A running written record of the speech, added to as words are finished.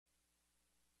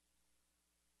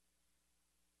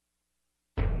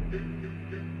Hello,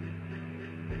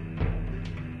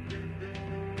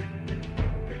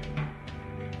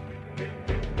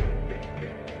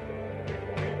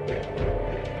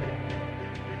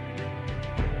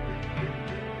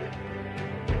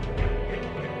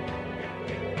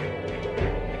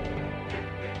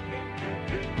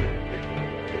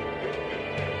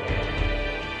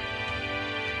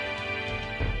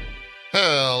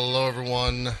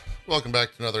 everyone. Welcome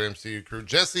back to another MCU crew.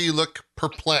 Jesse, you look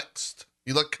perplexed.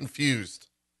 You look confused.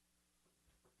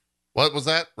 What was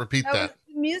that? Repeat that. Was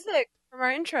the music from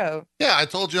our intro. Yeah, I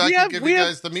told you I could give you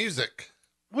guys the music.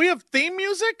 We have theme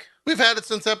music? We've had it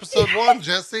since episode 1,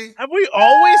 Jesse. Have we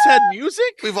always had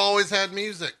music? We've always had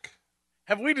music.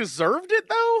 Have we deserved it,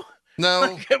 though?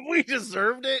 No. Have we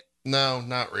deserved it? No,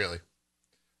 not really.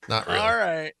 Not really. All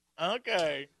right.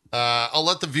 Okay. I'll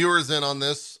let the viewers in on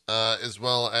this, as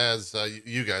well as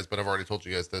you guys, but I've already told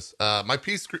you guys this. My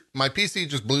PC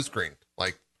just blue screened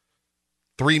like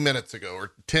 3 minutes ago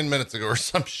or 10 minutes ago or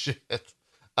some shit.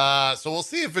 So we'll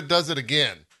see if it does it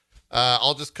again.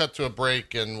 I'll just cut to a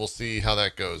break and we'll see how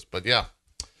that goes. But yeah,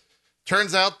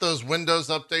 turns out those Windows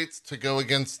updates to go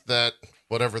against that,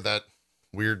 whatever that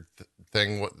weird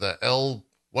thing,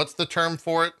 what's the term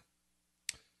for it?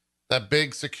 That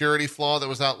big security flaw that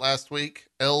was out last week,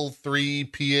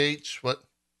 L3PH, what?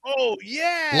 Oh,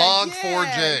 yeah.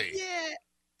 Log4j. Yeah.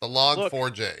 The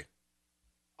Log4j.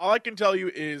 All I can tell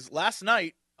you is last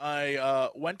night I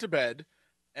went to bed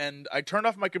and I turned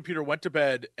off my computer, went to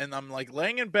bed, and I'm like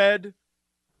laying in bed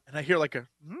and I hear like a,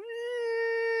 I'm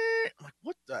like,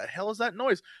 what the hell is that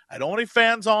noise? I don't want any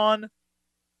fans on.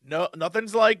 No,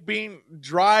 nothing's like being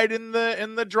dried in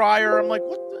the dryer. I'm like,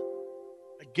 what the?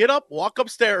 I get up, walk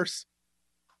upstairs.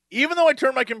 Even though I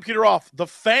turned my computer off, the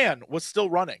fan was still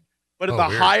running, but at the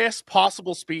weird. highest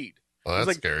possible speed. Oh, that's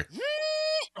like, scary.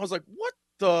 I was like, what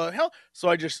the hell? So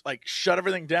I just like shut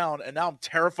everything down, and now I'm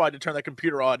terrified to turn that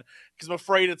computer on because I'm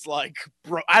afraid it's like,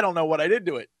 bro, I don't know what I did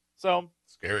to it. So,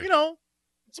 scary. You know,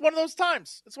 it's one of those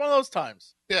times. It's one of those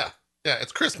times. Yeah. Yeah.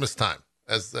 It's Christmas time,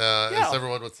 as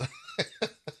everyone would say.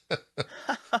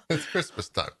 It's Christmas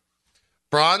time.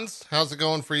 Bronze, how's it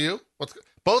going for you?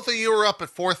 Both of you are up at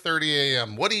 4:30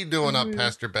 a.m. What are you doing up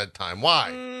past your bedtime?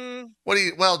 Why?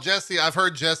 Well, Jesse, I've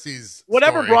heard Jesse's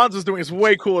whatever story. Bronze was doing is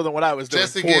way cooler than what I was doing.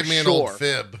 Jesse gave me an old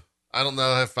fib. I don't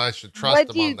know if I should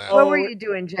trust him on that. What were you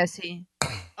doing, Jesse?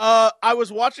 I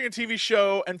was watching a TV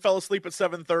show and fell asleep at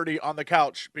 7:30 on the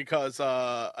couch because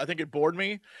I think it bored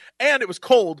me, and it was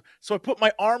cold. So I put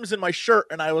my arms in my shirt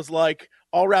and I was like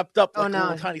all wrapped up like a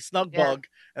little tiny snug bug,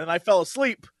 and then I fell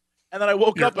asleep. And then I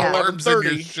woke up at 11:30.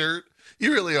 In your shirt.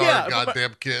 You really are a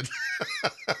goddamn kid.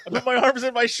 I put my arms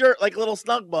in my shirt like a little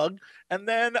snug bug, and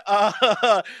then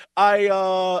I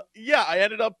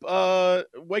ended up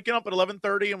waking up at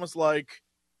 11:30 and was like,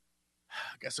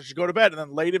 I guess I should go to bed, and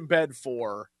then laid in bed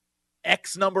for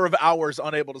X number of hours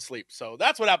unable to sleep. So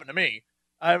that's what happened to me.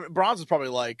 Bronze was probably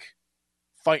like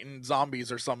fighting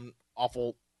zombies or some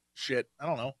awful shit. I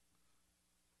don't know.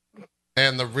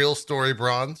 And the real story,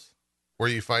 Bronze? Were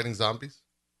you fighting zombies?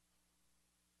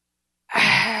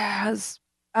 I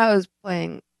was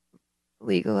playing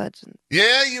League of Legends.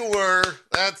 Yeah, you were.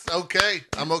 That's okay.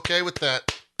 I'm okay with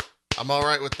that. I'm all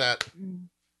right with that.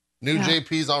 New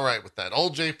JP's all right with that.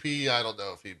 Old JP, I don't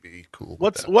know if he'd be cool.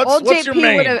 What's Old JP your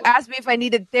main? Would have asked me if I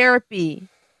needed therapy.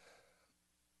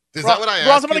 Is that what I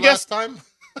asked you last time?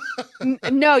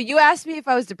 No, you asked me if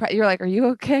I was depressed. You're like, are you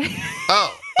okay?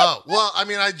 Oh, well, I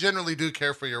mean, I generally do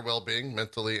care for your well-being,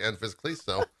 mentally and physically,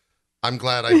 so I'm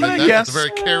glad I did that. Yes. It's a very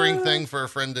caring thing for a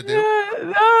friend to do.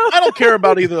 No. I don't care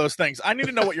about either of those things. I need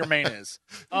to know what your main is.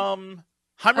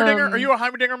 Heimerdinger? Are you a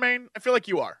Heimerdinger main? I feel like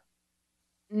you are.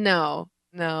 No.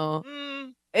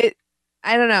 I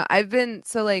don't know. I've been,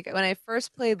 so like when I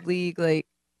first played League like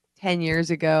 10 years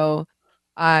ago,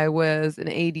 I was an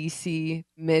ADC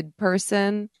mid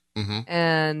person. Mm-hmm.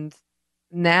 And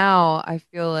now I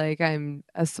feel like I'm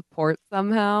a support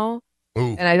somehow.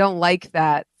 Ooh. And I don't like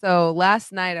that. So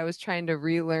last night I was trying to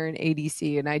relearn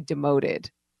ADC and I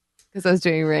demoted because I was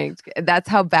doing ranked. That's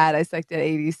how bad I sucked at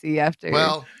ADC after.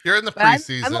 Well, you're in the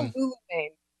preseason. I'm a Lulu main.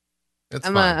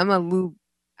 I'm a Lulu.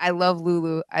 I love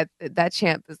Lulu. That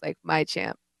champ is like my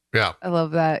champ. Yeah. I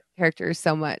love that character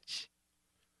so much.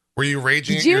 Were you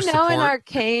raging Did at your you know support? in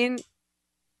Arcane?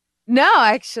 No,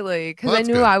 actually, because I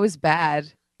knew good. I was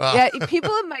bad. Oh. Yeah,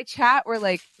 people in my chat were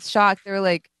like shocked. They were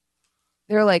like,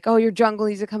 "Oh, your jungle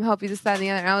needs to come help you, this, that, and the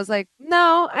other." And I was like,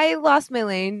 "No, I lost my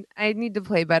lane. I need to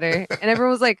play better." And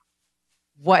everyone was like,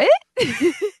 "What?"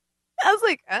 I was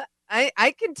like,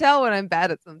 "I can tell when I'm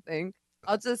bad at something.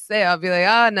 I'll just say, I'll be like,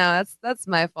 oh no, that's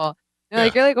my fault." And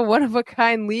like, you're like a one of a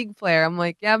kind League player. I'm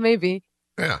like, yeah, maybe.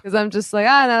 Yeah. Because I'm just like,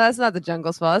 no, that's not the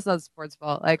jungle's fault. That's not the sport's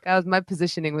fault. Like, my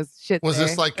positioning was shit. Was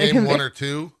this there. like game 1 or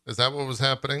 2? Is that what was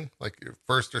happening? Like your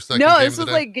first or second No, game this of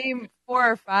the was day? like game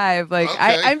 4 or 5. Like,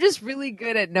 Okay. I'm just really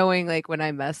good at knowing like when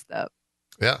I messed up.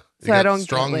 Yeah. You So I got don't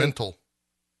strong get, like, mental.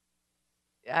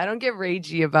 I don't get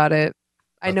ragey about it.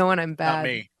 I That's know good. when I'm bad. Not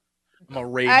me. I'm a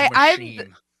rage I'm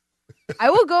machine. I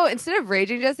will go instead of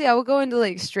raging, Jesse. I will go into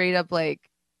like straight up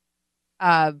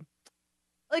uh,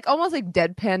 like almost like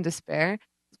deadpan despair. I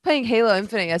was playing Halo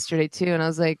Infinite yesterday too, and I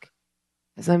was like,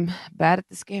 because I'm bad at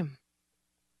this game,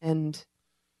 and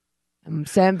I'm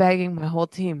sandbagging my whole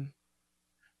team.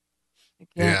 I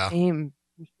can't Yeah. aim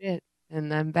for shit,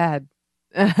 and I'm bad.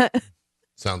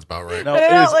 Sounds about right. No, But I it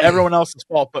don't, is like- everyone else's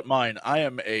fault but mine. I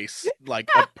am a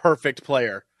perfect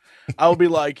player. I will be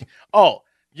like, oh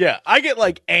yeah, I get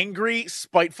like angry,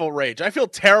 spiteful rage. I feel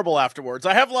terrible afterwards.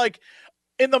 I have like,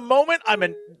 in the moment, I'm a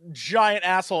giant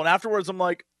asshole, and afterwards, I'm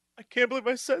like, I can't believe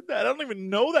I said that. I don't even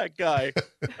know that guy.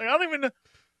 Like, I don't even.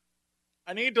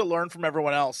 I need to learn from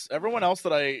everyone else. Everyone else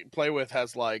that I play with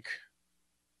has like,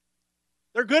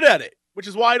 they're good at it, which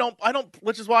is why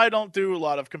I don't do a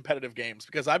lot of competitive games,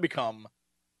 because I become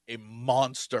a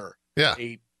monster. Yeah.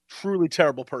 A truly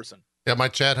terrible person. Yeah, my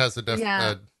chat has a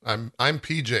Yeah. I'm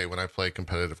PJ when I play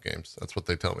competitive games. That's what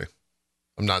they tell me.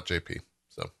 I'm not JP.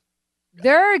 So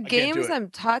there are can't do games it. I'm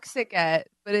toxic at,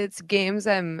 but it's games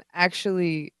I'm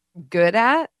actually good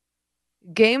at.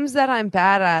 Games that I'm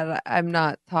bad at, I'm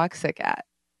not toxic at,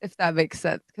 if that makes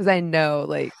sense. Because I know,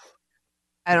 like,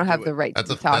 I don't Do have it. the right to that's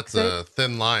be a that's toxic. a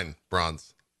thin line,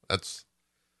 Bronze.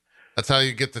 That's how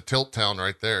you get to Tilt Town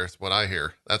right there. Is what I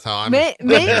hear. That's how I'm hearing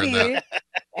Maybe, that.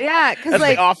 yeah. Because That's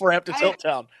like, the off ramp to I- Tilt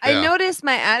Town. I Yeah. noticed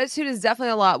my attitude is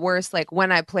definitely a lot worse. Like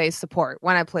when I play support,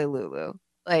 when I play Lulu,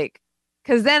 like,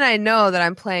 because then I know that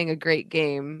I'm playing a great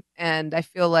game, and I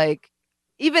feel like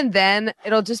even then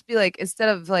it'll just be like, instead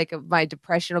of like my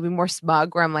depression, it'll be more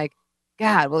smug where I'm like,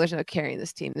 God, well, there's no carrying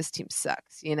this team. This team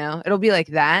sucks. It'll be like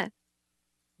that.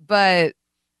 But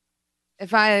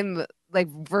if I'm like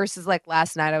versus like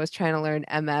last night, I was trying to learn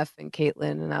MF and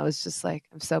Caitlyn, and I was just like,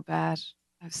 I'm so bad.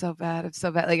 I'm so bad. I'm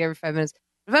so bad. Like every 5 minutes.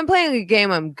 If I'm playing a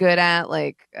game I'm good at,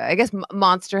 like I guess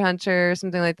Monster Hunter or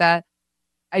something like that,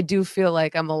 I do feel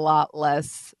like I'm a lot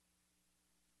less.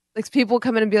 Like people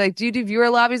come in and be like, "Do you do viewer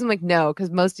lobbies?" I'm like, "No," because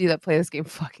most of you that play this game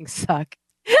fucking suck.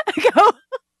 I go,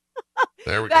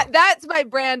 There we go. that's my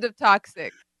brand of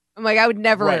toxic. I'm like, I would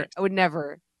never. Right. I would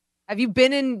never. Have you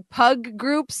been in pug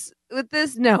groups with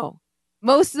this? No.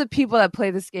 Most of the people that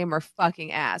play this game are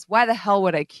fucking ass. Why the hell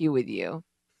would I queue with you?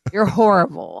 You're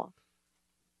horrible.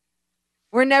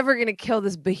 We're never gonna kill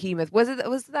this behemoth. Was it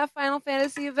that Final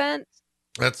Fantasy event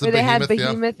That's the where they had behemoth. Yeah,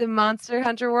 behemoth in Monster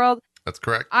Hunter World? that's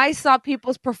correct. I saw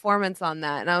people's performance on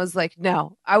that, and I was like,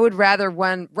 no, I would rather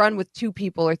run with 2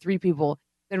 people or 3 people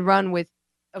than run with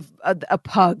a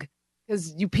pug,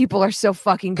 because you people are so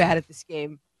fucking bad at this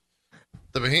game.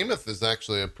 The behemoth is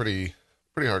actually a pretty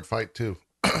hard fight too,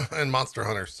 in Monster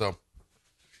Hunter. So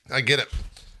I get it.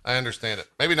 I understand it.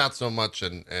 Maybe not so much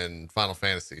in Final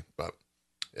Fantasy, but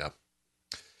yeah.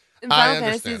 In I Final Fantasy,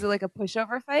 understand. is it like a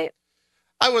pushover fight?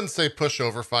 I wouldn't say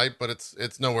pushover fight, but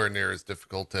it's nowhere near as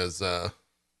difficult as the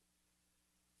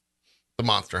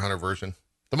Monster Hunter version.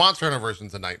 The Monster Hunter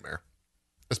version's a nightmare,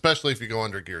 especially if you go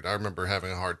under geared. I remember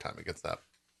having a hard time against that.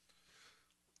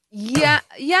 Yeah,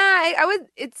 I would.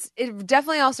 It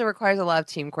definitely also requires a lot of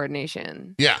team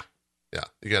coordination. Yeah.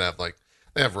 You gotta have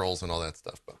they have roles and all that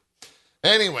stuff. But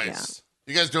anyways,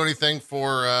 You guys do anything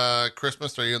for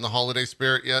Christmas? Are you in the holiday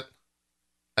spirit yet?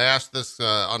 I asked this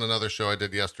on another show I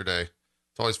did yesterday.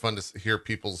 It's always fun to hear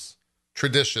people's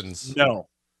traditions. No,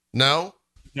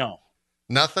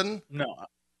 Nothing.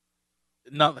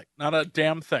 nothing, not a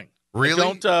damn thing. Really?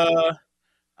 I don't.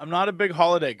 I'm not a big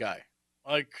holiday guy.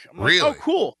 Like, I'm like, Really? oh,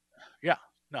 cool. Yeah,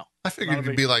 no, I figured Not a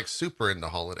you'd big- be like super into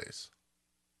holidays.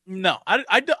 no. I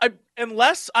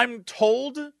unless I'm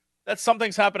told that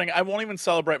something's happening, I won't even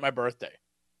celebrate my birthday.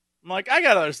 I'm like, I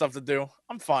got other stuff to do.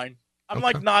 I'm fine. I'm Okay.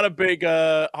 like not a big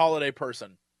holiday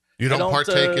person. You I don't don't,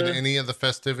 partake in any of the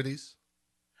festivities?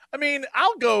 I mean,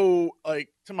 I'll go like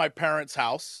to my parents'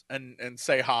 house and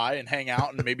say hi and hang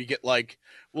out and maybe get like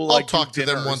we'll I'll like talk do to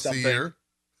them dinner or once a something. year.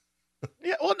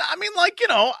 Yeah, well, I mean, like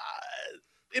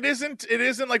it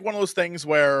isn't like one of those things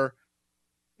where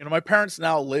my parents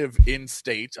now live in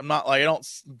state. I'm not like I don't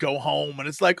go home and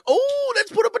it's like, oh,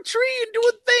 let's put up a tree and do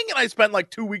a thing, and I spend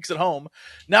like 2 weeks at home.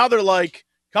 Now they're like,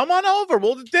 come on over,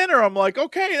 we'll do dinner. I'm like,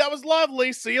 okay, that was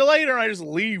lovely. See you later, and I just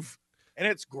leave, and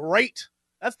it's great.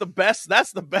 That's the best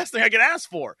thing I can ask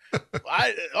for.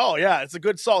 Oh yeah, it's a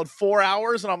good solid 4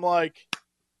 hours, and I'm like,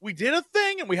 we did a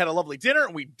thing and we had a lovely dinner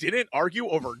and we didn't argue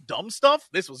over dumb stuff.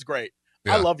 This was great.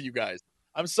 Yeah. I love you guys.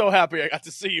 I'm so happy I got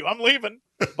to see you. I'm leaving.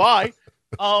 Bye.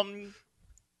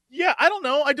 Yeah, I don't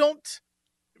know.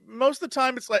 Most of the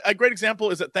time it's like a great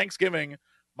example is at Thanksgiving,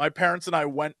 my parents and I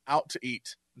went out to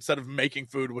eat instead of making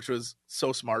food, which was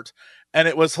so smart. And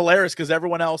it was hilarious because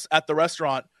everyone else at the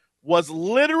restaurant was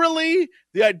literally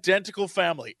the identical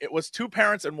family. It was 2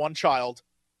 parents and 1 child.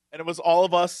 And it was all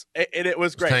of us. And it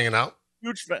was great. Just hanging out?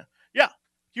 Huge fan. Yeah.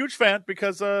 Huge fan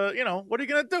because, what are you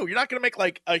going to do? You're not going to make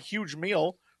like a huge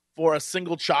meal for a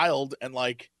single child and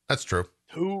like That's true.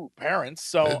 2 parents.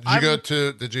 So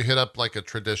did you hit up like a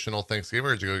traditional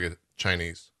Thanksgiving or did you go get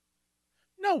Chinese?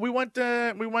 No, we went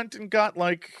and got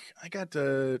I got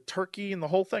turkey and the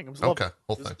whole thing. It was lovely. Okay.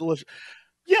 Whole It was thing. delicious.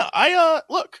 Yeah,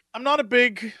 look, I'm not a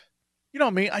big, you know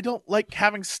me, I don't like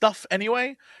having stuff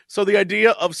anyway. So the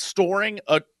idea of storing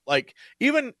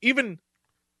even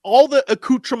all the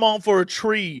accoutrement for a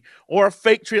tree or a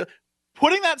fake tree,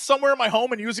 putting that somewhere in my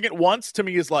home and using it once to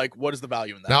me is like, what is the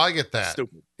value in that? Now I get that.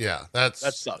 Stupid. Yeah, That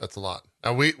sucks. that's a lot.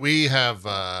 Now we have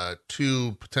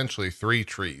 2, potentially 3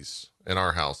 trees in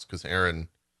our house because Aaron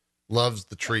loves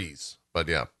the trees. But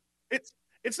yeah, It's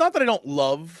not that I don't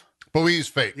love but we use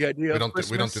fake. the idea We of don't do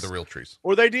Christmas the real trees.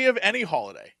 or the idea of any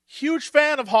holiday. Huge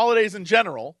fan of holidays in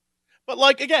general, but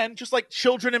again, just like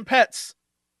children and pets,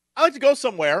 I like to go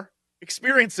somewhere,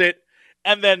 experience it,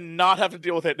 and then not have to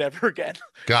deal with it ever again.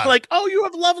 Got Like, oh, you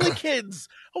have lovely kids.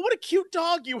 Oh, what a cute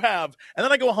dog you have. And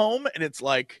then I go home and it's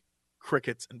like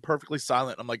crickets and perfectly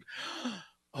silent. I'm like,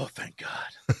 oh, thank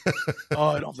God. Oh,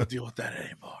 I don't have to deal with that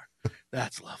anymore.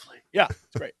 That's lovely. Yeah,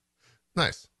 it's great.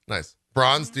 Nice.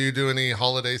 Bronze, do you do any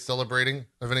holiday celebrating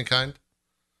of any kind?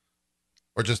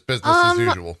 Or just business as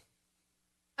usual?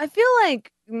 I feel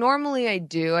like normally I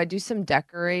do some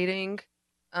decorating.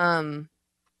 Because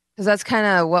that's kind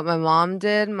of what my mom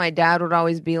did. My dad would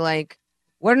always be like,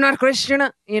 we're not Christian,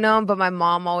 but my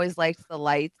mom always liked the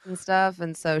lights and stuff.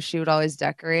 And so she would always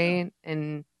decorate.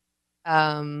 And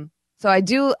so I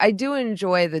do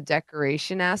enjoy the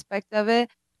decoration aspect of it.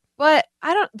 But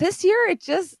this year it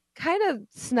just kind of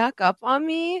snuck up on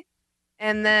me.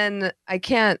 And then I'm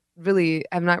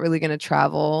not really going to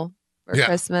travel for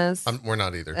Christmas. We're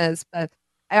not either. But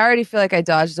I already feel like I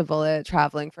dodged a bullet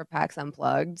traveling for PAX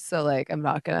Unplugged. So I'm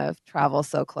not going to travel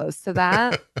so close to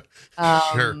that.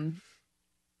 Sure.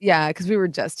 Yeah, because we were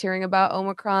just hearing about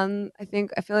Omicron. I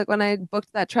feel like when I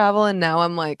booked that travel, and now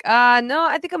I'm like, no,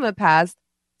 I think I'm gonna pass.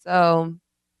 So,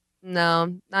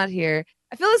 no, not here.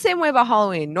 I feel the same way about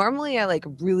Halloween. Normally, I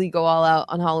really go all out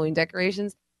on Halloween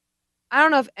decorations. I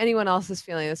don't know if anyone else is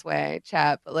feeling this way,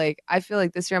 chat, but I feel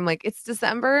like this year I'm like, it's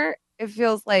December. It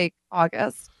feels like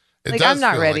August. It does I'm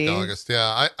not feel ready. like August.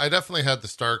 Yeah, I definitely had the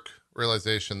stark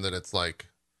realization that it's like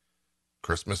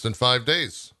Christmas in 5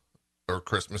 days. Or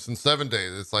Christmas in 7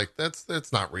 days. It's like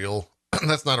that's not real.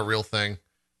 That's not a real thing.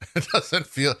 It doesn't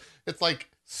feel. It's like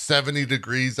 70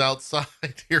 degrees outside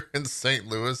here in St.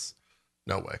 Louis.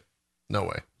 No way.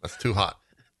 That's too hot.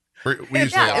 We usually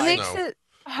Yeah, have it makes snow. it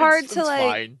hard It's to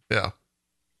fine. Yeah.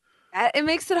 It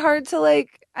makes it hard to I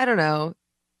don't know.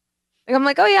 I'm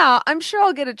like, oh yeah, I'm sure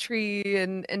I'll get a tree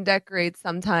and decorate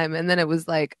sometime. And then it was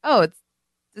like, oh, it's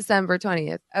December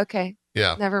 20th. Okay,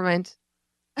 Yeah. never mind.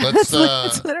 Let's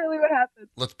That's literally what happened.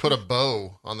 let's put a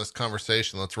bow on this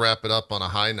conversation. Let's wrap it up on a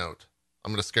high note.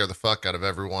 I'm going to scare the fuck out of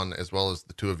everyone as well as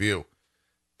the two of you.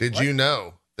 Did you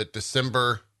know that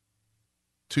December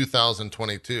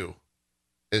 2022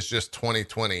 is just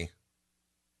 2020-2?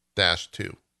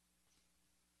 You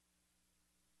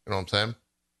know what I'm saying?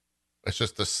 It's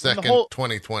just the second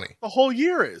 2020. The whole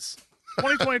year is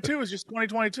 2022 is just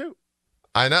 2022.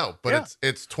 I know, but Yeah.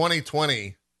 it's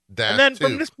 2020-2. And then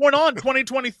from this point on,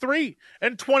 2023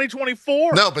 and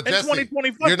 2024. No, but and Jesse,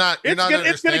 2025. you're not It's going to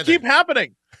understanding. keep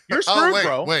happening. You're screwed, wait,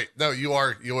 bro. Wait, no,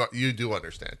 you do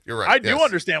understand. You're right. I do Yes.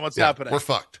 understand what's happening. We're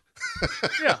fucked.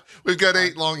 Yeah. We've got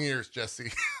 8 long years,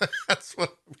 Jesse. That's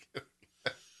what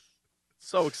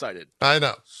So excited. I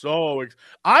know.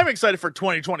 I'm excited for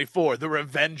 2024, the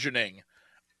Revengeing.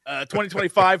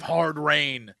 2025, Hard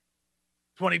Rain.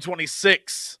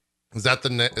 2026. Is that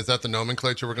the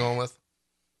nomenclature we're going with?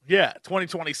 Yeah,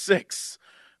 2026.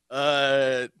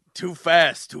 Too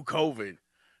fast, too COVID.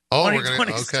 Oh,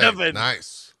 2027. Okay,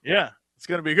 nice. Yeah, it's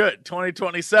gonna be good.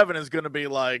 2027 is gonna be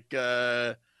like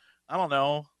I don't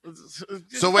know.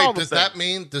 So wait, does that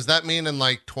mean in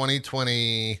like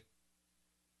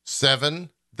 2027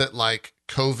 that like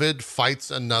COVID fights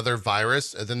another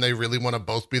virus and then they really want to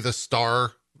both be the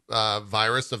star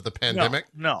virus of the pandemic?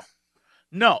 No.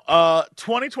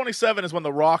 2027 is when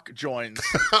The Rock joins.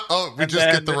 Oh, we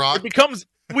just get The Rock.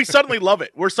 we suddenly love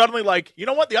it. We're suddenly like, you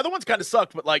know what? The other ones kind of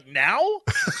sucked, but like now,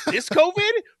 this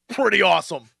COVID, pretty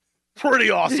awesome. Pretty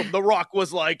awesome. The Rock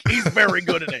was like, he's very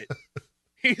good in it.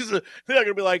 They're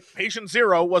gonna be like, Patient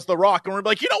Zero was The Rock, and we're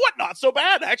like, you know what? Not so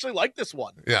bad. I actually like this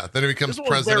one. Yeah, then he becomes This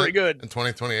one's very president good. in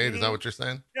 2028. Is that what you're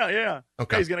saying? Yeah.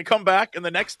 Okay. He's gonna come back, and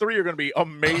the next 3 are gonna be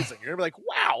amazing. You're gonna be like,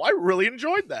 wow, I really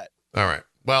enjoyed that. All right.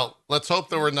 Well, let's hope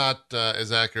that we're not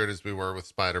as accurate as we were with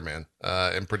Spider-Man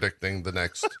in predicting the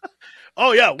next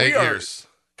Oh yeah, 8 years.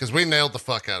 Because we nailed the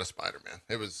fuck out of Spider-Man.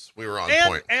 We were on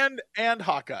point. And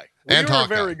Hawkeye. And we were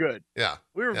Hawkeye. very good. Yeah.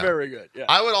 We were very good. Yeah.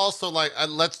 I would also like,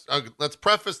 let's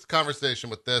preface the conversation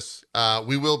with this.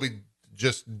 We will be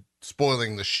just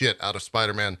spoiling the shit out of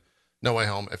Spider-Man No Way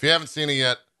Home. If you haven't seen it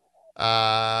yet,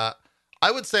 I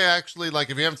would say actually,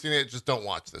 like, if you haven't seen it, just don't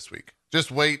watch this week.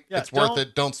 Just wait. Yeah, it's worth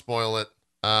it. Don't spoil it.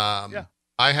 Yeah.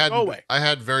 I Go away.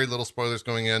 had very little spoilers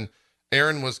going in.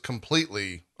 Erin was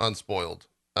completely unspoiled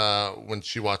when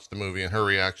she watched the movie, and her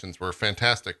reactions were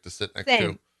fantastic to sit next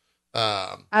Same.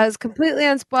 to. I was completely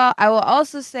unspoiled. I will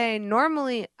also say,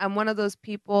 normally I'm one of those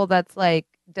people that's like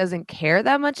doesn't care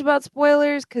that much about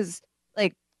spoilers because,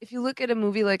 like, if you look at a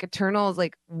movie like Eternals,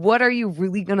 like, what are you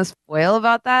really gonna spoil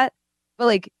about that? But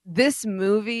like this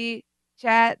movie,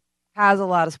 chat has a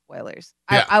lot of spoilers.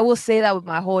 Yeah. I will say that with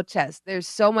my whole chest. There's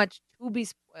so much to be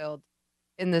spoiled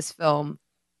in this film.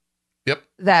 Yep.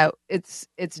 That it's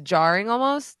jarring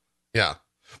almost. Yeah.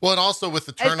 Well, and also with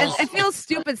Eternals, I feel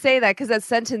stupid saying that because that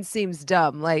sentence seems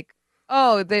dumb. Like,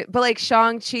 but like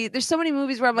Shang-Chi, there's so many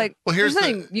movies where I'm like, well, here's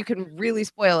there's nothing you can really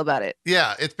spoil about it.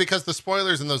 yeah, it's because the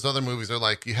spoilers in those other movies are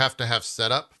like, you have to have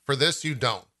setup. For this, you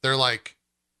don't. They're like,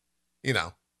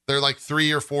 they're like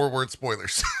 3 or 4 word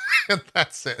spoilers. And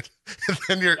that's it. And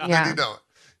then then you know it.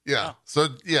 Yeah. So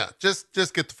yeah, just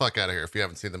get the fuck out of here if you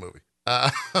haven't seen the movie.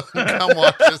 Come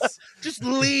watch us. Just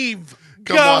leave.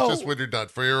 Come watch us when you're done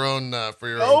for your own. No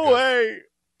good. way.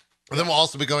 And then we'll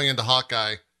also be going into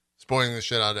Hawkeye, spoiling the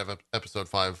shit out of episode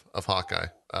 5 of Hawkeye,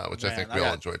 which I think we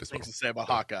all enjoyed as well. Things to say about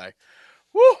Hawkeye.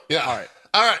 Woo. Yeah.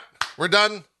 All right. We're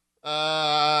done.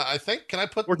 I think. Can I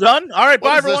put? We're done. All right.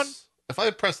 Bye, everyone. If I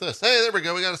press this, hey, there we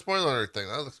go. We got a spoiler alert thing.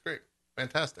 That looks great.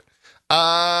 Fantastic.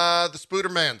 The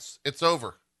Spoodermans. It's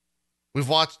over. We've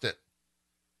watched it.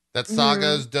 That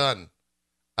saga is done.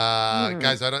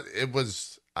 Guys,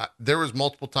 there was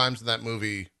multiple times in that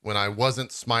movie when I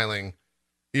wasn't smiling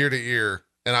ear to ear,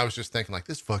 and I was just thinking like,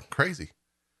 this is fucking crazy.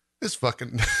 This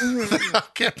fucking, I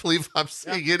can't believe I'm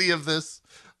seeing any of this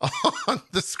on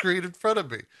the screen in front of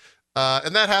me.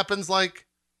 And that happens like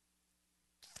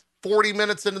 40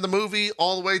 minutes into the movie,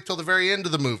 all the way till the very end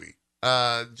of the movie.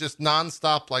 Just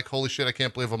nonstop, like, holy shit, I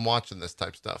can't believe I'm watching this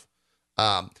type stuff.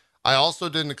 I also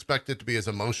didn't expect it to be as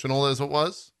emotional as it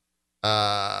was.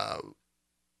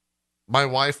 My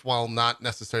wife, while not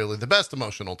necessarily the best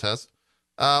emotional test,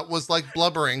 was like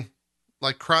blubbering,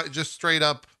 like just straight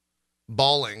up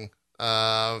bawling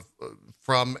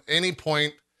from any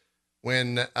point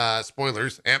when,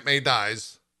 spoilers, Aunt May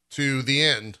dies to the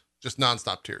end, just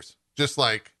nonstop tears, just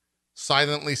like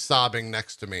silently sobbing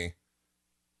next to me.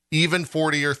 Even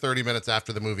 40 or 30 minutes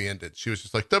after the movie ended, she was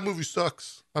just like, that movie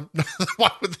sucks.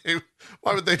 Why would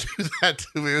they do that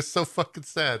to me? It was so fucking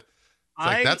sad. It's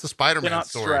like, that's a Spider-Man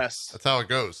story. Stress. That's how it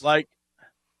goes. Like,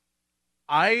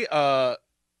 I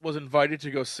was invited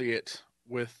to go see it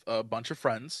with a bunch of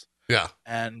friends. Yeah.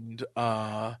 And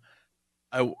I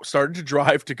started to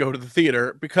drive to go to the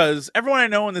theater because everyone I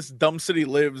know in this dumb city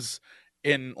lives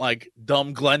in like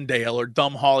dumb Glendale or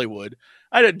dumb Hollywood.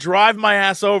 I had to drive my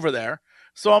ass over there.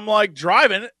 So I'm like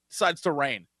driving, it decides to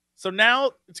rain. So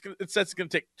now it says it's going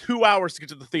to take 2 hours to get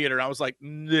to the theater. And I was like,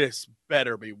 this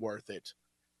better be worth it.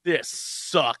 This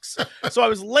sucks. So I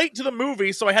was late to the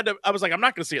movie. So I was like, I'm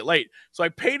not going to see it late. So I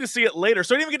paid to see it later.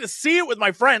 So I didn't even get to see it with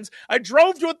my friends. I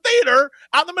drove to a theater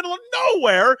out in the middle of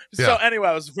nowhere. Yeah. So anyway,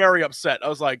 I was very upset. I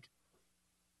was like,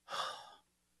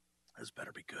 this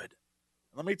better be good.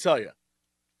 Let me tell you,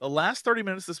 the last 30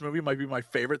 minutes of this movie might be my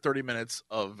favorite 30 minutes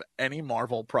of any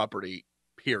Marvel property,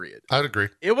 period. I'd agree.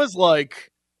 It was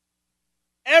like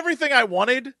everything I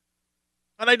wanted.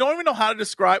 And I don't even know how to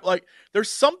describe, like,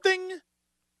 there's something...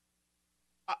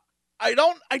 I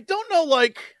don't know,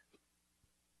 like,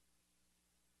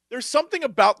 there's something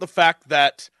about the fact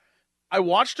that I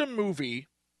watched a movie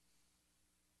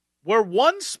where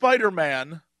one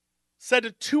Spider-Man said to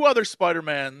 2 other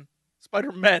Spider-Men,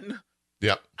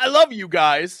 yep, I love you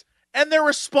guys, and their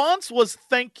response was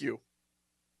thank you.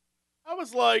 I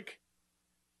was like,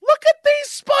 look at these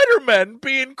Spider-Men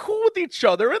being cool with each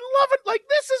other and love it. Like,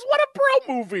 this is what a bro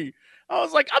movie. I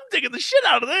was like, I'm digging the shit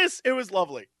out of this. It was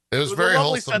lovely. It was very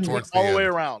wholesome towards the all the end, way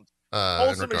around.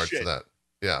 in regards to that.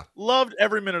 Yeah. Loved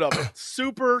every minute of it.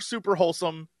 Super, super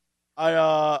wholesome.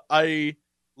 I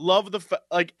love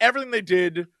like everything they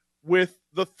did with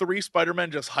the 3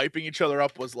 Spider-Men just hyping each other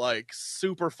up was like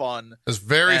super fun. It was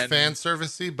very And fan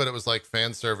servicey, but it was like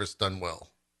fan service done well.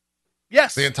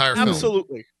 yes, The entire film.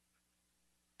 absolutely.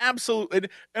 Absolutely.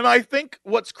 And I think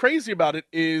what's crazy about it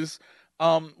is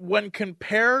when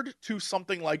compared to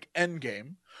something like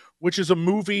Endgame, which is a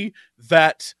movie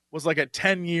that was like a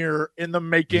 10-year in the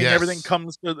making, Yes. everything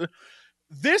comes to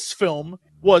this film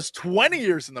was 20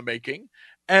 years in the making.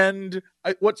 And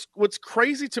what's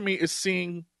crazy to me is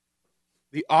seeing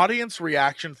the audience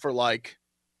reaction for like,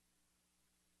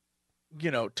 you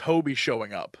know, Toby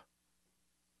showing up,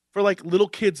 for like little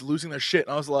kids losing their shit.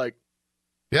 And I was like,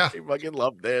 Yeah. I fucking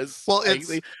love this. Well,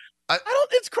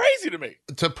 it's crazy to me.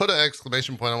 To put an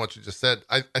exclamation point on what you just said,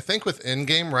 I think with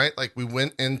Endgame, right? Like I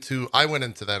went into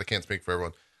that. I can't speak for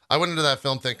everyone. I went into that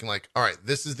film thinking like, all right,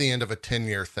 this is the end of a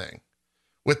 10-year thing.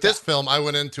 With this film, I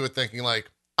went into it thinking like,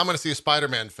 I'm going to see a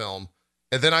Spider-Man film.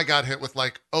 And then I got hit with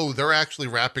like, oh, they're actually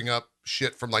wrapping up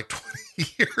shit from like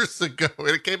 20 years ago. And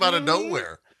it came out of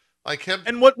nowhere. Like him.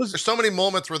 And there's so many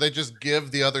moments where they just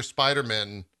give the other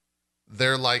Spider-Men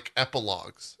their like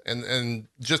epilogues and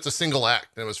just a single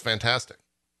act. And it was fantastic.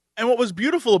 And what was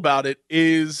beautiful about it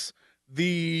is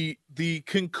the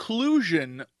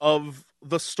conclusion of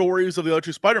the stories of the other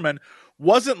 2 Spider-Men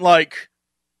wasn't like,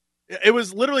 it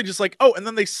was literally just like, oh, and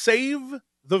then they save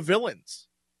the villains.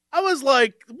 I was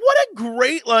like, what a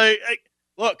great,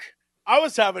 look, I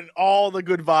was having all the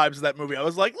good vibes of that movie. I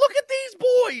was like, look at these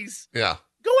boys. Yeah.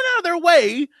 Going out of their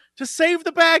way to save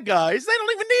the bad guys. They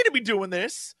don't even need to be doing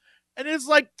this. And it's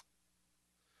like,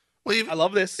 well, I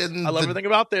love this. I love everything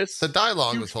about this. The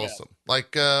dialogue was wholesome.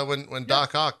 Like when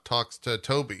Doc Ock talks to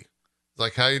Toby, he's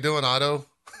like, how you doing, Otto?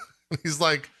 He's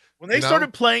like, when they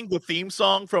started playing the theme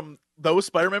song from those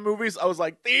Spider-Man movies, I was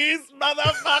like, these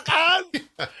motherfuckers.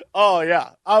 Yeah. Oh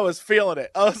yeah. I was feeling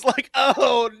it. I was like,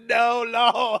 oh no,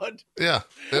 Lord. Yeah.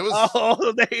 It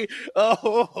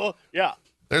was yeah.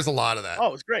 There's a lot of that. Oh,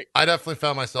 it was great. I definitely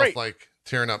found myself like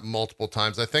tearing up multiple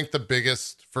times. I think the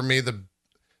biggest for me,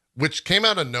 which came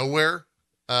out of nowhere,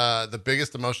 the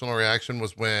biggest emotional reaction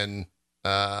was when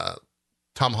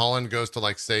Tom Holland goes to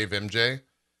like save MJ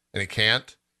and he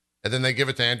can't. And then they give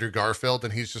it to Andrew Garfield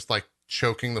and he's just like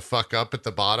choking the fuck up at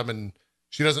the bottom and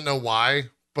she doesn't know why,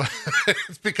 but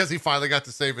it's because he finally got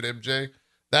to save it, MJ.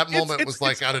 That moment was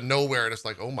like out of nowhere and it's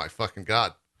like, oh my fucking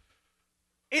God.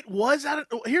 It was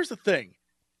here's the thing.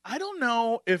 I don't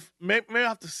know if maybe I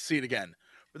have to see it again,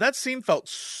 but that scene felt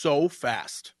so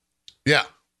fast. Yeah.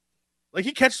 Like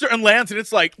he catches her and lands and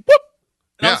it's like, whoop.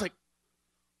 And I was like,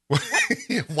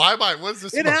 why am I? What's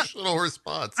this emotional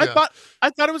response? I thought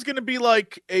it was gonna be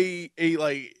like a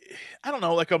like, I don't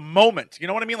know, like a moment. You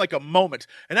know what I mean? Like a moment.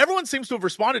 And everyone seems to have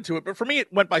responded to it, but for me, it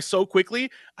went by so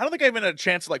quickly. I don't think I even had a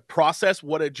chance to like process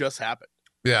what had just happened.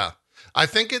 Yeah, I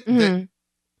think it.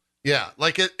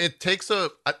 Like it takes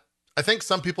I think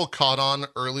some people caught on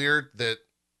earlier that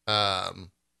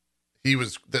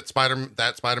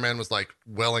Spider-Man was like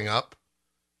welling up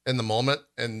in the moment,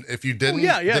 and if you didn't,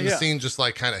 then the scene just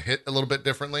like kind of hit a little bit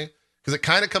differently because it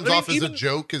kind of comes off as a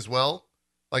joke as well.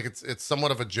 Like it's somewhat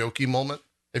of a jokey moment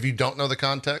if you don't know the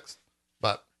context.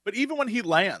 But even when he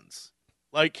lands,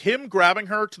 like him grabbing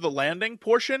her to the landing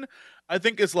portion, I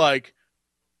think is like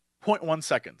 0.1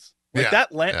 seconds. Like that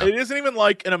it isn't even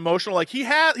like an emotional, like he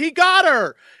got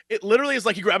her. It literally is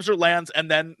like he grabs her, lands, and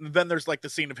then there's like the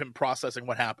scene of him processing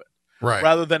what happened. Right.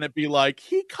 Rather than it be like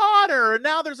he caught her and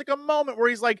now there's like a moment where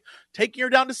he's like taking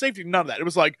her down to safety. None of that. It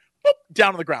was like boop,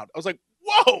 down on the ground. I was like,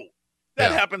 whoa,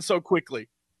 that happened so quickly.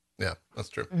 Yeah, that's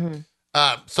true.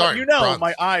 Mm-hmm. Sorry, Bronze.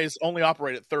 My eyes only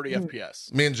operate at 30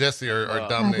 FPS. Me and Jesse are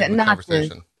dominating the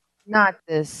conversation. Not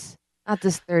this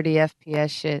 30 FPS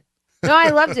shit. No, I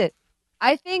loved it.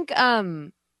 I think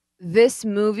this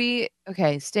movie,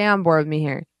 okay, stay on board with me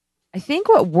here. I think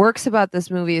what works about this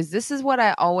movie is this is what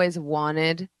I always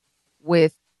wanted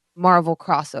with Marvel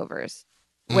crossovers,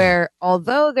 where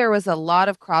although there was a lot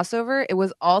of crossover, it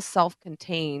was all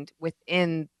self-contained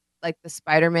within like the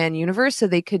Spider-Man universe, so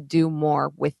they could do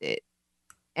more with it.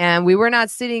 And we were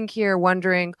not sitting here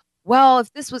wondering, well,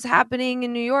 if this was happening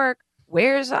in New York,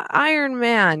 where's Iron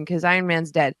Man? Because Iron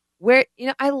Man's dead. Where,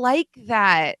 I like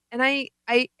that. And I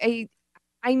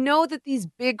know that these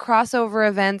big crossover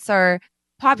events are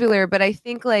popular, but I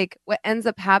think like what ends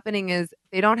up happening is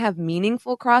they don't have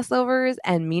meaningful crossovers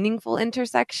and meaningful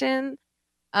intersection.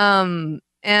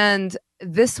 And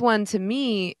this one, to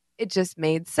me, it just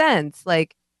made sense.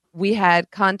 Like we had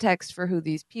context for who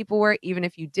these people were. Even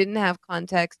if you didn't have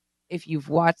context, if you've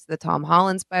watched the Tom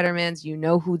Holland Spider-Mans, you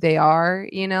know who they are,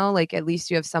 like at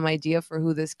least you have some idea for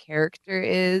who this character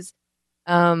is.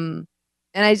 And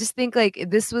I just think like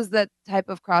this was the type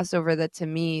of crossover that to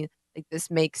me, like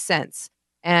this makes sense.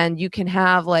 And you can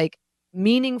have like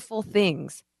meaningful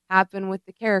things happen with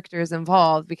the characters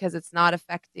involved because it's not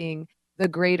affecting the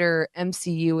greater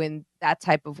MCU in that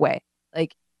type of way.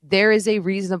 Like there is a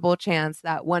reasonable chance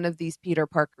that one of these Peter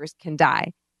Parkers can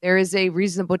die. There is a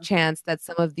reasonable chance that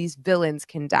some of these villains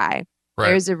can die. Right.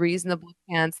 There's a reasonable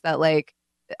chance that like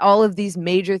all of these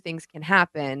major things can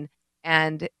happen.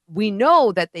 And we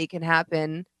know that they can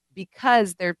happen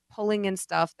because they're pulling in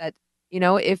stuff that,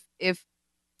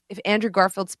 if Andrew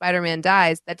Garfield's Spider-Man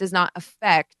dies, that does not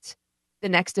affect the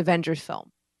next Avengers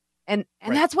film. And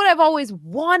Right. that's what I've always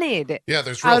wanted Yeah,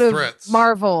 there's real out of threats.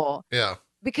 Marvel. Yeah.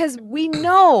 Because we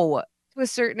know to a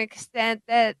certain extent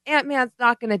that Ant-Man's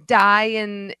not going to die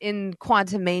in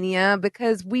Quantumania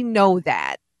because we know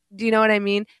that. Do you know what I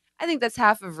mean? I think that's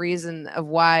half of reason of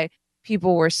why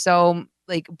people were so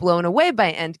like blown away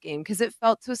by Endgame, because it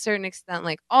felt to a certain extent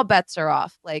like all bets are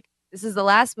off. Like this is the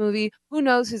last movie. Who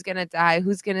knows who's going to die?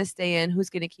 Who's going to stay in? Who's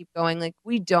going to keep going? Like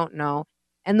we don't know.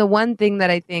 And the one thing that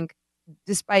I think,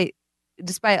 despite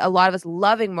a lot of us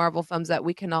loving Marvel films, that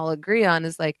we can all agree on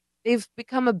is like they've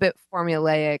become a bit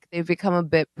formulaic. They've become a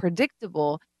bit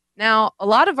predictable. Now, a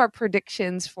lot of our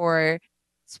predictions for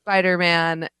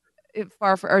Spider-Man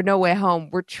or No Way Home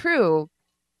were true,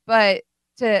 but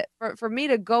for me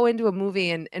to go into a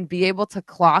movie and be able to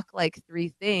clock like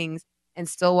three things and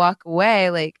still walk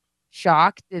away like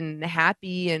shocked and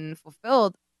happy and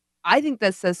fulfilled, I think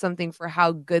that says something for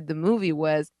how good the movie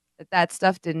was, that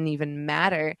stuff didn't even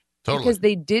matter. Totally. Because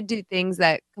they did do things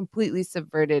that completely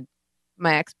subverted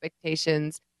my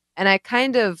expectations. And I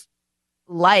kind of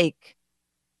I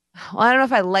don't know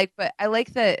if I like, but I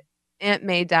like that Aunt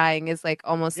May dying is like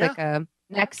almost like a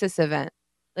nexus event,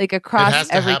 like across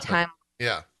every time.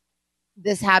 Yeah.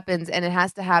 This happens, and it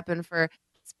has to happen for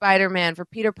Spider-Man, for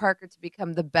Peter Parker to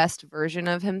become the best version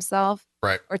of himself,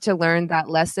 right? Or to learn that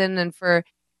lesson. And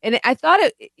I thought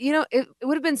it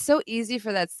would have been so easy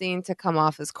for that scene to come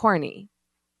off as corny,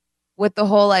 with the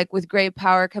whole like with great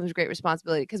power comes great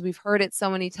responsibility, because we've heard it so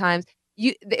many times.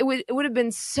 It would have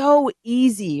been so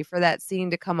easy for that scene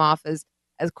to come off as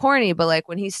corny, but like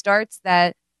when he starts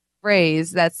that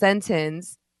phrase, that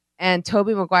sentence, and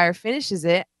Tobey Maguire finishes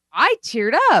it, I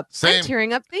teared up. Same. I'm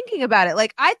tearing up thinking about it.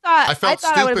 Like I thought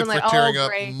I would have been like, tearing oh, up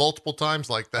great. multiple times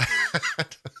like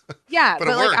that. Yeah, but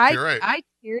like worked. You're right. I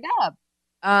teared up.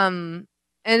 And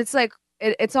it's like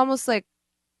it's almost like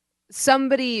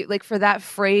somebody, like for that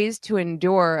phrase to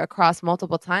endure across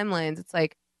multiple timelines, it's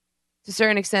like to a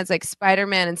certain extent, it's like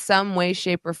Spider-Man in some way,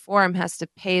 shape, or form has to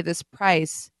pay this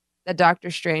price that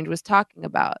Doctor Strange was talking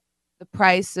about. The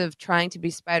price of trying to be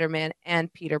Spider-Man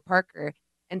and Peter Parker.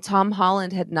 And Tom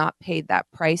Holland had not paid that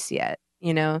price yet,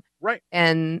 Right.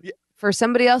 And for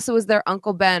somebody else, it was their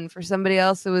Uncle Ben. For somebody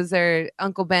else, it was their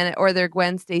Uncle Ben or their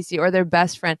Gwen Stacy or their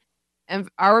best friend. And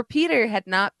our Peter had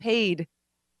not paid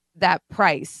that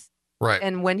price. Right.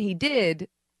 And when he did,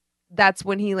 that's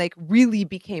when he like really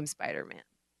became Spider-Man.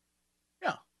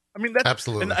 Yeah. I mean, that's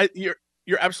absolutely. And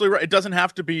you're absolutely right. It doesn't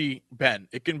have to be Ben.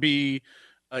 It can be,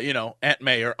 Aunt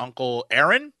May or Uncle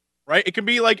Aaron, right? It can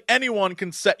be like anyone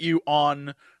can set you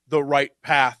on the right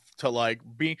path to like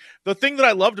being. The thing that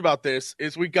I loved about this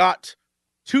is we got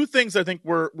two things I think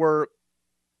were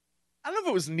I don't know if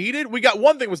it was needed. We got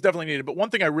one thing was definitely needed, but one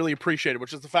thing I really appreciated,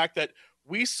 which is the fact that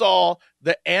we saw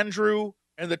the Andrew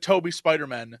and the Tobey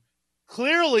Spider-Man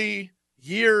clearly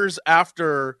years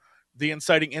after the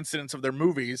inciting incidents of their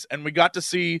movies, and we got to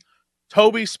see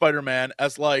Tobey Spider-Man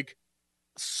as like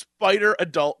spider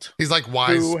adult. He's like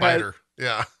wise spider.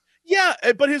 Yeah,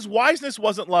 but his wiseness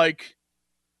wasn't like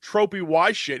tropey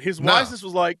wise shit. His wiseness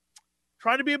was like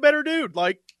trying to be a better dude.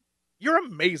 Like, you're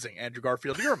amazing, Andrew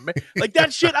Garfield. You're amazing. Like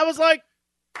that shit. I was like,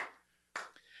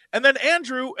 and then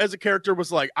Andrew as a character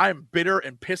was like, I'm bitter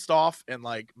and pissed off and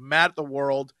like mad at the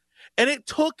world. And it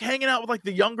took hanging out with like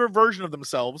the younger version of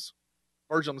themselves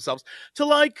to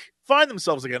like find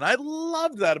themselves again. I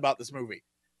loved that about this movie.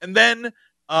 And then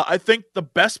I think the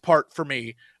best part for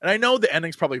me, and I know the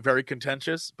ending's probably very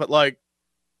contentious, but like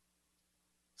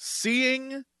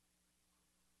seeing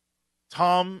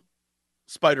Tom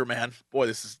Spider-Man, boy,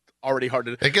 this is already hard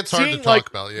to. It gets hard to talk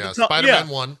about. Yeah, Spider-Man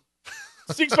 1.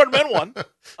 Seeing Spider-Man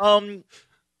 1,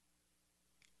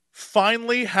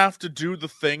 finally have to do the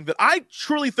thing that I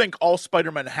truly think all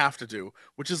Spider-Men have to do,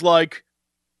 which is like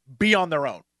be on their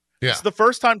own. Yeah. It's the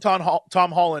first time Tom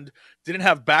Holland didn't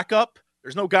have backup.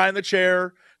 There's no guy in the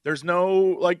chair. There's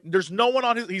no one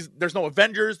on there's no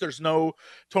Avengers. There's no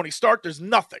Tony Stark. There's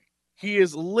nothing. he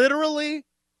is literally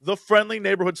the friendly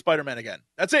neighborhood Spider-Man again.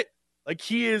 That's it. Like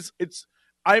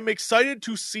I'm excited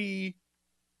to see,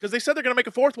 because they said they're going to make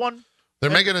a fourth one. They're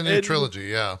making a new trilogy.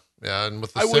 Yeah. Yeah. And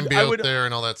with the symbiote there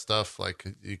and all that stuff, like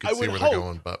you can see where they're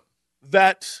going, but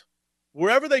that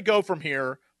wherever they go from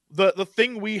here, the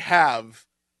thing we have,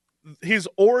 his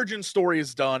origin story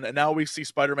is done, and now we see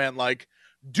Spider-Man like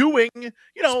doing,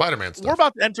 Spider-Man stuff. We're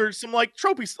about to enter some like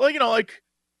trophies, like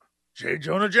J.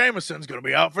 Jonah Jameson's gonna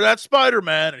be out for that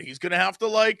Spider-Man, and he's gonna have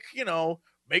to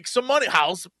make some money.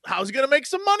 How's he gonna make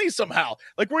some money somehow?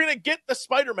 Like, we're gonna get the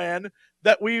Spider-Man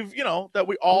that we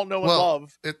all know and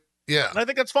love. Yeah, and I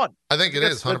think that's fun. I think it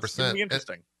is 100%. It's gonna be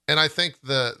interesting. And I think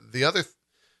the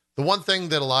one thing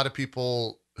that a lot of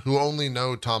people who only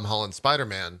know Tom Holland's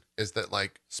Spider-Man is that,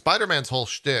 like, Spider-Man's whole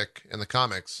shtick in the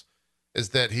comics is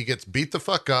that he gets beat the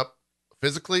fuck up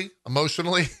physically,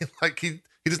 emotionally. Like, he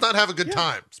does not have a good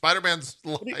time. Spider-Man's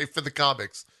life in the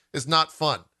comics is not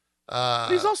fun.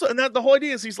 He's also, and that the whole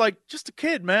idea is he's like just a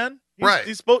kid, man. Right.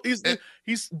 He's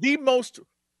the most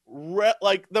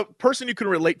like the person you can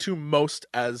relate to most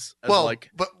as but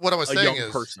what I was saying young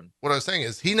person. What I was saying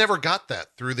is he never got that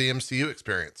through the MCU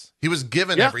experience. He was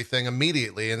given everything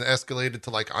immediately and escalated to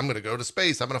like, I'm going to go to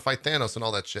space, I'm going to fight Thanos and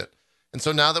all that shit. And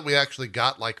so now that we actually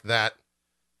got like that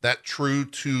true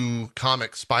to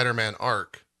comic Spider-Man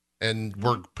arc, and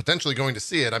we're potentially going to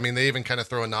see it. I mean, they even kind of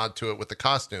throw a nod to it with the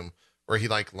costume where he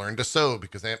like learned to sew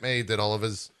because Aunt May did all of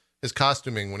his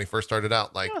costuming when he first started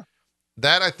out. Like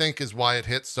that, I think, is why it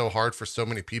hits so hard for so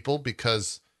many people,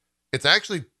 because it's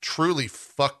actually truly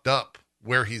fucked up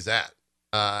where he's at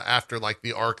after like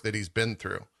the arc that he's been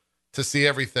through, to see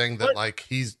everything that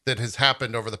that has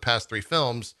happened over the past 3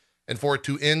 films, and for it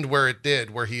to end where it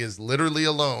did, where he is literally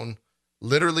alone,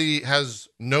 literally has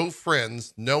no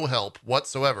friends, no help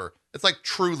whatsoever. It's like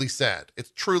truly sad.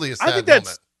 It's truly a sad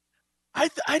moment. I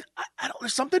don't,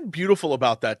 there's something beautiful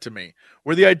about that to me,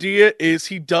 where the idea is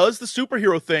he does the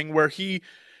superhero thing where he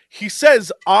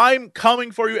says, I'm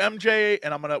coming for you, MJ,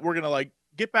 and we're gonna like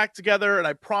get back together, and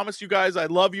I promise you guys I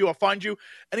love you, I'll find you.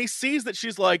 And he sees that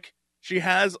she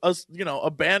has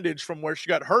a bandage from where she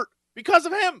got hurt because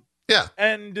of him. Yeah.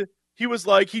 And he was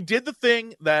like, he did the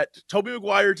thing that Tobey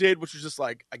Maguire did, which was just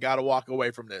like, I gotta walk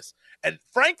away from this. And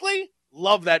frankly,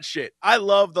 love that shit. I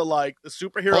love the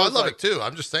superhero. Oh, I love it too.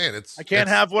 I'm just saying I can't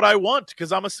have what I want because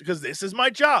this is my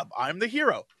job. I'm the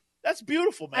hero. That's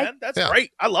beautiful, man. That's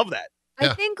great. I love that.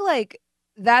 I think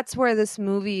that's where this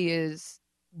movie is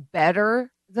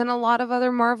better than a lot of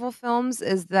other Marvel films,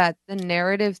 is that the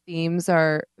narrative themes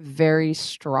are very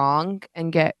strong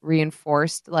and get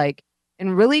reinforced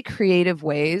in really creative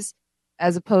ways,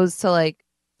 as opposed to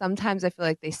sometimes I feel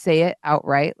like they say it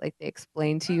outright, like they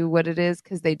explain to you what it is,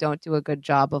 because they don't do a good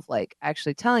job of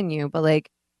actually telling you. But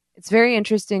it's very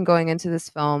interesting going into this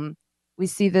film. We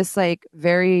see this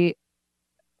very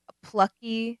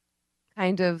plucky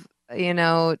kind of,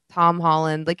 Tom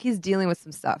Holland, he's dealing with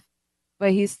some stuff,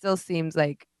 but he still seems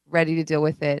ready to deal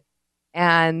with it.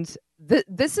 And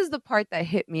this is the part that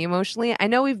hit me emotionally. I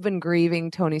know we've been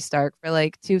grieving Tony Stark for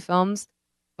 2 films,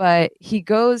 but he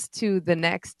goes to the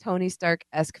next Tony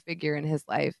Stark-esque figure in his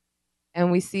life,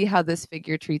 and we see how this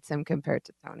figure treats him compared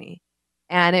to Tony.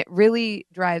 And it really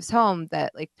drives home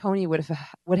that Tony would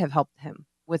have helped him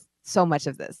with so much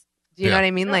of this. Do you know what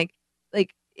I mean? Yeah.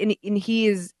 And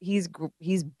he's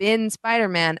been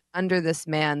Spider-Man under this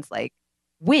man's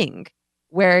wing,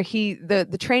 where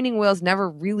the training wheels never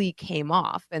really came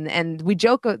off. And we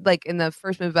joke in the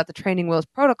first movie about the training wheels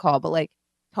protocol, but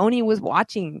Tony was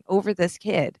watching over this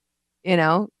kid,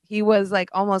 he was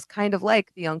almost kind of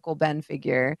like the Uncle Ben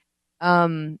figure.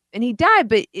 And he died,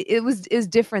 but it was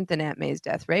different than Aunt May's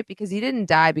death, right? Because he didn't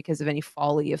die because of any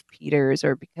folly of Peter's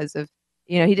or because of,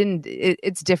 he didn't,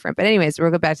 it's different. But anyways,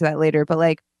 we'll go back to that later.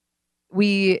 But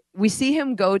we see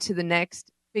him go to the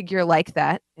next figure like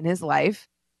that in his life,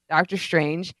 Doctor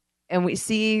Strange, and we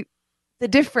see the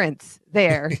difference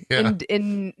there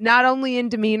in not only in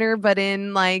demeanor, but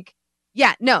in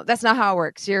no, that's not how it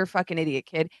works. You're a fucking idiot,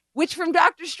 kid. Which, from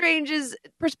Doctor Strange's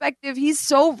perspective, he's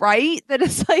so right that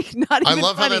it's not even I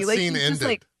love funny. how that scene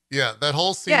ended. That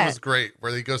whole scene was great,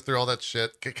 where he goes through all that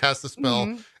shit, casts a spell,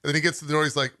 and then he gets to the door.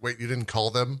 He's like, "Wait, you didn't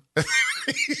call them?"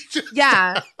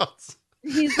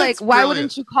 He's like, "Why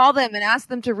wouldn't you call them and ask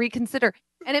them to reconsider?"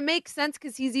 And it makes sense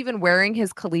because he's even wearing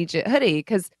his collegiate hoodie,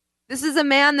 because this is a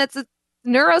man that's a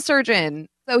neurosurgeon,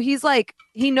 so he's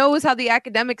he knows how the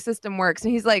academic system works,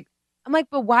 and he's like, I'm like,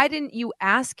 but why didn't you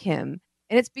ask him?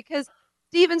 And it's because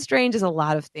Stephen Strange is a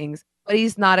lot of things, but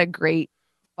he's not a great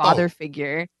father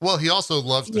figure. Well, he also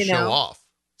loves to show off.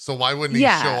 So why wouldn't he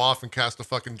show off and cast a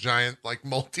fucking giant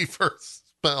multiverse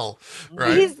spell,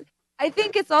 right? I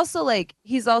think it's also like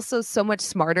he's also so much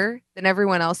smarter than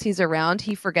everyone else he's around.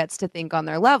 He forgets to think on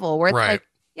their level. Where it's Right. like,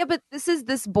 yeah, but this is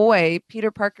this boy,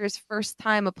 Peter Parker's first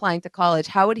time applying to college.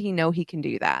 How would he know he can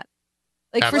do that?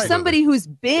 Like for Absolutely. somebody who's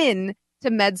been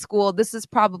to med school, this is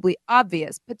probably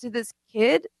obvious. But to this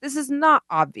kid, this is not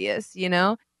obvious, you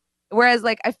know? Whereas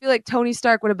like I feel like Tony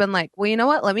Stark would have been like, well, you know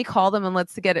what? Let me call them and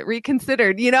let's get it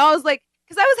reconsidered. You know, I was like,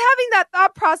 because I was having that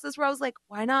thought process where I was like,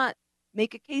 why not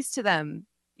make a case to them?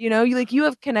 You know, you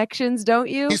have connections, don't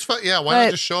you? He's fun. Yeah, why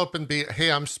not just show up and be,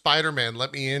 hey, I'm Spider-Man.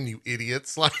 Let me in, you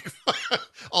idiots. Like,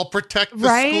 I'll protect the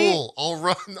school. I'll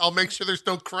run. I'll make sure there's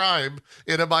no crime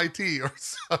in MIT or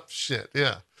some shit.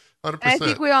 Yeah, 100%. And I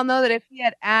think we all know that if he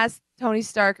had asked Tony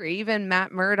Stark or even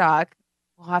Matt Murdock,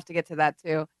 we'll have to get to that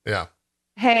too. Yeah.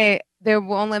 Hey, they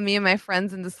won't let me and my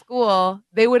friends into school.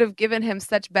 They would have given him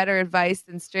such better advice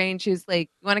than Strange, who's like,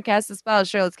 you want to cast a spell?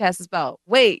 Sure, let's cast a spell.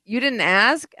 Wait, you didn't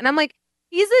ask? And I'm like,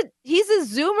 he's a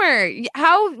Zoomer.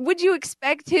 How would you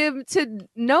expect him to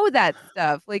know that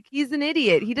stuff? Like, he's an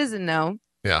idiot. He doesn't know.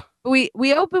 Yeah. But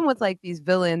we open with like these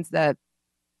villains that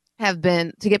have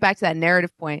been, to get back to that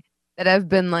narrative point, that have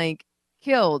been like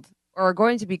killed or are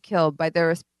going to be killed by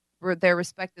their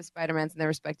respective Spider-Mans in their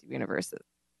respective universes.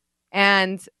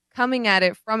 And coming at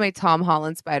it from a Tom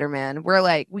Holland Spider-Man, we're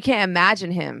like, we can't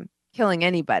imagine him killing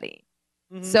anybody.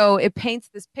 Mm-hmm. So it paints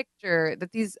this picture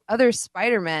that these other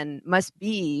Spider-Men must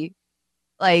be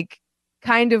like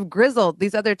kind of grizzled.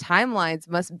 These other timelines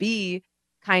must be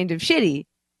kind of shitty.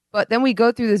 But then we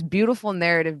go through this beautiful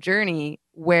narrative journey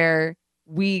where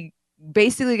we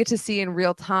basically get to see in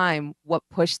real time what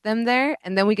pushed them there.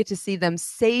 And then we get to see them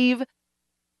save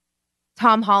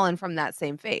Tom Holland from that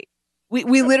same fate.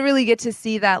 We literally get to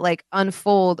see that like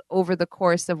unfold over the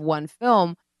course of one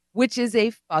film, which is a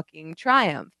fucking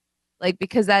triumph. Like,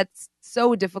 because that's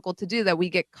so difficult to do, that we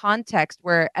get context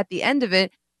where at the end of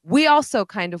it, we also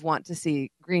kind of want to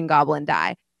see Green Goblin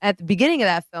die. At the beginning of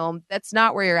that film, that's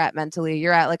not where you're at mentally.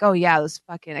 You're at like, oh yeah,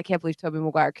 I can't believe Tobey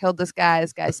Maguire killed this guy.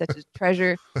 This guy's such a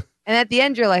treasure. And at the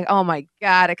end, you're like, oh my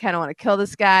God, I kind of want to kill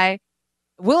this guy.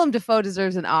 Willem Dafoe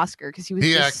deserves an Oscar because he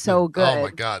acted so good. Oh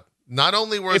my God. Not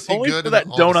only was he good for that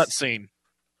donut scene.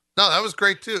 No, that was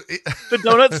great too. The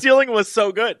donut stealing was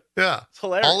so good. Yeah. It's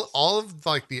hilarious. All of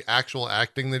like the actual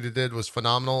acting that he did was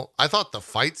phenomenal. I thought the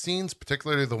fight scenes,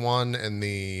 particularly the one in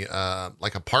the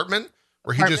like apartment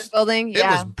where building, it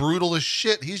was brutal as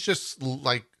shit. He's just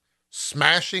like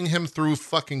smashing him through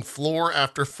fucking floor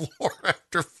after floor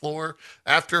after floor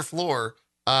after floor.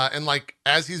 And like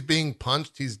as he's being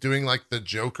punched, he's doing like the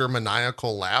Joker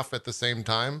maniacal laugh at the same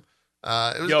time.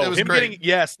 It was great.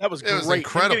 That was great. It was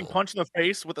incredible. Him getting punched in the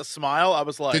face with a smile. I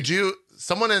was like,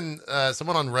 someone on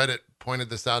Reddit pointed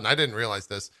this out and I didn't realize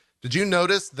this. Did you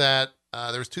notice that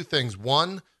there was two things?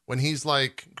 One, when he's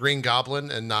like Green Goblin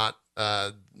and not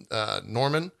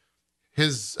Norman,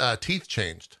 his teeth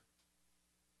changed.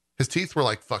 His teeth were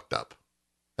like fucked up.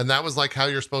 And that was like how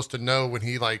you're supposed to know when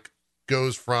he like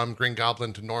goes from Green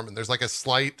Goblin to Norman. There's like a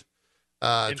slight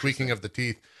tweaking of the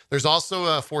teeth. There's also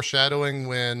a foreshadowing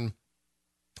when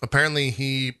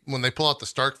apparently when they pull out the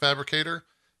Stark fabricator,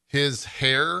 his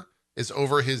hair is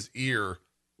over his ear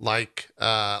like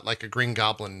a Green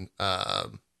Goblin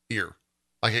ear.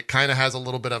 Like it kind of has a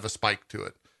little bit of a spike to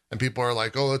it. And people are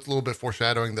like, oh, that's a little bit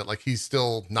foreshadowing that like he's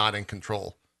still not in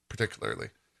control, particularly.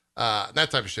 That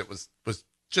type of shit was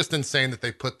just insane that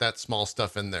they put that small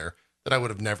stuff in there that I would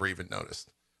have never even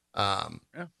noticed. I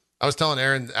was telling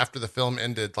Aaron after the film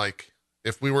ended, like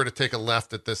if we were to take a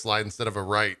left at this light instead of a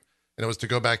right, and it was to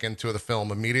go back into the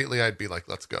film, immediately I'd be like,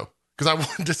 let's go. Because I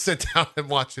wanted to sit down and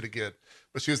watch it again.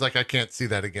 But she was like, I can't see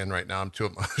that again right now. I'm too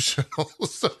emotional.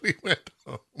 So we went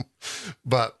home.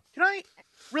 But can I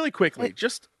really quickly,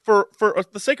 just for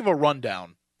the sake of a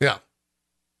rundown? Yeah.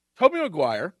 Tobey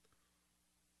Maguire.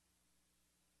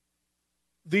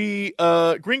 The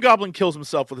Green Goblin kills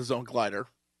himself with his own glider.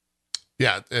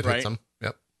 Yeah, it hits him.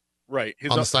 Yep. Right.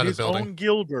 On the side of the building. His own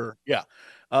Gilder. Yeah.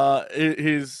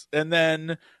 And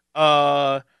then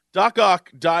Doc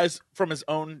Ock dies from his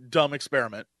own dumb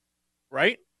experiment.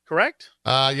 Right? Correct?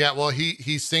 Yeah, well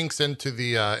he sinks into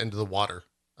the water.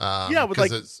 With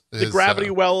like the gravity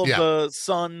well of the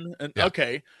sun and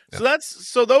okay. Yeah.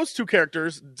 So those two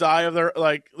characters die of their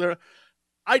in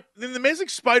the Amazing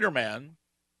Spider-Man,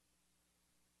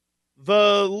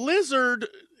 the lizard,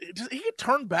 does he get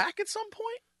turned back at some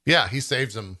point? Yeah, he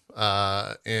saves him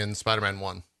in Spider-Man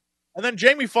 1. And then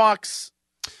Jamie Foxx,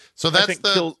 so that's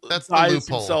the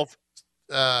loophole. Himself.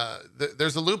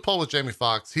 There's a loophole with Jamie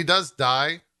Foxx. He does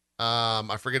die.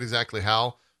 I forget exactly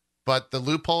how, but the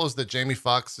loophole is that Jamie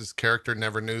Foxx's character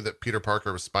never knew that Peter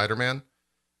Parker was Spider-Man.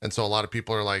 And so a lot of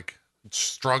people are like,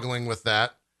 struggling with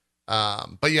that.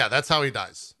 But yeah, that's how he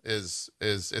dies. Is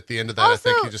at the end of that? I Also,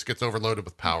 think he just gets overloaded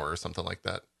with power or something like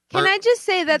that. can Or I just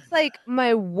say that's like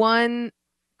my one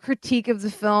critique of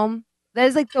the film? That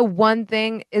is like the one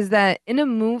thing is that in a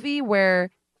movie where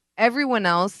everyone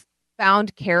else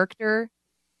found character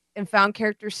and found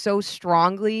characters so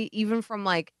strongly, even from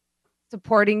like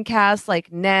supporting cast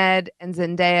like Ned and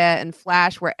Zendaya and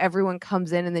Flash, where everyone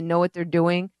comes in and they know what they're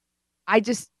doing. I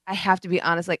have to be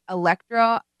honest, like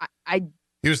Electra,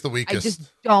 he was the I just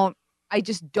weakest. don't I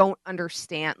just don't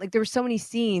understand. Like there were so many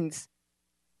scenes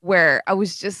where I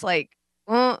was just like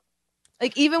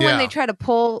even when they Yeah, try to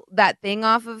pull that thing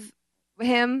off of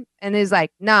him and is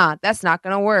like, nah, that's not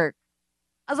gonna work.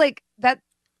 I was like, that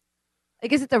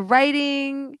like is it the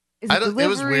writing? Is I it don't. It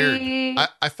was weird. delivery?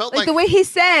 I felt Like the like way he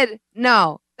said,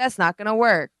 no, that's not gonna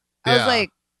work. I was yeah, like,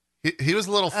 he was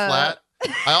a little uh flat.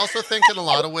 I also think in a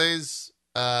lot of ways,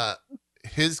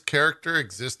 his character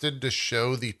existed to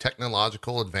show the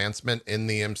technological advancement in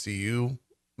the MCU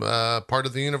part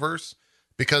of the universe,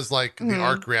 because like the mhm.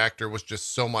 arc reactor was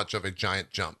just so much of a giant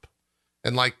jump,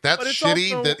 and like that's But it's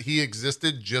shitty also, that he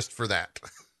existed just for that.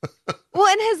 Well,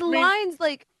 and his I mean, lines,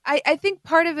 like I think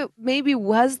part of it maybe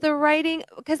was the writing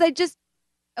because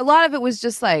a lot of it was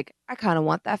just like, I kind of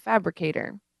want that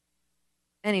fabricator.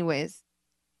 Anyways,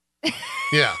 I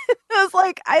Yeah, was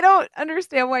like, I don't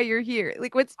understand why you're here.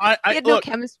 Like, he I had no look.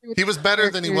 chemistry with he the was better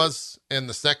than he characters. was in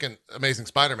the second Amazing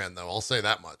Spider-Man, though. I'll say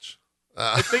that much.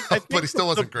 I But think he still the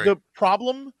wasn't great.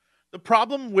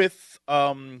 problem with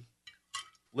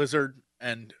Lizard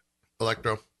and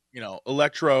Electro,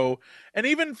 Electro, and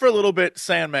even for a little bit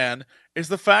Sandman, is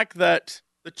the fact that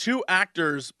the two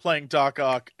actors playing Doc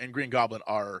Ock and Green Goblin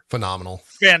are phenomenal.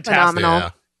 fantastic. Phenomenal. Yeah,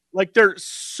 Like they're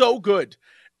so good,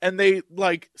 and they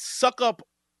like suck up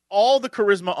all the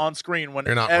charisma on screen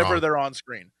you're not whenever wrong. they're on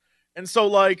screen. And so,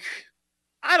 like,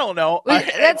 I don't know, That's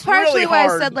it's really partially why I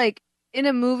said hard. like in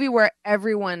a movie where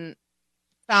everyone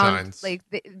found Shines. like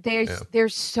Yeah. they're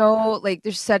so like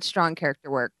there's such strong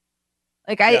character work.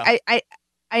 Like Yeah,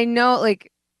 I know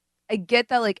like I get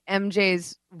that like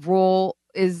MJ's role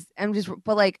is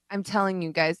but like I'm telling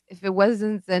you guys, if it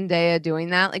wasn't Zendaya doing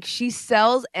that, like she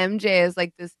sells MJ as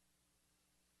like this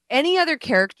any other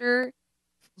character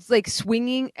like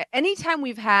swinging anytime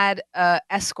we've had a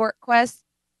escort quest,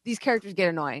 these characters get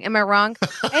annoying. Am I wrong?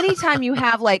 Anytime you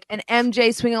have like an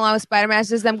MJ swinging along with Spider-Man, it's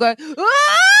just them going,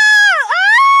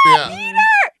 Yeah. mm,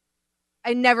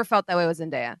 I never felt that way with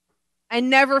Zendaya. I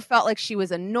never felt like she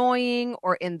was annoying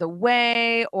or in the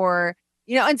way or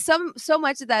and so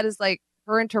much of that is like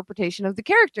her interpretation of the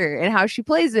character and how she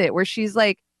plays it, where she's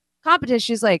like competent.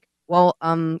 She's like, well,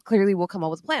 clearly we'll come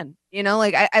up with a plan.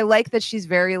 Like I like that she's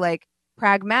very like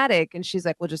pragmatic and she's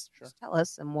like, well, just tell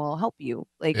us and we'll help you.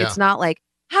 Like Yeah. it's not like,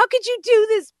 how could you do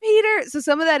this, Peter? So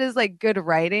some of that is like good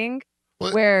writing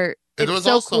Well, where it it's was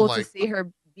so also cool to like see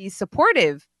her be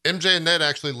supportive. MJ and Ned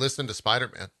actually listened to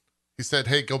Spider-Man. He said,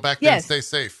 "Hey, go back there and Yes. stay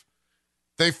safe."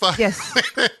 They fuck Yes.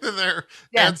 there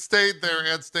Yeah. and stayed there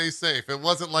and stay safe. It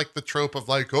wasn't like the trope of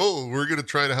like, oh, we're gonna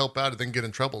try to help out and then get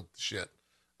in trouble. Shit.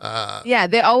 Yeah,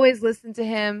 they always listen to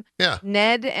him. Yeah.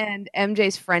 Ned and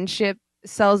MJ's friendship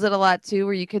sells it a lot too,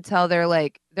 where you could tell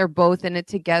they're both in it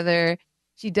together.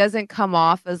 She doesn't come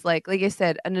off as like I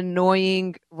said, an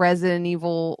annoying Resident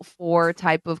Evil 4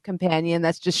 type of companion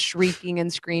that's just shrieking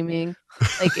and screaming.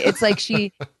 Like it's like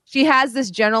she has this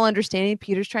general understanding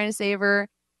Peter's trying to save her.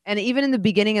 And even in the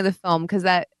beginning of the film, because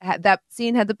that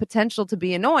scene had the potential to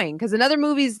be annoying. Because in other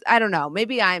movies, I don't know,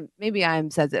 maybe I'm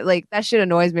says it like that shit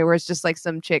annoys me, where it's just like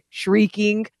some chick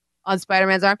shrieking on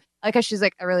Spider-Man's arm. Like, cause she's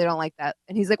like, I really don't like that,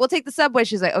 and he's like, well, take the subway.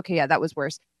 She's like, okay, yeah, that was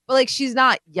worse. But like, she's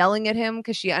not yelling at him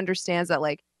because she understands that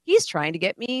like he's trying to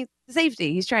get me to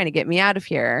safety. He's trying to get me out of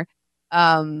here.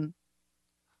 Um,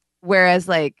 Whereas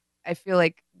like I feel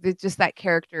like just that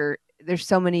character, there's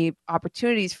so many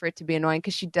opportunities for it to be annoying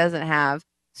because she doesn't have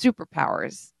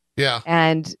superpowers. Yeah.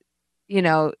 And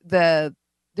there's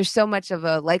so much of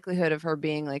a likelihood of her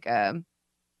being like an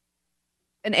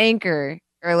anchor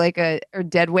or like or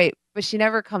dead weight, but she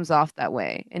never comes off that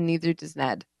way, and neither does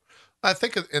Ned. I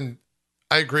think, and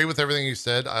I agree with everything you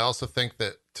said. I also think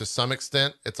that to some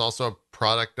extent, it's also a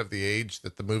product of the age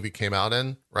that the movie came out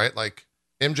in, right? Like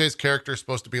MJ's character is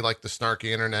supposed to be like the snarky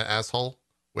internet asshole,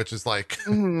 which is like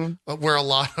Mm-hmm. where a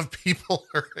lot of people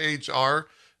her age are.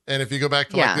 And if you go back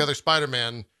to like the Yeah. other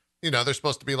Spider-Man, they're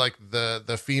supposed to be like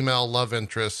the female love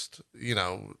interest,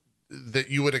 that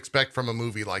you would expect from a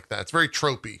movie like that. It's very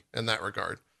tropey in that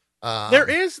regard. there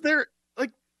is there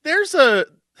like there's a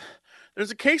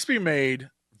case to be made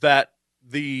that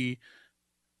the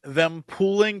them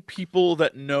pulling people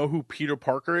that know who Peter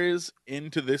Parker is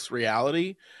into this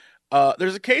reality.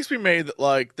 There's a case we made that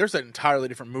like there's an entirely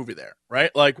different movie there,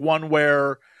 right? Like one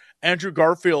where Andrew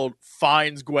Garfield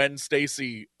finds Gwen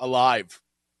Stacy alive,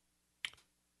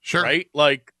 Sure. right?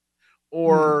 Like,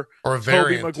 or Or a Tobey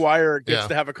variant. Maguire gets Yeah.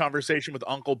 to have a conversation with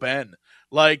Uncle Ben.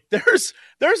 Like, there's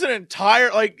an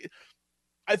entire like.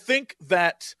 I think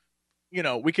that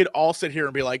we could all sit here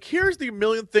and be like, here's the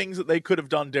million things that they could have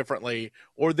done differently,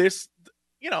 or this,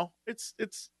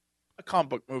 it's a comic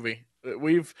book movie.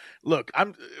 We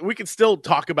can still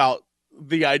talk about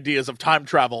the ideas of time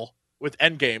travel with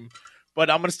Endgame, but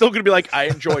I'm still gonna be like, I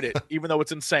enjoyed it, even though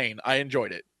it's insane. I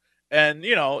enjoyed it, and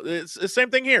it's the same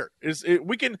thing here.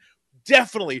 We can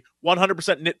definitely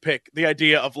 100% nitpick the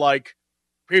idea of like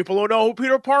people who know who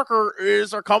Peter Parker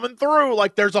is are coming through.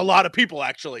 Like, there's a lot of people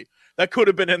actually that could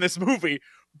have been in this movie,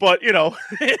 but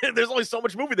there's only so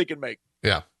much movie they can make.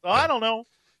 Yeah. So I don't know.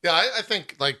 Yeah, I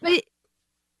think like. But,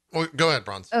 Well, go ahead,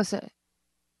 Bronze. oh, sorry.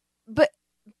 But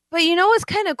what's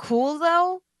kind of cool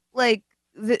though, like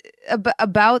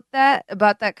about that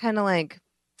kind of like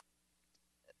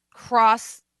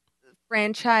cross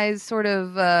franchise sort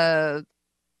of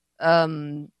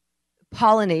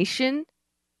pollination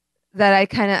that I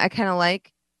kind of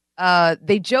like.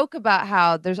 They joke about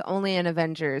how there's only an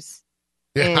Avengers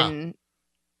in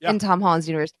Tom Holland's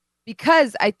universe,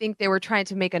 because I think they were trying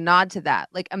to make a nod to that.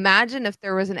 Like, imagine if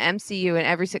there was an MCU in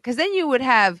every, because then you would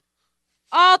have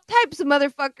all types of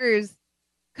motherfuckers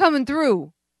coming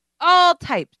through, all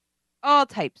types.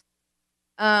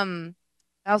 I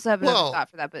also have another thought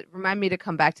for that, but remind me to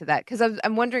come back to that, because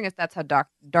I'm wondering if that's how Dark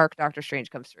Doctor Strange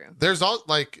comes through. There's all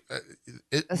like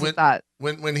That's a thought.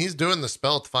 When he's doing the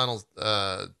spell at the final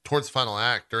towards the final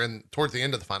act, or towards the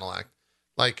end of the final act,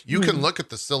 like you can look at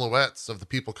the silhouettes of the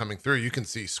people coming through. You can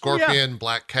see Scorpion,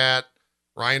 Black Cat,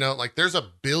 Rhino. Like, there's a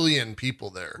billion people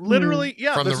there. Literally,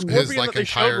 yeah. From The his Scorpion like that they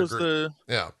showed entire was group.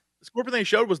 the Scorpion they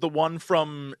showed was the one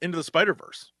from Into the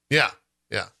Spider-Verse. Yeah.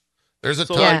 There's a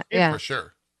So, ton yeah. for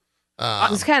sure.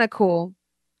 It's kind of cool.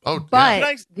 Oh,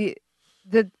 But the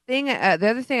other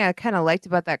thing I kind of liked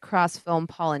about that cross film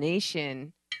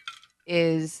pollination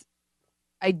is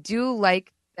I do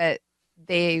like that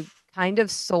they kind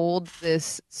of sold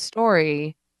this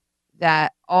story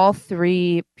that all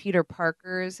three Peter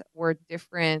Parkers were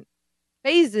different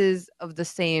phases of the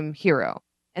same hero.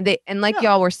 And like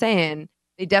y'all were saying,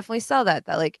 they definitely sell that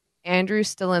like Andrew's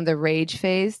still in the rage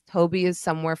phase, Toby is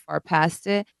somewhere far past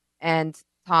it, and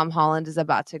Tom Holland is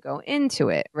about to go into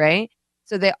it, right?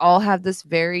 So they all have this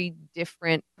very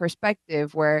different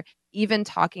perspective, where even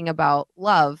talking about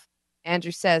love,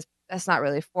 Andrew says, that's not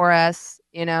really for us.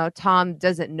 Tom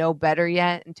doesn't know better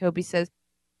yet. And Toby says,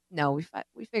 no,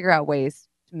 we figure out ways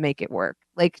to make it work.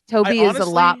 Like, Toby is a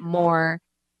lot more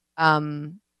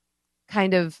kind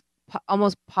of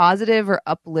almost positive or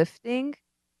uplifting.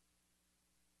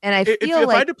 And I feel if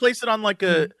I had to place it on like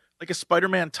a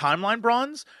Spider-Man timeline,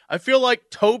 Bronze, I feel like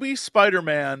Tobey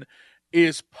Spider-Man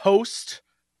is post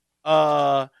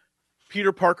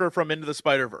Peter Parker from Into the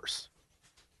Spider-Verse,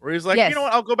 where he's like, you know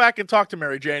what, I'll go back and talk to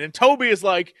Mary Jane. And Tobey is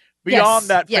like beyond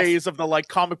that phase of the like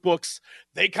comic books.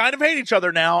 They kind of hate each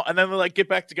other now, and then they like get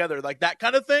back together, like that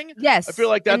kind of thing. Yes, I feel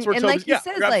like that's where Tobey's. Like says,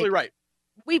 you're absolutely right.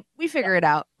 We figure it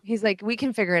out. He's like, we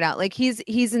can figure it out. Like, he's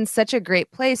in such a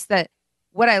great place that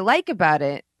what I like about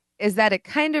it is that it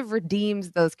kind of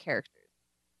redeems those characters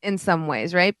in some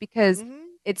ways, right? Because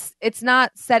it's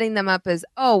not setting them up as,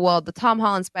 oh, well, the Tom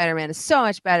Holland Spider-Man is so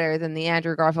much better than the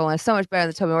Andrew Garfield one, is so much better than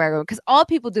the Tobey Maguire one, because all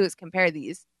people do is compare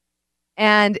these.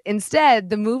 And instead,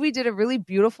 the movie did a really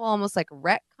beautiful, almost like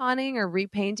retconning or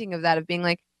repainting of that, of being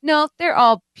like, no, they're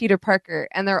all Peter Parker,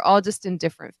 and they're all just in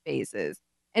different phases.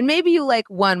 And maybe you like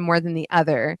one more than the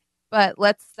other, but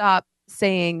let's stop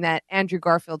saying that Andrew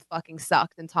Garfield fucking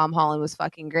sucked and Tom Holland was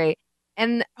fucking great.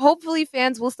 And hopefully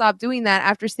fans will stop doing that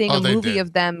after seeing a movie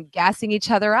of them gassing each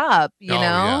other up, you know?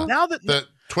 Yeah. Now that the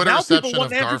Twitter reception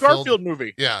of Andrew Garfield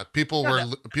movie. Yeah, people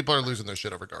are losing their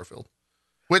shit over Garfield.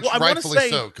 Which rightfully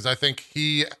so, because I think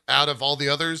he, out of all the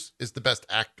others, is the best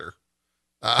actor.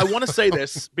 I want to say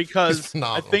this because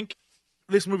I think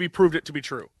this movie proved it to be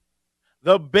true.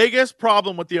 The biggest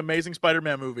problem with the Amazing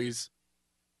Spider-Man movies,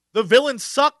 the villains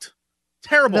sucked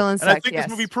terrible. And I think this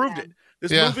movie proved it.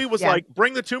 This movie was like,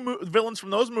 bring the two villains from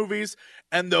those movies,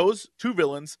 and those two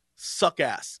villains suck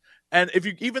ass. And if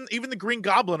you even the Green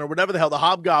Goblin or whatever the hell, the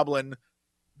Hobgoblin,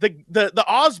 the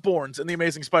Osborns in the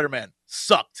Amazing Spider-Man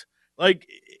sucked. Like,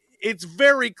 it's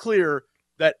very clear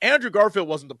that Andrew Garfield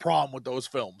wasn't the problem with those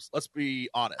films. Let's be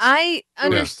honest. I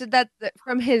understood that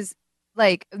from his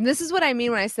like, and this is what I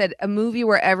mean when I said a movie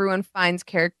where everyone finds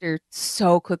character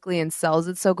so quickly and sells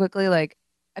it so quickly. Like,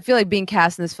 I feel like being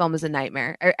cast in this film is a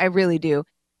nightmare. I really do.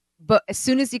 But as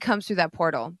soon as he comes thugh that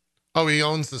portal, Oh, he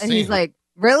owns the and scene. he's like,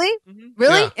 really? Mhm.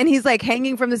 Really? Yeah. And he's like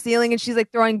hanging from the ceiling, and she's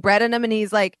like throwing bread at him, and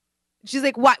he's like, she's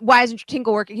like, why isn't your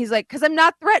tingle working? He's like, because I'm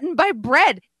not threatened by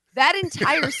bread. That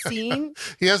entire scene,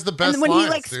 He has the best and when lines, he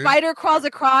like dude. spider crawls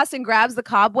across and grabs the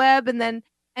cobweb, and then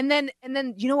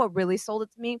you know what really sold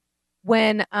it to me?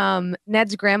 When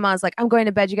Ned's grandma's like, I'm going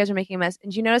to bed, you guys are making a mess.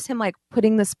 And you notice him like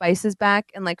putting the spices back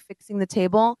and like fixing the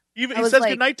table? He I was says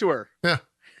like- goodnight to her. Yeah.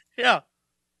 Yeah.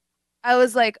 I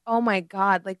was like, oh my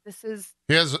God, like this is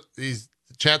He's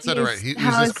Chad said it right. He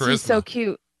how uses is he charisma. so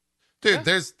cute? Dude, Yeah.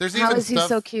 there's How even is he stuff.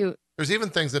 so cute? There's even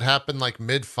things that happen like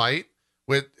mid-fight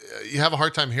with you have a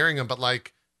hard time hearing them, but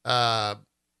like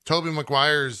Tobey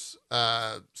Maguire's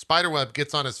spiderweb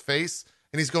gets on his face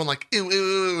and he's going like ew,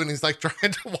 ew, ew, and he's like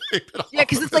trying to wipe it off. Yeah,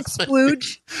 because it's of like his face.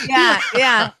 splooge.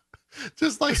 Yeah.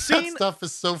 Just like The that scene- stuff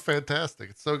is so fantastic.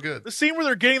 It's so good. The scene where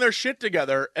they're getting their shit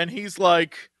together, and he's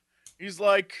like,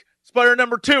 Spider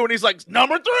number 2, and he's like,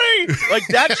 number 3. Like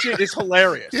that shit is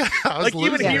hilarious. Yeah, I was Like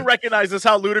even losing he it. recognizes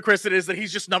how ludicrous it is that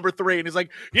he's just number 3, and he's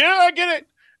like, yeah, I get it.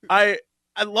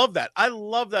 I love that. I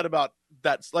love that about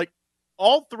that. Like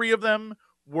all 3 of them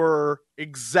were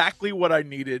exactly what I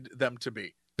needed them to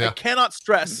be. I Yeah. cannot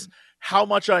stress how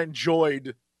much I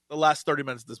enjoyed the last 30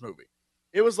 minutes of this movie.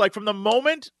 It was like from the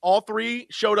moment all 3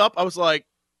 showed up, I was like,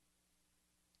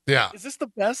 Yeah. is this the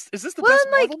best? Is this the Well, best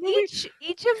and like Marvel movie?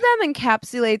 each of them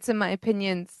encapsulates, in my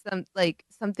opinion,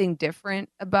 something different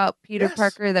about Peter Yes.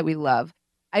 Parker that we love.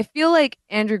 I feel like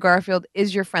Andrew Garfield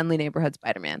is your friendly neighborhood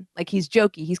Spider-Man. Like he's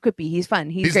jokey, he's quippy, he's fun,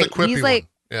 he's the great. quippy He's like,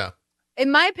 one. Yeah.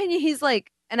 in my opinion, he's like,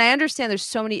 and I understand there's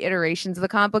so many iterations of the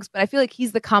comic books, but I feel like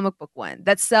he's the comic book one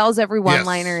that sells every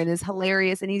one-liner Yes. and is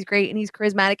hilarious and he's great and he's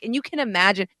charismatic. And you can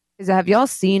imagine, because have y'all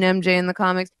seen MJ in the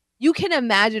comics? You can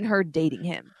imagine her dating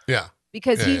him Yeah.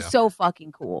 because Yeah, he's yeah. so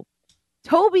fucking cool.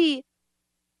 Toby,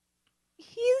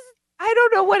 I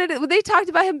don't know what it is. When they talked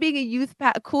about him being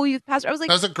a cool youth pastor, I was like,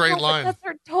 That was a great no, but line. That's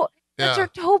Yeah. our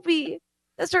Toby.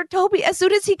 That's our Toby. As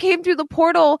soon as he came through the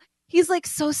portal, he's like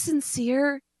so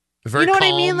sincere. Very You know calm,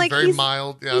 what I mean? Like, very he's-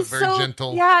 mild, yeah, He's very so,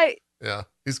 gentle. Yeah, Yeah.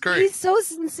 He's great. he's so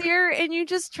sincere, and you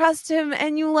just trust him,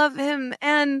 and you love him,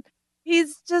 and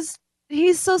he's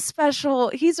so special.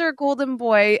 He's our golden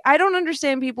boy. I don't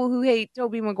understand people who hate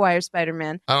Tobey Maguire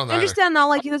Spider-Man. I don't know. I understand not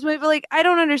liking this movie, but like I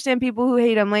don't understand people who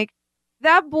hate him. Like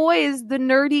that boy is the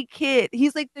nerdy kid.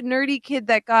 He's like the nerdy kid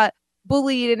that got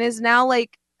bullied and is now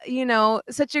like,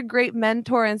 such a great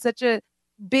mentor and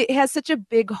has such a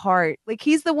big heart. Like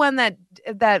he's the one that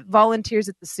volunteers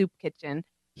at the soup kitchen.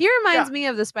 He reminds me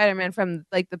of the Spider-Man from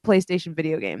like the PlayStation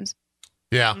video games.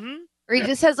 Yeah. Mhm. Or he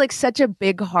just has like such a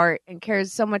big heart and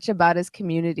cares so much about his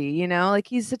community, like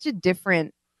he's such a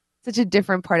different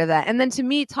part of that. And then to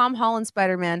me, Tom Holland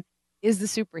Spider-Man is the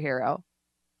superhero,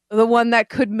 the one that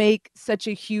could make such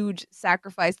a huge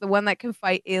sacrifice, the one that can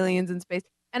fight aliens in space.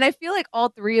 And I feel like all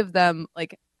 3 of them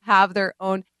like have their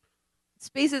own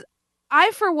spaces.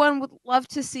 I, for one, would love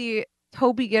to see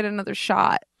Toby get another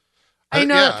shot. I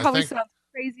know that probably sounds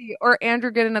crazy, or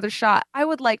Andrew get another shot. I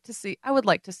would like to see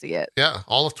it. Yeah,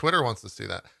 all of Twitter wants to see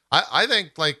that. I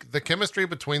think like the chemistry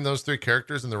between those 3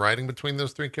 characters and the writing between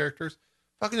those 3 characters,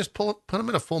 fucking just put them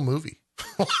in a full movie.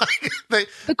 The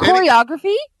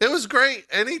choreography? It was great.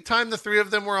 Anytime the 3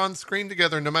 of them were on screen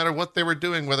together, no matter what they were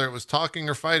doing, whether it was talking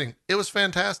or fighting, it was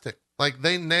fantastic. Like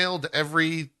they nailed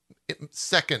every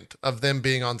second of them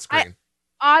being on screen.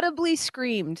 I audibly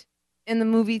screamed in the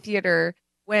movie theater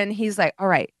when he's like, all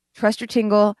right, trust your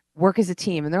tingle, work as a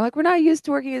team. And they're like, we're not used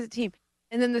to working as a team.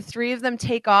 And then the 3 of them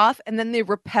take off and then they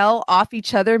rappel off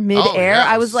each other midair. Oh, yeah,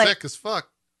 I was like, sick as fuck.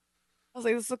 I was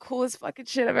like, this is the coolest fucking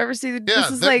shit I've ever seen. Yeah,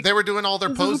 this is like, they were doing all their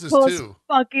this is the poses coolest too.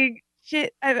 fucking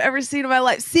shit I've ever seen in my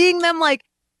life. Seeing them like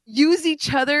use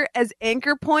each other as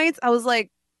anchor points, I was like,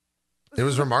 It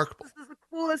was remarkable. this is the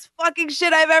coolest fucking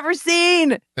shit I've ever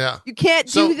seen. Yeah. You can't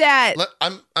do that.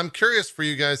 I'm curious for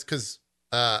you guys because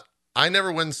I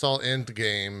never went and saw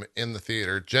Endgame in the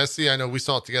theater. Jesse, I know we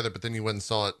saw it together, but then you went and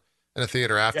saw it in a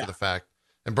theater after the fact.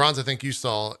 And Bronze, I think you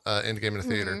saw Endgame in a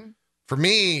theater. Mhm. For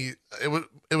me,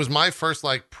 it was my first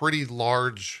like pretty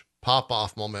large pop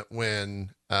off moment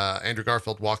when Andrew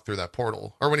Garfield walked through that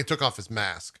portal, or when he took off his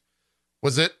mask.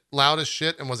 Was it loud as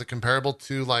shit, and was it comparable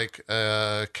to like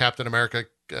Captain America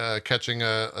catching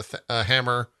a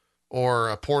hammer or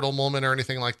a portal moment or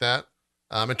anything like that?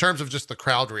 In terms of just the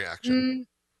crowd reaction.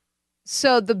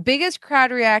 So the biggest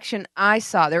crowd reaction I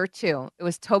saw, there were 2. It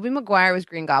was Tobey Maguire was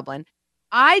Green Goblin.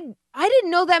 I didn't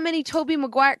know that many Tobey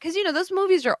Maguire, because those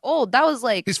movies are old. That was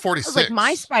like He's that 46. was like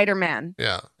my Spider-Man.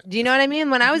 Yeah. Do you know what I mean?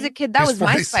 When I was a kid, that He's was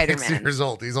my 46 Spider-Man. years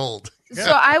old. He's old.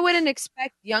 So I wouldn't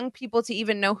expect young people to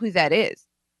even know who that is,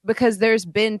 because there's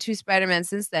been 2 Spider-Man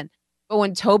since then. But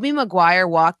when Tobey Maguire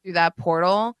walked through that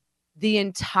portal, the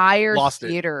entire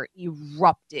theater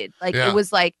erupted. Like it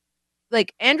was like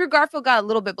Andrew Garfield got a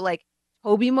little bit, but like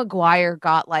Tobey Maguire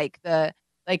got like the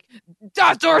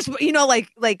doctors,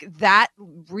 like that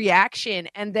reaction.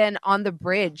 And then on the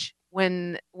bridge,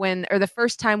 when or the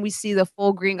first time we see the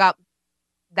full Green Goblin,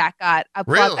 that got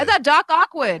applauded. Really? I thought Doc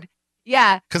Ock would.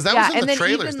 Yeah, because that was in the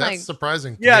trailers. That's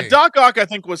surprising. Yeah, Doc Ock, I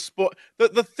think, was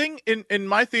the thing in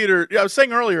my theater. Yeah, I was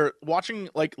saying earlier, watching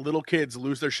like little kids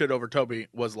lose their shit over Toby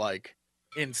was like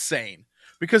insane.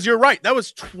 Because you're right, that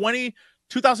was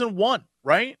 2001,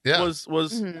 right? Yeah, was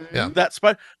mm-hmm. that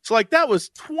spot? So like that was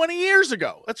 20 years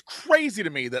ago. That's crazy to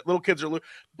me that little kids are.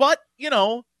 But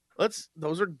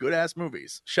those are good ass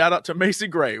movies. Shout out to Macy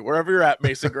Gray, wherever you're at,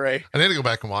 Macy Gray. I need to go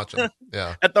back and watch them.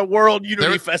 Yeah, at the World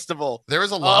Unity Festival. There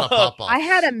was a lot of pop-offs. I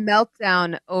had a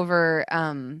meltdown over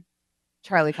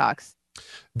Charlie Cox.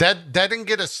 That didn't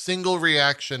get a single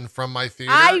reaction from my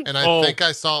theater, and I think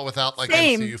I saw it without like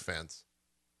MCU fans.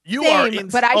 You are insane.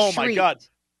 But I shrieked. My god,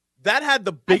 that had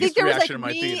the biggest reaction in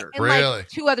my theater. And really, like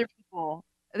 2 other people.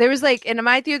 There was like in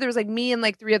my theater, there was like me and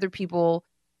like 3 other people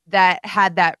that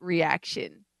had that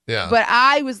reaction. Yeah, but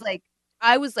I was like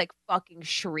fucking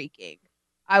shrieking.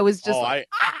 I was just I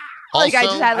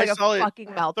just had like a fucking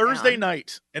meltdown. Thursday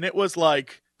night, and it was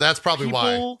like that's probably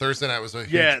why Thursday night was a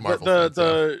huge Marvel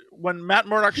fan. When Matt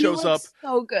Murdock shows up,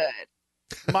 so good.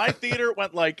 My theater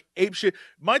went like ape shit.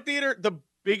 My theater, the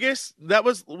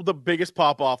biggest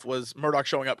pop off was Murdock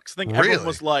showing up, because I think everyone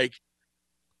was like,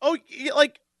 "Oh,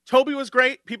 like Toby was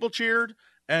great." People cheered.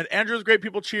 And Andrew was great.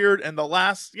 People cheered. And the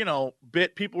last,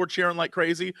 bit, people were cheering like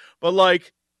crazy. But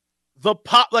like the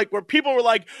pop, like where people were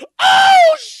like,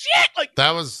 "Oh shit!" Like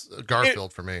that was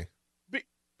Garfield for me. But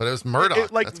it was Murdoch.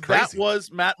 That's crazy. That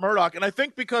was Matt Murdock. And I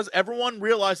think because everyone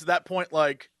realized at that point,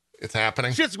 like, it's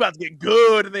happening. Shit's about to get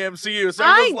good in the MCU. So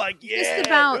everyone's like,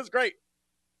 yeah, it was great.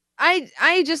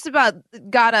 I just about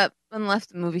got up and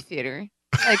left the movie theater.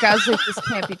 Like I was like, this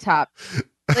can't be topped.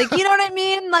 Like, you know what I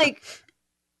mean? Like.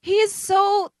 He is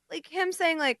so, like, him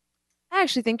saying, like, I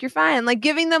actually think you're fine. Like,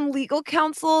 giving them legal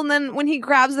counsel. And then when he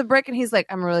grabs the brick and he's like,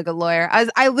 I'm a really good lawyer.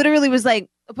 I literally was like,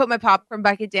 I put my popcorn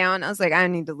bucket down. I was like, I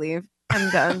need to leave. I'm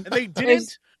done. And they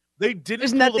didn't.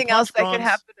 There's nothing else that could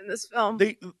happen in this film.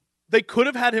 They could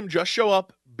have had him just show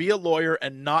up, be a lawyer,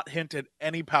 and not hint at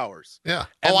any powers. Yeah.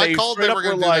 And I called they were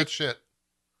going to do that shit.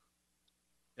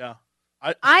 Yeah.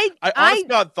 I honest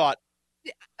God thought.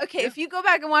 Okay, if you go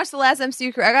back and watch the last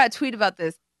MCU career, I got a tweet about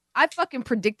this. I fucking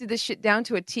predicted this shit down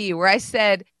to a T, where I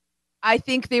said I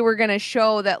think they were going to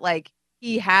show that like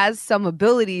he has some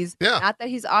abilities. Yeah. Not that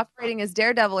he's operating as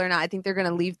Daredevil or not. I think they're going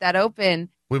to leave that open.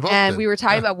 We were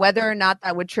talking about whether or not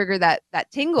that would trigger that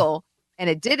tingle, and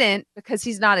it didn't, because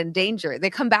he's not in danger. They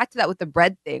come back to that with the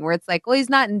bread thing, where it's like, well, he's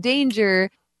not in danger,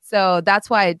 so that's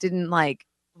why it didn't like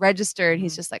register. And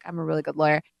he's just like, I'm a really good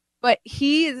lawyer. But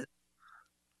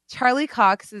Charlie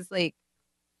Cox is like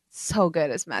so good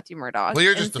as Matthew Murdock. Well,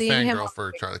 you're just a fangirl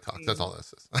for Charlie Cox. That's all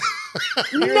this is.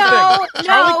 No,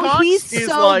 he's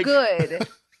so good.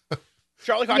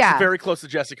 Charlie Cox is very close to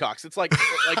Jesse Cox. It's like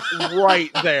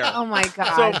right there. Oh my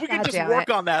god! So if we could just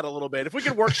work on that a little bit, if we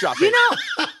could workshop it.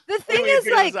 The thing is,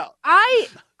 like,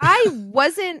 I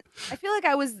wasn't. I feel like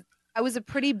I was a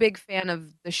pretty big fan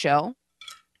of the show,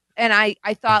 and I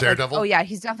thought, like, oh yeah,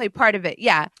 he's definitely part of it.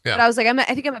 Yeah. But I was like,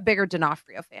 I think I'm a bigger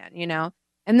D'Onofrio fan,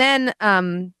 And then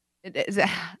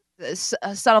a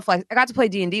subtle flex. I got to play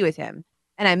D&D with him,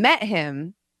 and I met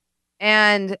him,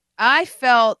 and I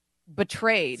felt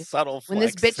betrayed when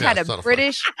this bitch had a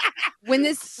British when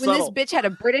this bitch had a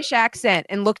British accent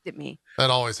and looked at me. That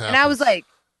always happens. And I was like,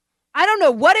 I don't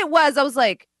know what it was. I was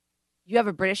like, you have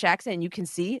a British accent and you can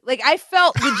see? Like, I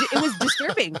felt it was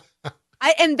disturbing.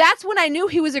 And that's when I knew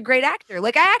he was a great actor.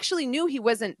 Like, I actually knew he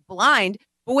wasn't blind,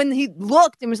 but when he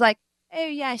looked and was like, oh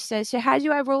yeah, so how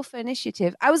do I roll for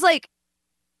initiative? I was like,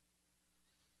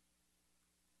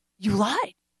 you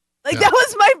lied. Like, that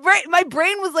was my brain. My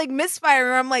brain was like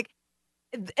misfiring. I'm like,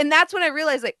 and that's when I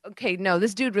realized, like, okay, no,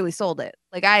 this dude really sold it.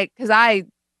 Like, because I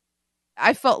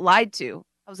felt lied to.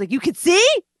 I was like, you could see?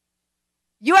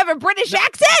 You have a British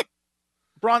accent?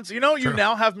 Bronze, you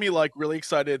now have me like really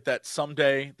excited that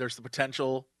someday there's the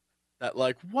potential that,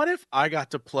 like, what if I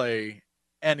got to play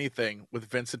anything with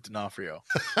Vincent D'Onofrio?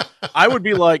 I would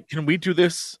be like, can we do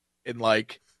this in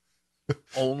like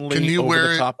Only Can you over wear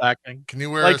the top acting. Can you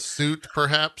wear Like- a suit,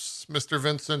 perhaps, Mr.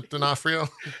 Vincent D'Onofrio?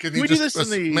 Can Can you we do this in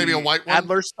the maybe a white one?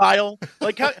 Adler style?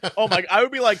 Like, how, oh my! I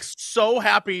would be like so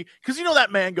happy because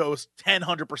that man goes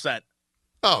 100%.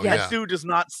 Oh Yes. yeah, That dude does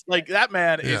not like that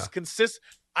man Yeah. is consistent.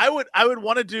 I would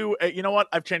want to do a, you know what?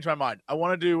 I've changed my mind. I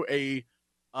want to do a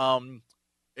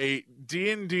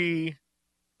D&D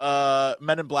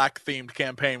Men in Black themed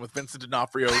campaign with Vincent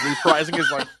D'Onofrio reprising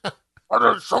his like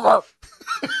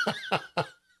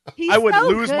He's I would so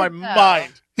lose good, my though.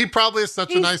 mind. he probably is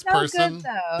such a He's nice so person good,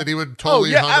 though. that he would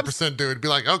totally yeah, 100% do it. Be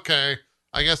like, okay,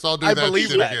 I guess I'll do I that believe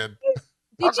shit that. again.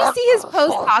 Did you see his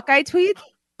post Hawkeye tweets?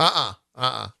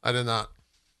 I did not.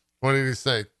 What did he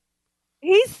say?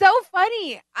 He's so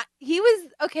funny. He was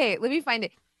okay. Let me find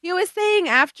it. He was saying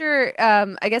after,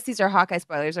 I guess these are Hawkeye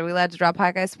spoilers. Are we allowed to drop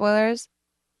Hawkeye spoilers?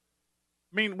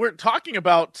 I mean, we're talking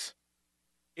about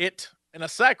it in a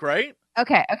sec, right?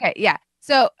 Okay, yeah.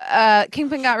 So,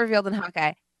 Kingpin got revealed in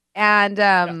Hawkeye, and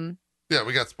Yeah,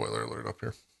 we got spoiler alert up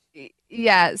here.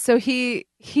 yeah. So he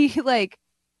like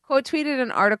quote tweeted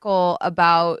an article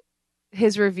about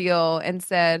his reveal and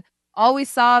said, "All we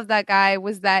saw of that guy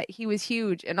was that he was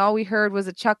huge, and all we heard was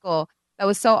a chuckle that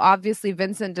was so obviously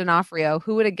Vincent D'Onofrio.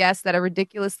 Who would have guessed that a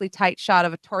ridiculously tight shot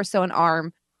of a torso and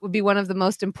arm would be one of the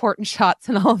most important shots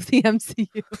in all of the MCU?"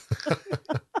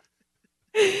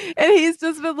 And he's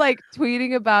just been like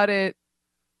tweeting about it.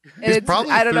 And He's it's,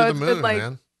 probably I don't through know, the it's moon, been like,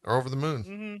 man, or over the moon.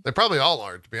 Mm-hmm. They probably all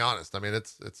are, to be honest. I mean,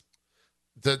 it's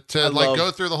to I like love-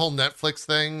 go through the whole Netflix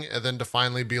thing and then to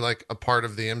finally be like a part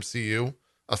of the MCU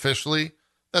officially.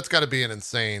 That's got to be an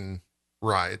insane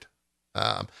ride.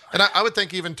 And I would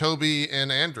think even Toby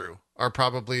and Andrew are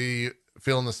probably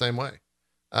feeling the same way.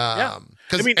 Yeah.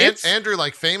 Because I mean, it's- Andrew,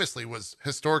 like, famously was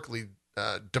historically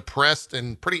depressed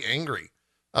and pretty angry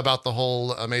about the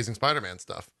whole Amazing Spider-Man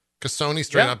stuff because Sony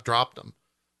straight up dropped him.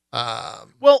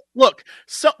 Well, look,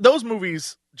 so those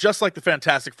movies, just like the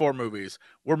Fantastic Four movies,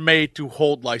 were made to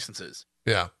hold licenses.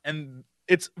 Yeah. And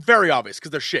it's very obvious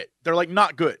because they're shit. They're like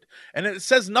not good. And it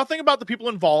says nothing about the people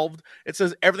involved. It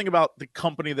says everything about the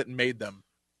company that made them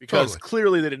because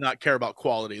clearly they did not care about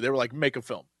quality. They were like, make a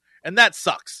film. And that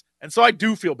sucks. And so I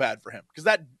do feel bad for him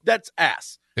because that's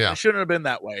ass. Yeah. It shouldn't have been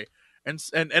that way. And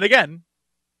again,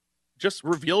 just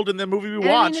revealed in the movie we And I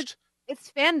mean, watched.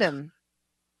 it's fandom.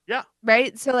 Yeah.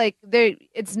 Right? So like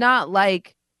it's not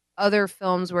like other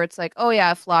films where it's like, oh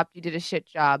yeah, it flopped, you did a shit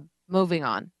job, moving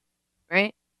on.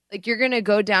 Right? Like you're going to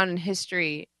go down in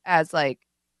history as like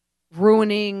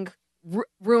ruining,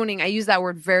 I use that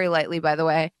word very lightly, by the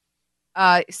way,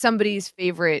 somebody's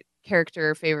favorite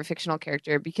character, favorite fictional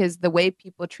character, because the way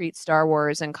people treat Star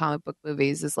Wars and comic book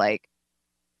movies is like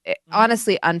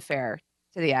honestly unfair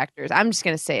to the actors. I'm just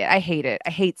going to say it. I hate it. I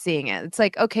hate seeing it. It's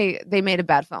like, okay, they made a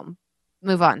bad film.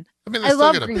 Move on. I mean, they I still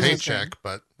love get a Green paycheck, Lantern.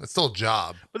 but it's still a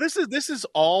job. But this is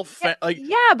all like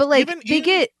yeah, but like even they in-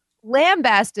 get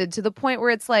lambasted to the point where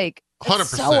it's like it's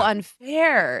so 100%.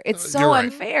 unfair. It's You're so right.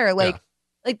 unfair. Like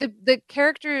the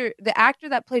character, the actor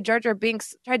that played Jar Jar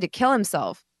Binks tried to kill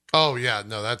himself Oh yeah,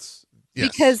 no, that's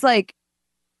yes. because like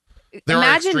There are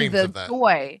imagine extremes the of that.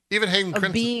 joy. Even Hayden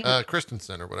of being-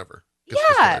 Christensen or whatever. gets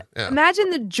Yeah. destroyed. Yeah. Imagine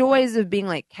the joys of being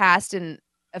like cast in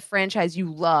a franchise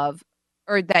you love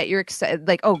or that you're excited,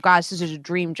 like, oh gosh, this is a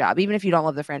dream job. Even if you don't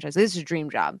love the franchise, this is a dream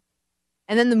job.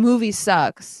 And then the movie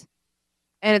sucks.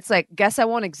 And it's like, guess I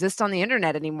won't exist on the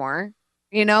internet anymore.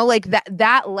 You know, like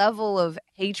that level of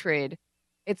hatred.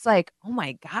 It's like, oh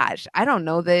my gosh, I don't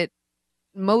know that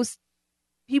most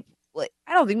people, like,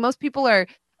 I don't think most people are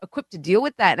equipped to deal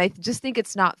with that. And I just think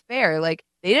it's not fair. Like,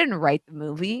 they didn't write the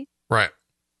movie. Right.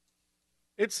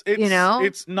 It's You know?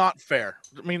 it's not fair.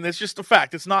 I mean, it's just a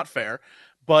fact. It's not fair,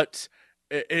 but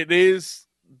it is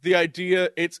the idea.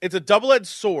 It's a double-edged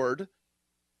sword.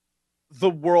 The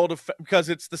world of because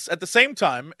it's this at the same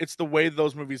time. It's the way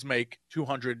those movies make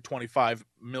 $225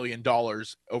 million over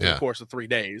the course of 3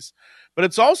 days, but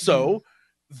it's also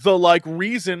the like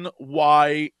reason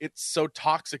why it's so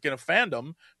toxic in a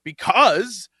fandom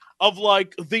because of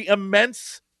like the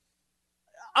immense.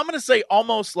 I'm gonna say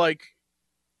almost like.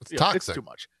 It's Yeah, toxic. it's too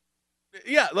much.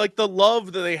 Yeah, like the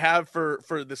love that they have for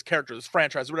this character, this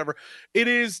franchise, whatever. It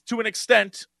is to an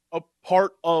extent a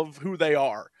part of who they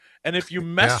are, and if you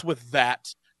mess with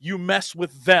that, you mess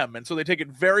with them, and so they take it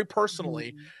very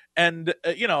personally. And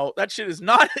you know that shit is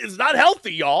not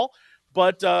healthy, y'all.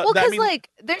 But Well, that because means like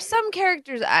there's some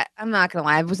characters. I'm not gonna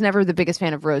lie, I was never the biggest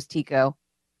fan of Rose Tico,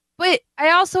 but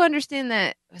I also understand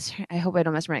that. I hope I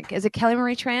don't mess around. Is it Kelly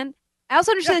Marie Tran? I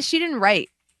also understand that she didn't write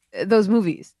those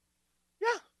movies.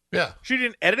 Yeah. she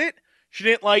didn't edit it. She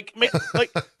didn't like make like.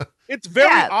 It's very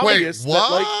Yeah. obvious Wait, what?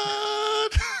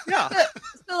 that like yeah.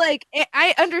 So like like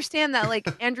I understand that like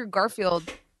Andrew Garfield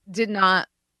did not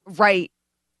write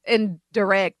and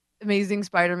direct Amazing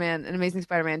Spider-Man and Amazing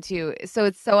Spider-Man 2. So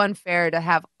it's so unfair to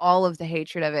have all of the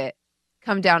hatred of it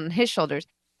come down on his shoulders.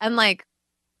 And like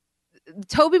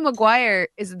Tobey Maguire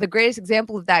is the greatest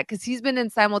example of that because he's been in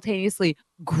simultaneously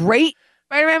great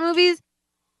Spider-Man movies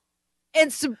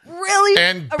and some really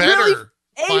and better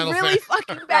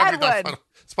fucking bad one.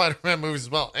 Spider-Man movies as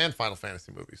well, and Final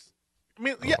Fantasy movies. I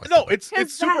mean, yeah, no, it's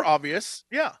super obvious.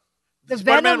 Yeah, The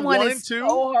Spider-Man Venom one 1 is and 2.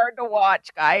 so hard to watch,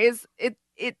 guys. It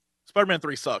Spider-Man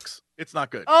 3 sucks. It's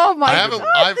not good. Oh my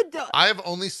god! I have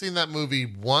only seen that movie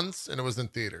once, and it was in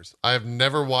theaters. I have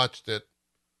never watched it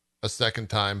a second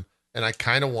time, and I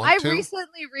kind of want to. I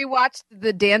recently rewatched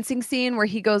the dancing scene where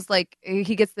he goes like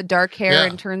he gets the dark hair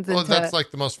and turns into. That's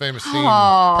like the most famous scene,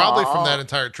 probably from that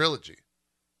entire trilogy.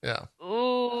 Yeah.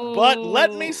 Ooh. But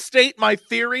let me state my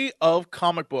theory of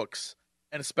comic books,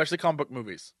 and especially comic book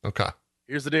movies. Okay.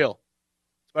 Here's the deal.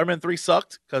 Spider-Man 3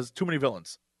 sucked because too many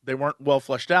villains. They weren't well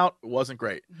fleshed out. It wasn't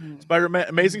great. Mm-hmm.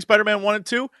 Amazing Spider-Man 1 and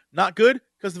 2, not good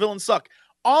because the villains suck.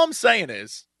 All I'm saying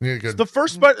is the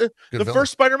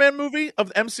first Spider-Man movie of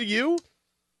the MCU,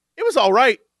 it was all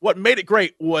right. What made it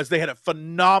great was they had a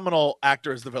phenomenal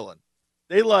actor as the villain.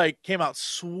 They like came out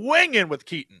swinging with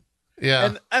Keaton. Yeah.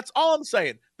 And that's all I'm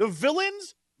saying. The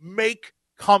villains make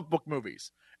comic book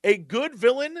movies. A good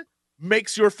villain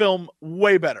makes your film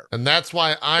way better. And that's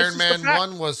why Iron Man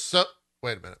 1 was so...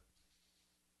 Wait a minute.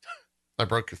 I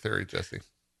broke your theory, Jesse.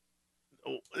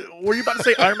 Were you about to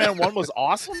say Iron Man 1 was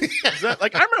awesome? Is that,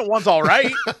 like, Iron Man 1's all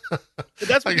right.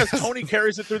 That's because Tony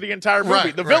carries it through the entire movie.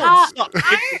 Right, the villains suck.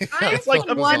 It's like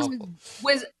the 1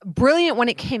 was brilliant when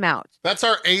it came out. That's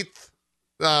our 8th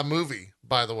movie,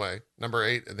 by the way. Number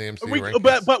 8 in the MCU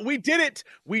rankings. But we did it.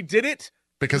 We did it.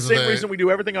 Because the same reason we do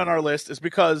everything on our list is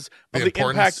because of the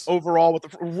impact overall with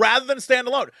rather than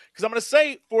standalone. Because I'm going to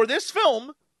say for this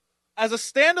film, as a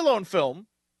standalone film,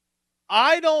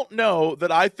 I don't know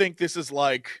that I think this is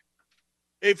like,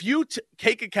 if you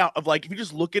take account of like, if you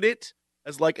just look at it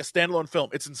as like a standalone film,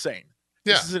 it's insane.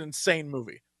 Yeah. This is an insane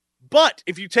movie. But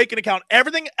if you take into account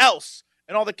everything else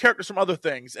and all the characters from other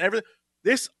things and everything,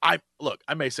 I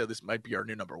may say this might be our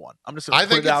new number 1. I'm just going to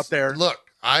put it out there. Look,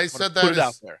 I said that. Put it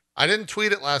out there. I didn't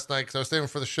tweet it last night because I was saving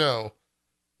for the show.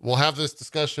 We'll have this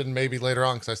discussion maybe later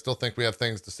on because I still think we have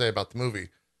things to say about the movie.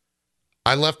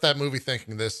 I left that movie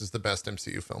thinking this is the best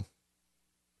MCU film.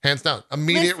 Hands down.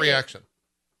 Immediate reaction.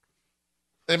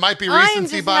 It might be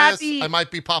recency bias. I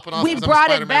might be popping off because I'm a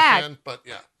Spider-Man fan, but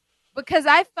yeah. Because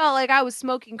I felt like I was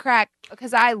smoking crack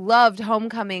because I loved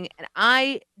Homecoming and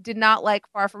I did not like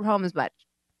Far From Home as much.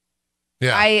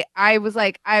 Yeah. I was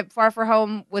like, Far From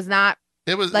Home was not.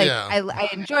 It was like yeah. I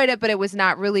enjoyed it, but it was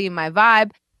not really my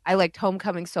vibe. I liked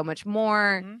Homecoming so much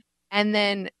more. Mm-hmm. And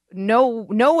then No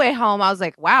Way Home, I was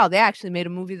like, wow, they actually made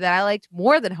a movie that I liked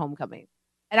more than Homecoming.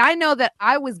 And I know that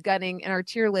I was gunning in our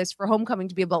tier list for Homecoming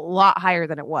to be a lot higher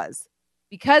than it was.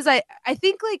 Because I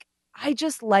think like I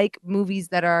just like movies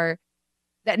that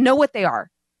know what they are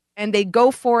and they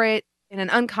go for it in an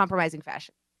uncompromising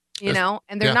fashion, you know,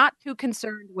 and they're not too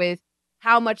concerned with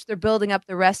how much they're building up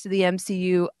the rest of the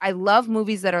MCU. I love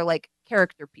movies that are like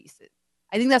character pieces.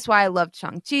 I think that's why I loved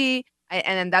Shang-Chi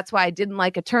and that's why I didn't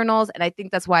like Eternals. And I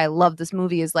think that's why I love this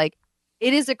movie is like,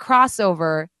 it is a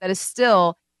crossover that is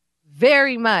still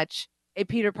very much a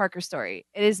Peter Parker story.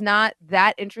 It is not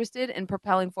that interested in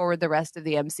propelling forward the rest of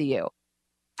the MCU.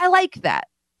 I like that.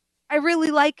 I really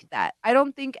like that. I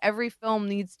don't think every film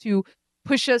needs to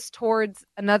push us towards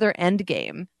another end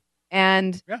game.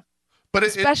 And but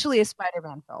especially a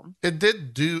Spider-Man film. It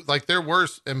did do, like, there were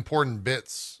important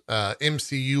bits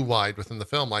MCU wide within the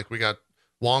film. Like, we got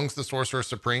Wong's the Sorcerer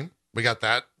Supreme. We got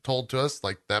that told to us.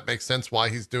 Like, that makes sense why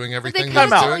he's doing everything he's doing.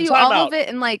 They tell you all of it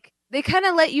and like they kind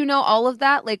of let you know all of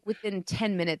that like within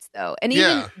 10 minutes though. And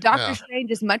even Doctor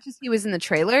Strange, as much as he was in the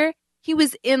trailer, he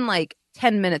was in like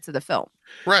 10 minutes of the film.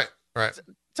 Right.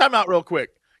 Time out real quick.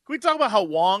 Can we talk about how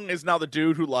Wong is now the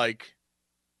dude who like,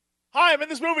 hi, I'm in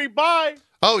this movie, bye.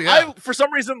 Oh yeah. I, for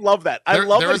some reason, love that. I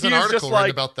love that he's just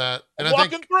like about that. And I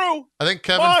think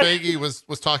Kevin Feige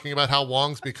was talking about how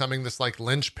Wong's becoming this like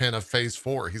linchpin of Phase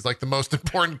 4. He's like the most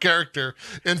important character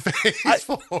in Phase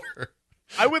 4.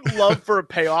 I would love for a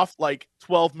payoff like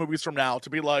 12 movies from now to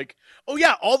be like, oh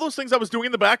yeah, all those things I was doing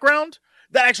in the background,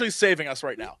 that actually is saving us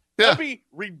right now. Yeah. That'd be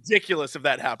ridiculous if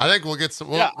that happened. I think we'll get some.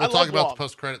 We'll talk about the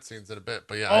post-credit scenes in a bit,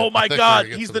 but yeah. Oh my God,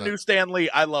 he's the new Stan Lee.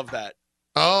 I love that.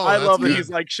 Oh, I love that he's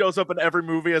like shows up in every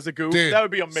movie as a goof. Dude, that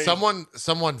would be amazing.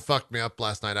 Someone fucked me up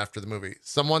last night after the movie.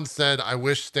 Someone said, "I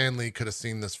wish Stan Lee could have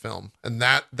seen this film," and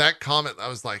that comment, I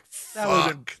was like,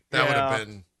 "Fuck, that would have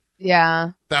been."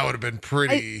 Yeah. That would have been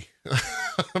pretty,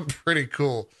 pretty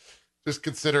cool. Just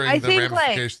considering I the think like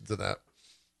ramifications of that.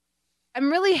 I'm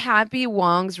really happy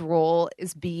Wong's role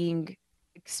is being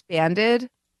expanded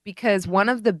because one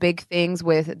of the big things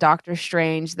with Doctor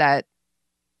Strange that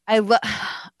I love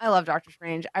I love Doctor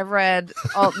Strange. I've read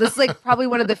all this is like probably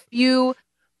one of the few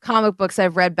comic books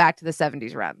I've read back to the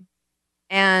 70s run.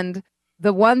 And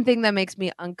the one thing that makes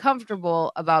me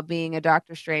uncomfortable about being a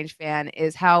Doctor Strange fan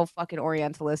is how fucking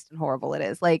orientalist and horrible it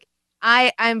is. Like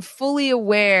I'm fully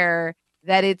aware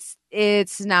that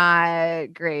it's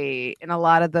not great in a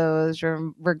lot of those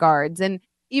regards. And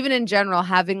even in general,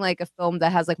 having like a film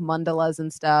that has like mandalas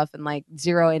and stuff and like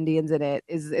zero Indians in it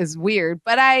is weird.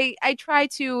 But I try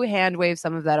to hand wave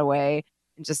some of that away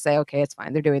and just say, okay, it's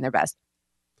fine. They're doing their best.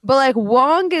 But like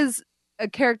Wong is a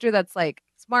character that's like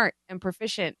smart and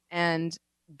proficient and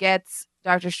gets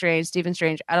Doctor Strange, Stephen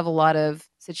Strange out of a lot of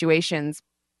situations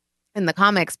in the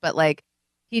comics, but like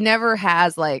he never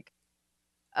has like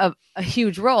a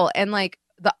huge role. And like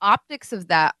the optics of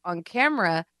that on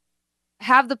camera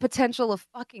have the potential of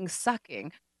fucking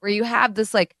sucking, where you have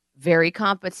this like very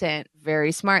competent,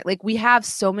 very smart, like we have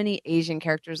so many Asian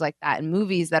characters like that in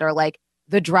movies that are like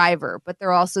the driver, but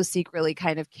they're also secretly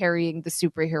kind of carrying the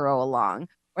superhero along,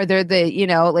 or they're the, you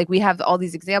know, like we have all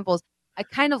these examples. I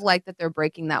kind of like that they're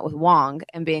breaking that with Wong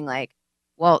and being like,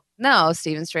 well, no,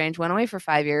 Stephen Strange went away for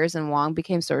 5 years and Wong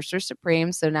became Sorcerer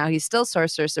Supreme. So now he's still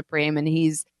Sorcerer Supreme and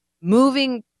he's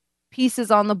moving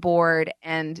pieces on the board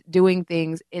and doing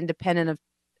things independent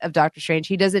of Doctor Strange.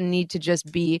 He doesn't need to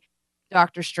just be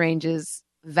Doctor Strange's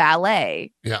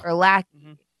valet or lackey.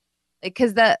 Mhm. Like,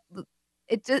 because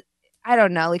it just, I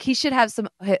don't know. Like he should have some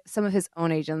of his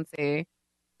own agency,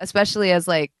 especially as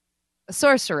like a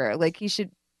sorcerer. Like he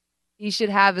should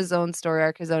have his own story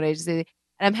arc, his own agency.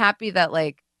 And I'm happy that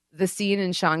like the scene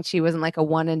in Shang-Chi wasn't like a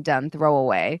one and done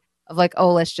throwaway of like,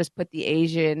 oh, let's just put the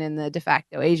Asian in the de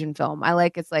facto Asian film. I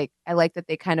like that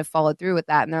they kind of followed through with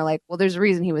that. And they're like, well, there's a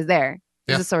reason he was there.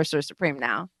 He's a Sorcerer Supreme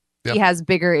now. He has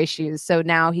bigger issues. So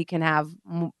now he can have,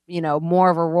 you know, more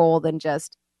of a role than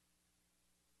just,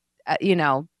 you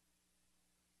know,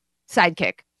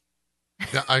 sidekick.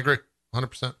 Yeah, I agree.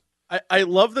 100%. I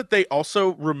love that they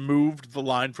also removed the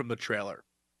line from the trailer.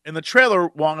 In the trailer,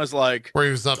 Wong is like, Where he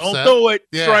was upset. "Don't do it,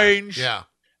 Strange." Yeah.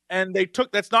 And they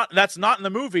took that's not in the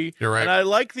movie. You're right. And I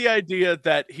like the idea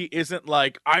that he isn't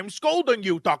like, "I'm scolding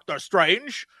you, Doctor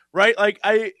Strange," right? Like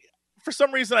for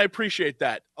some reason, I appreciate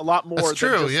that a lot more. That's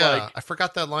true. Than just Yeah, like, I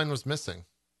forgot that line was missing.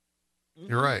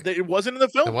 You're right. It wasn't in the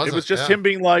film. It was just yeah. him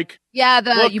being like, yeah,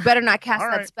 "Look, you better not cast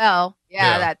that right. spell."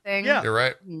 Yeah. That thing. Yeah. You're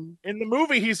right. Mhm. In the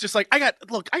movie, he's just like, I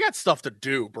got stuff to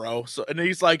do, bro. So, and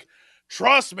he's like,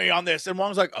 trust me on this. And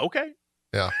Wong's like, okay.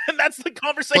 Yeah. And that's the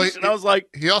conversation. Well, I was like,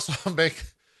 he also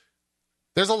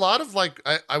there's a lot of like,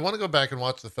 I want to go back and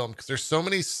watch the film because there's so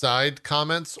many side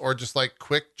comments or just like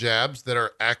quick jabs that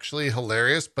are actually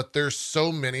hilarious, but there's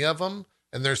so many of them.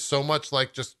 And there's so much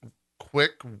like just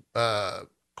quick,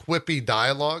 quippy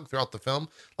dialogue throughout the film.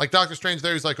 Like Doctor Strange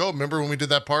there, he's like, oh, remember when we did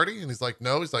that party? And he's like,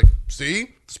 no. He's like,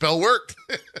 see, spell worked.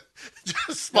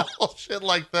 Just small shit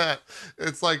like that.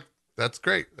 It's like, that's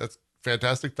great. That's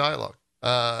fantastic dialogue.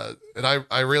 And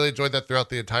I really enjoyed that throughout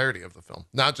the entirety of the film,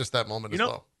 not just that moment as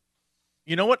well.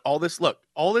 You know what? All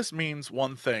this means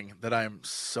one thing that I'm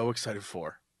so excited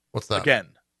for. What's that? Again,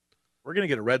 we're going to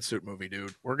get a red suit movie,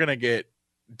 dude. We're going to get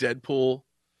Deadpool,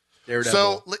 Daredevil.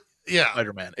 So, yeah,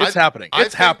 Spider-Man. It's happening.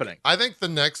 It's happening. I think the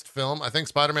next film, I think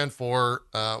Spider-Man 4,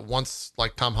 once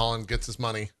like Tom Holland gets his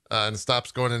money and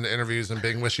stops going into interviews and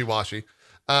being wishy-washy,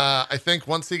 I think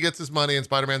once he gets his money and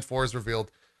Spider-Man 4 is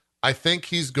revealed, I think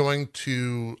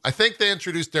they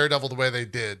introduced Daredevil the way they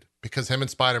did because him and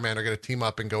Spider-Man are going to team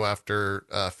up and go after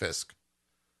Fisk.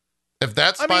 If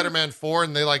that's Spider-Man 4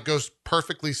 and they like go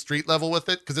perfectly street level with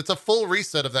it, because it's a full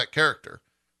reset of that character.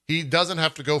 He doesn't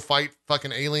have to go fight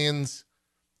fucking aliens.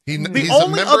 He's a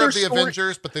member of the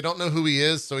Avengers, but they don't know who he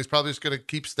is, so he's probably just going to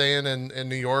keep staying in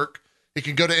New York. He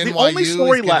can go to NYU, he's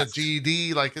get a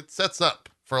GED. Like, it sets up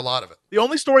for a lot of it. The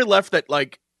only story left that,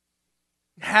 like,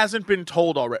 hasn't been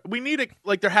told already. We need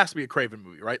there has to be a Kraven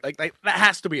movie, right? Like that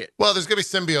has to be it. Well, there's going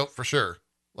to be symbiote for sure.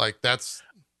 Like, that's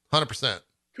 100%.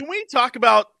 Can we talk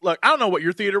about, look, I don't know what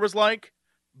your theater was like,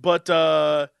 but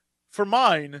for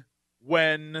mine,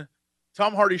 when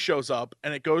Tom Hardy shows up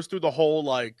and it goes through the whole,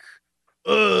 like,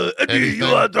 Eddie, you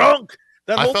are drunk.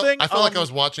 That whole thing. I felt like I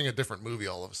was watching a different movie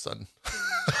all of a sudden.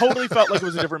 Totally felt like it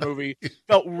was a different movie.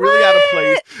 Felt really out of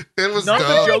place. It was none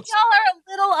dumb. of the jokes. Y'all are a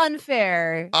little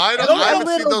unfair. I haven't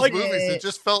seen those movies. It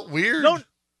just felt weird.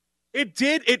 It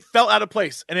did. It felt out of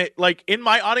place. And it, like, in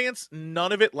my audience,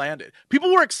 none of it landed.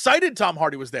 People were excited Tom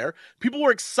Hardy was there. People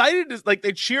were excited, like,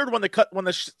 they cheered when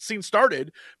the scene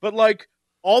started. But, like,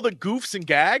 all the goofs and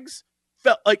gags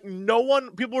felt like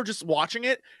people were just watching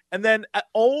it. And then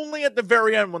only at the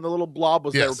very end, when the little blob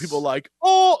was there, were people like,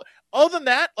 oh, other than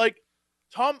that, like,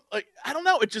 Tom, like, I don't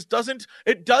know.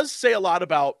 It does say a lot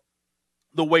about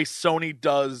the way Sony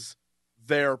does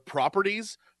their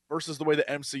properties versus the way the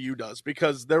MCU does,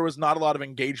 because there was not a lot of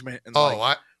engagement in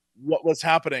what was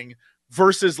happening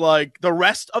versus like the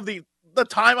rest of the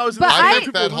time I was in the I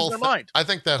theater, people lose their mind. I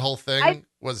think that whole thing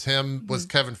was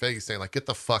Kevin Feige saying, like, get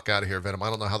the fuck out of here, Venom. I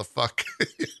don't know how the fuck the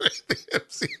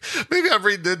MCU. Maybe I've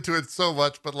read into it so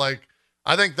much, but like,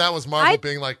 I think that was Marvel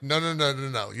being like,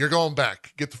 no. You're going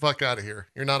back. Get the fuck out of here.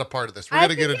 You're not a part of this. We're going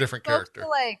to get a different character.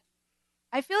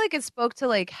 I feel like it spoke to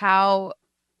like how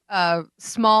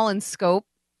small in scope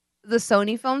the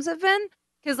Sony films have been,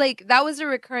 because like that was a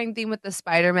recurring theme with the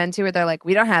Spider-Man too, where they're like,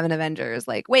 we don't have an Avengers.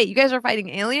 Like, wait, you guys are fighting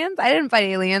aliens? I didn't fight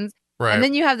aliens. Right. And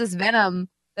then you have this Venom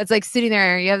that's like sitting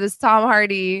there. You have this Tom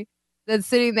Hardy that's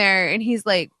sitting there, and he's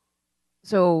like,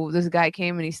 so this guy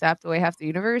came and he snapped away half the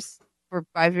universe for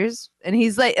 5 years, and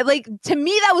he's like to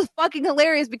me that was fucking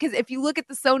hilarious, because if you look at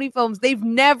the Sony films, they've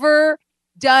never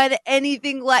done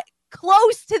anything like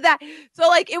close to that. So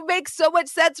like it makes so much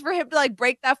sense for him to like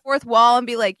break that fourth wall and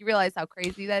be like, you realize how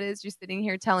crazy that is? You're sitting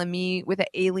here telling me with an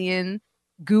alien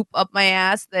goop up my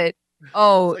ass that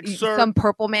some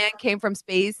purple man came from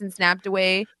space and snapped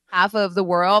away half of the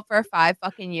world for 5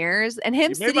 fucking years, and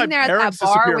him sitting there at that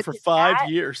bar with for 5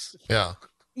 years. Yeah,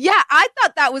 I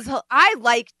thought that was I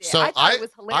liked it. So I thought it was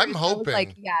hilarious. I'm hoping,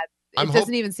 like, it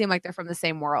doesn't even seem like they're from the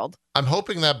same world. I'm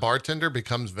hoping that bartender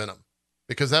becomes Venom.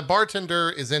 Because that bartender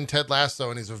is in Ted Lasso,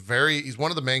 and he's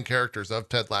one of the main characters of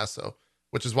Ted Lasso,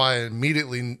 which is why I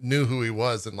immediately knew who he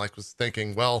was and like was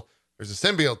thinking, well, there's a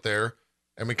symbiote there,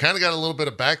 and we kind of got a little bit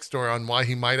of backstory on why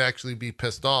he might actually be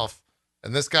pissed off.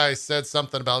 And this guy said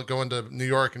something about going to New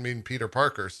York and meeting Peter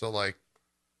Parker, so like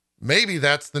maybe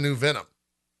that's the new Venom.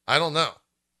 I don't know.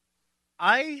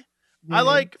 I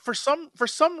like for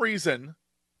some reason,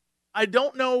 I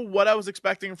don't know what I was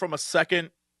expecting from a second.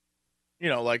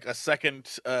 Like a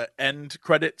second end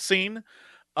credit scene.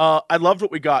 I loved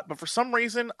what we got, but for some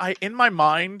reason, I, in my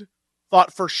mind,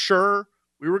 thought for sure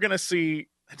we were going to see,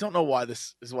 I don't know why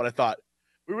this is what I thought.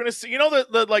 We were going to see,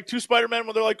 the like 2 Spider-Men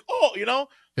where they're like, oh,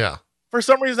 Yeah. For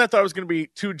some reason, I thought it was going to be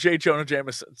 2 J. Jonah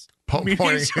Jamesons meeting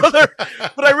Pointing. each other.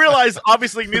 But I realized,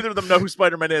 obviously, neither of them know who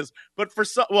Spider-Man is. But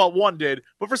one did.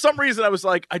 But for some reason, I was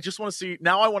like, I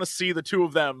want to see the 2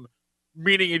 of them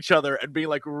meeting each other and being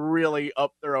like really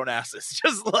up their own asses.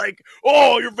 Just like,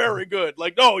 oh, you're very good.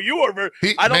 Like, no, you are very...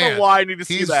 I don't know why I need to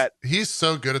see that. He's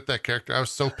so good at that character. I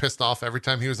was so pissed off every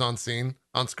time he was on screen,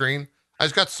 on screen. I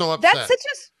just got so upset. That's such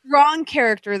a strong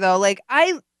character, though. Like,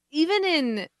 even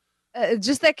in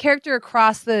just that character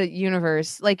across the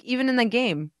universe, like even in the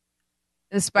game,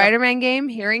 the Spider-Man game,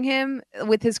 hearing him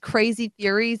with his crazy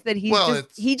theories that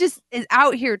he just is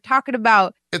out here talking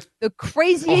about the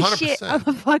craziest 100%. Shit of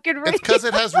the fucking race. It's because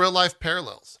it has real life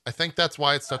parallels. I think that's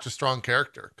why it's such a strong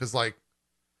character. Because like,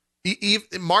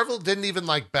 Marvel didn't even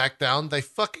like back down. They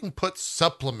fucking put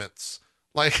supplements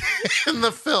like in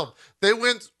the film. They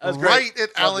went right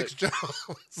at Alex Jones,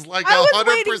 like 100%. I was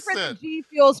waiting for the G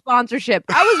Fuel sponsorship.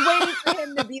 I was waiting for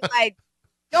him to be like,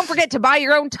 don't forget to buy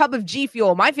your own tub of G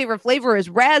Fuel. My favorite flavor is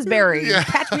raspberry. Yeah.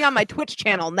 Catch me on my Twitch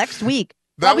channel next week.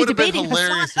 That would have been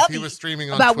hilarious if he was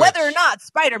streaming on about Twitch. Whether or not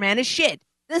Spider-Man is shit.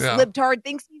 This libtard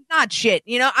thinks he's not shit.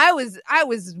 I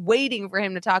was waiting for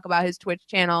him to talk about his Twitch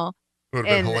channel. Would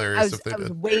have been hilarious if they did. I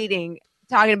was waiting,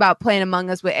 talking about playing Among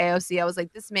Us with AOC. I was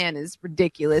like, this man is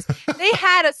ridiculous. They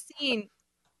had a scene.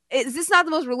 Is this not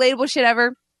the most relatable shit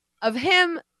ever? Of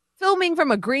him filming from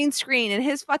a green screen in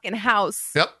his fucking house.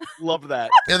 Yep. Love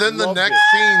that. And then the next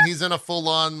scene, he's in a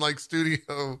full-on like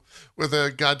studio with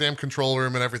a goddamn control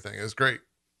room and everything. It was great.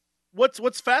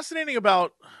 What's fascinating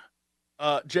about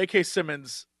J.K.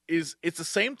 Simmons is it's the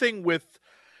same thing with,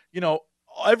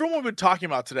 everyone we've been talking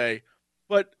about today,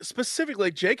 but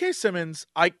specifically J.K. Simmons,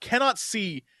 I cannot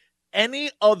see any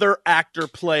other actor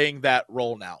playing that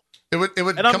role now. It would and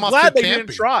come I'm off glad too they campy.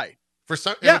 didn't try. It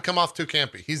would come off too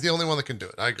campy. He's the only one that can do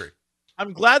it. I agree.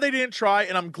 I'm glad they didn't try,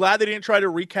 and I'm glad they didn't try to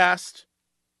recast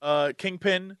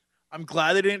Kingpin. I'm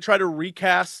glad they didn't try to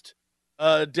recast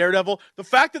Daredevil. The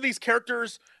fact that these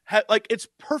characters it's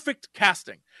perfect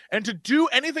casting, and to do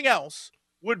anything else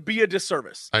would be a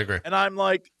disservice. I agree. And I'm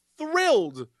like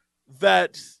thrilled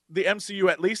that the MCU,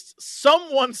 at least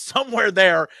someone somewhere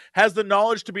there, has the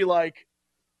knowledge to be like,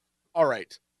 all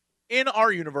right, in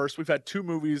our universe, we've had 2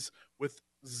 movies with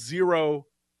 0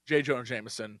 J. Jonah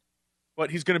Jameson,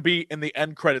 but he's going to be in the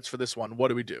end credits for this one. What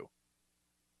do we do?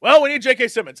 Well, we need J.K.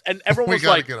 Simmons. And everyone was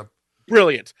like, get him.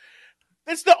 brilliant.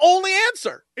 It's the only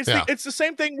answer. Yeah. It's the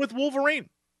same thing with Wolverine.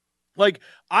 Like,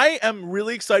 I am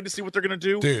really excited to see what they're going to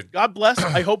do. Dude. God bless.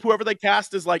 I hope whoever they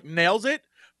cast is like nails it.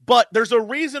 But there's a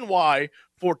reason why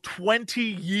for 20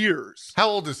 years, How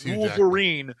old is Hugh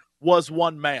Wolverine was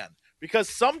one man. Because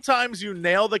sometimes you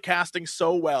nail the casting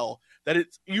so well that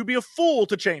you'd be a fool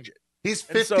to change it. He's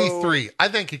 53. I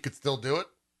think he could still do it.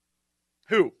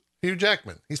 Who? Hugh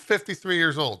Jackman. He's 53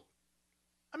 years old.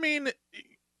 I mean,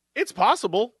 it's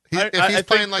possible. If he's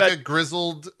playing like a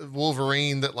grizzled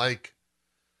Wolverine that like...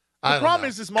 The problem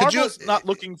is Marvel's not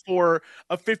looking for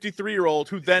a 53-year-old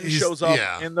who then shows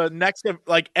up in the next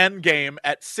like end game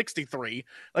at 63.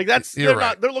 Like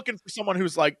they're looking for someone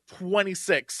who's like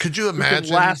 26. Could you imagine who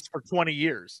can last for 20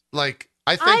 years? Like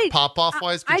I think Popoff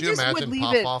wise, could you just imagine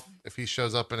Popoff if he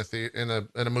shows up in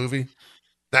a movie?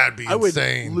 That'd be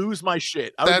insane. I would lose my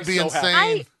shit. That'd be so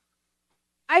insane.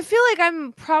 I feel like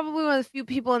I'm probably one of the few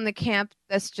people in the camp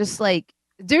that's just like,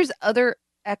 there's other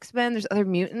X-Men, there's other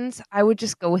mutants. I would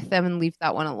just go with them and leave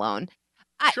that one alone.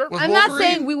 I'm not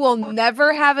saying we will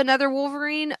never have another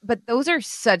Wolverine, but those are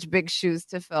such big shoes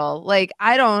to fill. Like,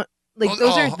 I don't like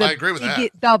those are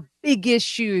the biggest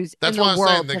shoes. That's in the why I'm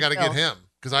world saying they got to get him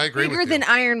because I agree with you. Bigger than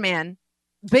Iron Man.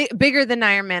 Bigger than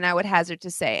Iron Man, I would hazard to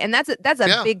say. And that's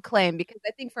a big claim because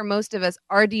I think for most of us,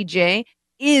 RDJ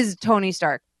is Tony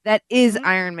Stark. That is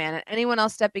Iron Man. And anyone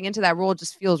else stepping into that role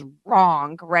just feels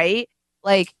wrong, right?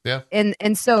 Like,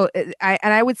 and so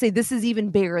I would say this is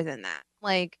even bigger than that.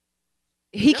 Like,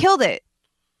 he killed it.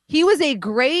 He was a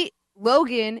great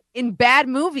Logan in bad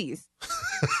movies.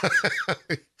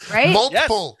 Right?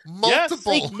 Multiple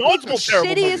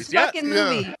shittiest fucking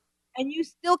movie. And you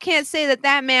still can't say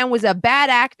that man was a bad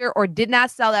actor or did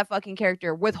not sell that fucking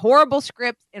character with horrible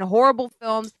scripts and horrible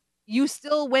films. You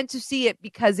still went to see it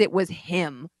because it was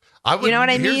him. You know what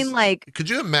I mean? Like, could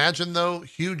you imagine though,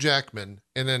 Hugh Jackman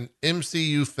in an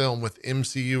MCU film with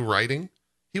MCU writing?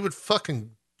 He would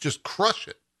fucking just crush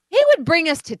it. He would bring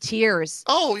us to tears.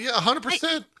 Oh yeah,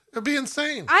 100%. It'd be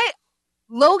insane.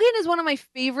 Logan is one of my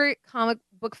favorite comic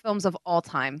book films of all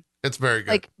time. It's very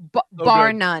good. Like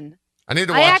bar none. I need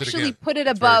to watch it again. I actually put it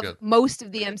above most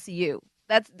of the MCU.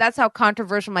 That's how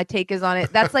controversial my take is on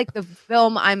it. That's like the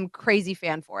film I'm crazy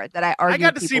fan for that I argue. I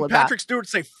got to see Patrick Stewart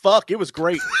say "fuck." It was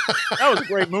great. That was a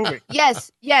great movie. Yes.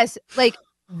 Like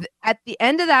at the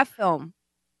end of that film,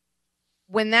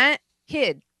 when that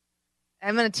kid,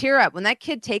 I'm gonna tear up. When that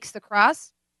kid takes the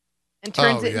cross and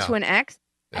turns it into an X,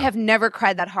 I have never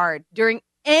cried that hard during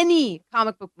any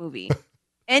comic book movie.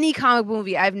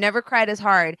 I've never cried as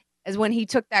hard as when he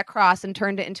took that cross and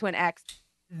turned it into an X.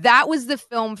 That was the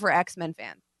film for X-Men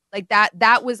fans. Like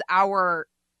that was our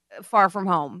Far From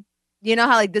Home. You know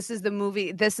how like this is the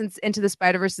movie, this is Into the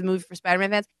Spider-Verse, the movie for Spider-Man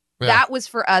fans. Yeah. That was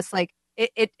for us. Like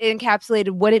it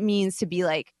encapsulated what it means to be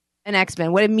like an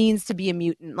X-Men, what it means to be a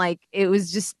mutant. Like it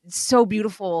was just so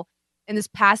beautiful in this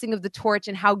passing of the torch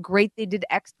and how great they did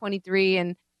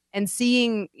X-23 and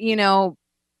seeing, you know,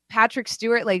 Patrick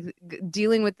Stewart like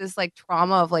dealing with this like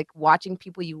trauma of like watching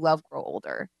people you love grow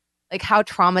older. Like how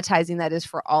traumatizing that is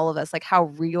for all of us, like how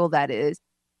real that is.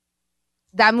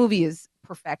 That movie is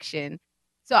perfection.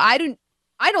 So I don't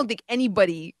think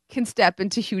anybody can step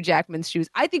into Hugh Jackman's shoes.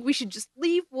 I think we should just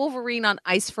leave Wolverine on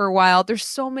ice for a while. There's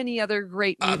so many other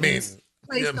great movies.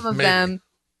 Play some of them.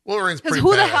 Wolverine's pretty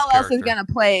who the hell character. else is gonna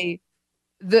play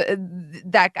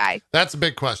that guy? That's a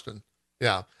big question.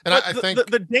 Yeah, and I think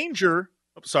the danger.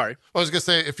 Oh, sorry, I was gonna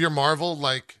say if you're Marvel,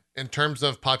 like in terms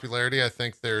of popularity, I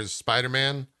think there's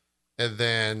Spider-Man. And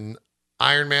then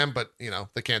Iron Man, but you know,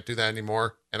 they can't do that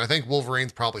anymore. And I think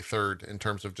Wolverine's probably third in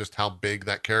terms of just how big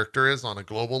that character is on a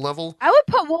global level. I would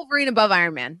put Wolverine above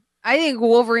Iron Man. I think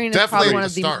Wolverine is probably one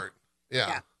of the start.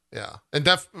 Yeah. And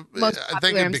most I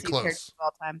think it'd be MCU close. Characters of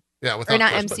all time. Yeah, without or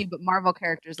not question. MC, but Marvel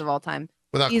characters of all time.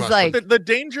 Without He's question. like the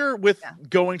danger with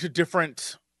going to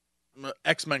different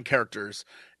X-Men characters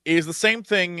is the same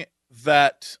thing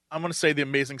that I'm going to say the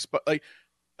Amazing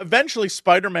eventually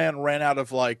Spider-Man ran out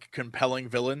of like compelling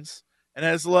villains, and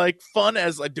as like fun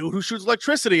as a dude who shoots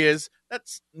electricity is,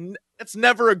 that's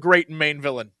never a great main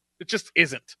villain. It just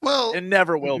isn't. Well, it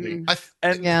never will be.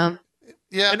 And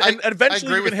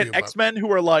eventually you can hit X-Men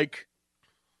who are like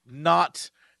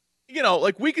not, you know,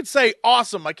 like we could say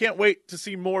awesome, I can't wait to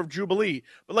see more of Jubilee,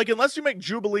 but like unless you make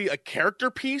Jubilee a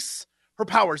character piece, her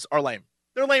powers are lame.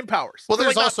 They're lame powers. Well,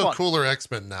 there's also cooler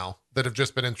X-Men now that have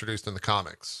just been introduced in the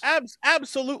comics.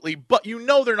 Absolutely. But you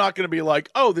know they're not going to be like,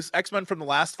 oh, this X-Men from the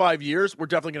last 5 years, we're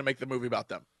definitely going to make the movie about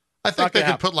them. I think they gonna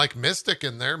could happen. put like Mystic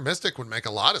in there. Mystic would make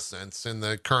a lot of sense in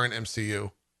the current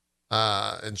MCU.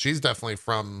 And she's definitely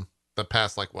from the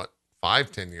past, like what,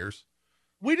 5-10 years.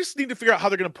 We just need to figure out how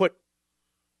they're going to put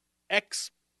X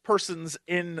persons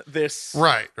in this.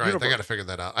 Right. universe. They got to figure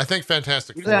that out. I think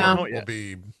Fantastic We Four just don't know it will yet.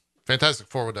 be. Fantastic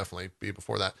Four will definitely be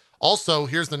before that. Also,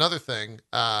 here's another thing.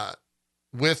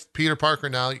 With Peter Parker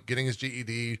now getting his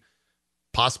GED,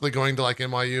 possibly going to like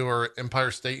NYU or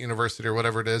Empire State University or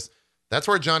whatever it is. That's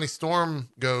where Johnny Storm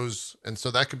goes, and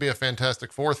so that could be a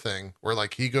Fantastic Four thing where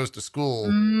like he goes to school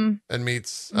and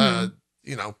meets,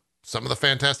 you know, some of the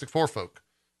Fantastic Four folk,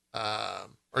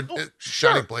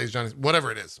 Johnny Blaze, Johnny, whatever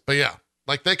it is. But yeah,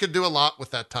 like they could do a lot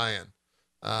with that tie-in.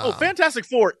 Fantastic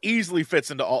Four easily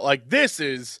fits into all. Like this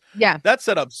is that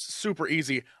setup's super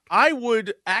easy. I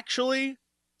would actually,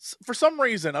 for some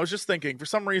reason, I was just thinking. For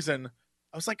some reason,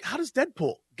 I was like, how does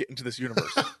Deadpool get into this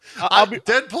universe?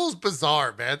 Deadpool's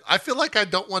bizarre, man. I feel like I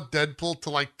don't want Deadpool to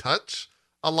like touch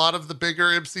a lot of the bigger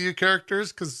MCU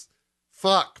characters because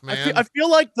fuck, man. I feel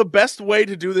like the best way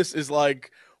to do this is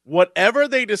like whatever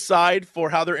they decide for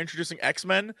how they're introducing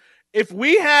X-Men. If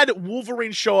we had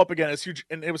Wolverine show up again as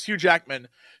it was Hugh Jackman,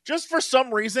 just for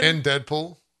some reason in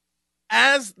Deadpool,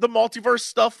 as the multiverse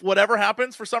stuff, whatever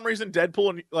happens, for some reason, Deadpool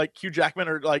and like Hugh Jackman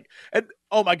are like, and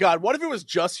oh my God, what if it was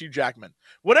just Hugh Jackman?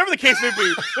 Whatever the case may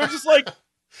be, they're just like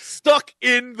stuck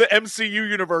in the MCU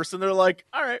universe, and they're like,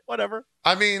 all right, whatever.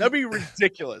 I mean, that'd be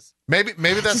ridiculous. Maybe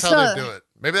that's how they do it.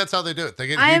 Maybe that's how they do it. They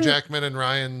get Hugh Jackman and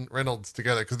Ryan Reynolds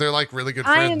together because they're like really good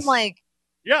friends. I'm like,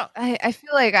 yeah, I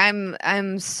feel like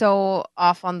I'm so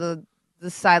off on the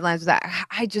sidelines with that.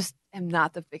 I just am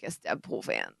not the biggest Deadpool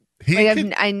fan.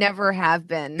 I never have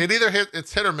been.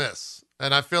 It's hit or miss,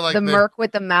 and I feel like the Merc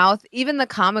with the mouth, even the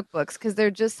comic books, because they're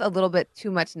just a little bit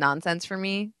too much nonsense for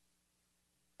me.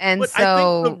 And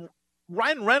so I think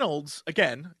Ryan Reynolds,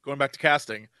 again, going back to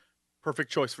casting,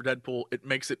 perfect choice for Deadpool. It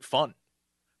makes it fun.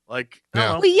 Like, he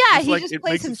just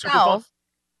plays himself.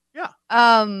 Yeah.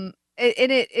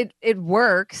 It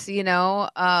works, you know.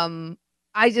 I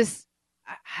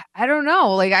don't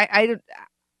know. Like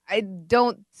I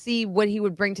don't see what he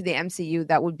would bring to the MCU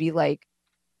that would be like.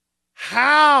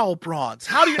 How, Bronze?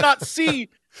 How do you not see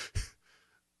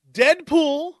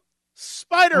Deadpool,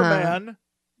 Spider-Man,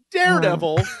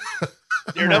 Daredevil,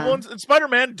 and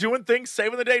Spider-Man doing things,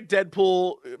 saving the day?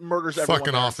 Deadpool murders everyone.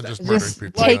 Fucking off and just murdering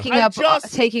people.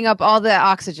 Taking up all the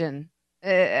oxygen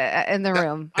in the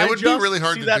room. It would be really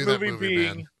hard to do that movie,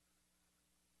 man.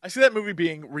 I see that movie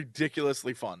being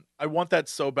ridiculously fun. I want that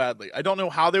so badly. I don't know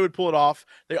how they would pull it off.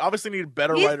 They obviously need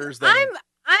better writers than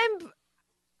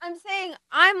I'm saying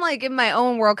I'm like in my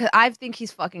own world because I think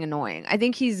he's fucking annoying. I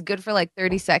think he's good for like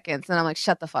 30 seconds, and I'm like,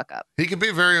 shut the fuck up. He can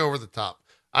be very over the top.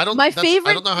 I don't know how he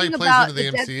plays into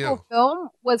the MCU. Deadpool film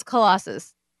was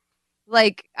Colossus.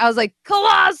 Like I was like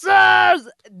Colossus,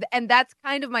 and that's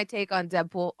kind of my take on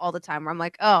Deadpool all the time. Where I'm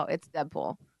like, oh, it's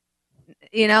Deadpool.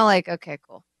 You know, like okay,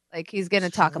 cool. Like he's gonna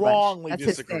talk a bunch. That's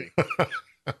disagree.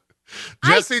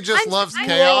 His thing. Jesse loves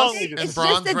chaos, and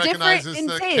Bronze recognizes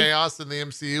that taste. chaos in the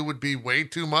MCU would be way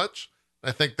too much.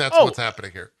 I think that's what's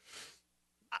happening here.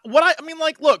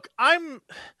 Look,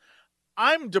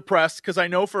 I'm depressed because I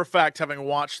know for a fact, having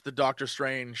watched the Doctor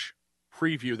Strange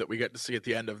preview that we get to see at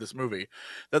the end of this movie,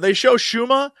 that they show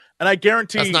Shuma, and I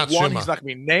guarantee he's not going to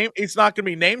be named. It's not going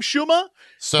to be named Shuma.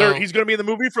 So he's going to be in the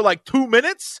movie for like 2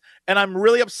 minutes, and I'm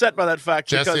really upset by that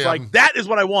fact because that is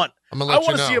what I want. I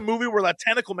want to see a movie where that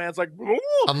tentacle man's like,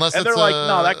 unless and they're like,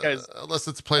 no, that guy's unless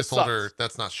it's a placeholder.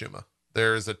 That's not Shuma.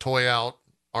 There is a toy out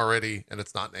already, and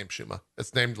it's not named Shuma.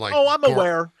 It's named like I'm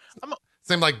aware. It's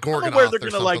named like Gorgonoth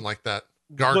or something like that.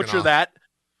 Butcher that.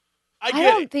 I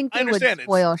don't think they would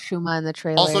spoil Shuma in the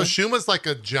trailer. Also, Shuma's like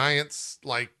a giant,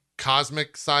 like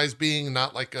cosmic size being,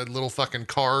 not like a little fucking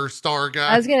car star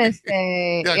guy. I was gonna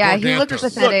say, he looks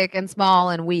pathetic and small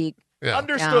and weak. Yeah.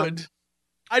 Understood. Yeah.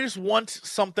 I just want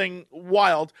something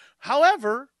wild.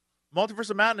 However, Multiverse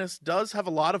of Madness does have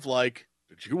a lot of like,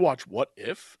 did you watch What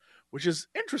If? Which is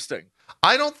interesting.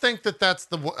 I don't think that's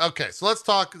the okay. So let's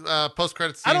talk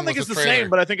post-credit scene. I don't think it's the same,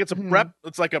 but I think it's a prep.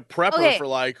 It's like a prepper for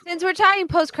like. Since we're talking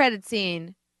post-credit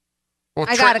scene,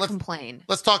 I gotta complain.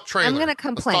 Let's talk trailer. I'm gonna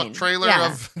complain. Let's talk trailer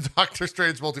of Doctor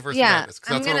Strange Multiverse of Madness.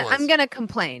 I'm gonna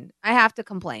complain. I have to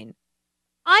complain.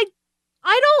 I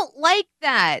don't like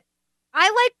that. I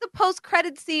like the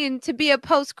post-credit scene to be a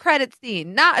post-credit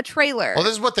scene, not a trailer. Well,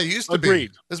 this is what they used to be.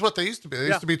 This is what they used to be. They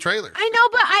used to be trailers. I know,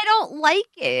 but I don't like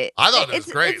it. I thought it was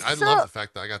great. I love the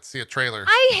fact that I got to see a trailer.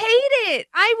 I hate it.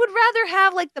 I would rather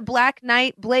have like the Black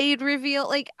Knight Blade reveal.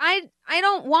 Like I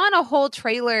don't want a whole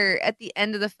trailer at the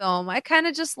end of the film. I kind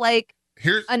of just like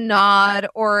Here's a nod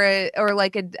or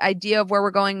like an idea of where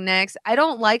we're going next. I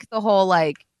don't like the whole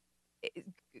like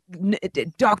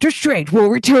Doctor Strange will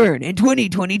return in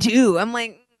 2022. I'm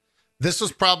like, this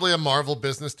was probably a Marvel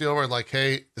business deal where like,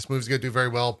 hey, this movie's gonna do very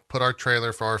well. Put our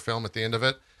trailer for our film at the end of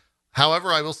it. However,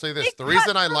 I will say this: the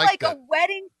reason I liked like it, a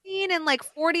wedding scene and like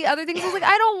 40 other things. I was like,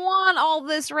 I don't want all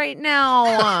this right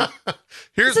now.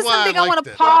 here's This is why something I I want liked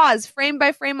to it. pause frame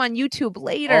by frame on YouTube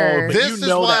later. but This you is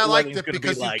know why that I liked wedding's it gonna be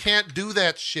because you like- can't do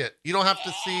that shit. You don't have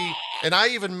to see, and I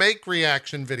even make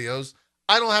reaction videos.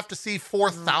 I don't have to see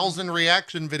 4,000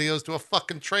 reaction videos to a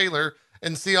fucking trailer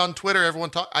and see on Twitter everyone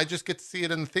talk. I just get to see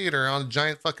it in the theater on a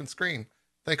giant fucking screen.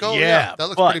 Think, oh yeah, that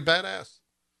looks but- pretty badass.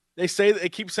 They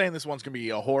keep saying this one's gonna be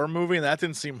a horror movie, and that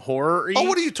didn't seem horror-y. Oh,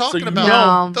 what are you talking you about?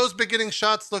 know- No. Those beginning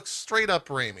shots look straight up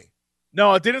Raimi.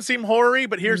 No, it didn't seem horror-y,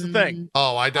 but here's the thing.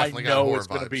 Oh, I definitely I got know horror it's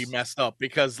going to be vibes. messed up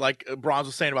because, like Bronze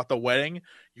was saying about the wedding,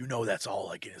 you know that's all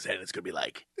like in his head. It's going to be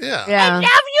like, Yeah. Yeah. I love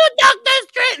you, Doctor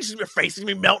Strange. Your face is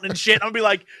going to be melting and shit. I'm going to be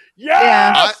like, yes!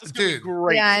 Yeah. It's gonna be Dude.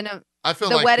 great. Yeah, I know. I feel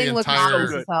The like wedding the looked entire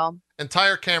awesome as hell.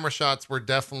 entire camera shots were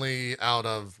definitely out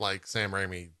of like Sam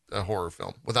Raimi, a horror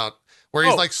film, without where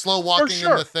he's Oh, like slow walking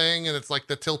sure. in the thing and it's like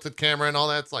the tilted camera and all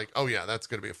that. It's like, oh yeah, that's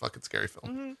gonna be a fucking scary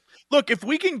film. Mhm. Look, if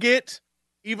we can get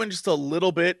even just a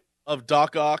little bit of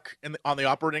Doc Ock on the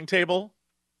operating table,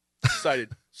 excited.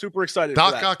 Super excited. for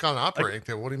Doc that. Ock on operating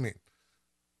table. What do you mean?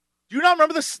 Do you not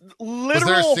remember this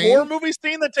literal scene? horror movie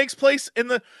scene that takes place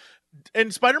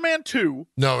in Spider-Man 2?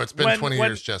 No, it's been When- 20 when-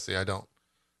 years, Jesse. I don't.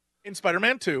 In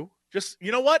Spider-Man 2, just,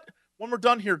 you know what? When we're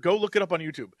done here, go look it up on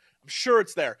YouTube. I'm sure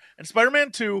it's there. In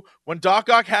Spider-Man 2, when Doc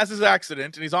Ock has his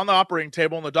accident and he's on the operating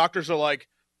table and the doctors are like,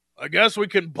 I guess we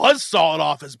can buzzsaw it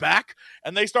off his back.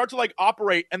 And they start to like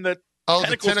operate and the Oh,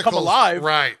 tentacles the come tentacles. alive.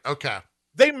 Right. Okay.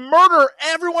 They murder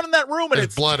everyone in that room and There's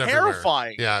it's blood everywhere.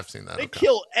 terrifying. Yeah, I've seen that. They Okay.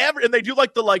 kill and they do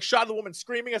like the like shot of the woman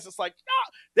screaming as it's like,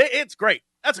 it's great.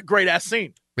 That's a great ass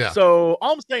scene. Yeah. So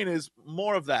all I'm saying is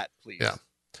more of that, please. Yeah.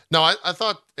 No, I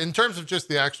thought in terms of just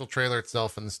the actual trailer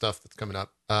itself and the stuff that's coming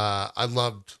up, I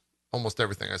loved almost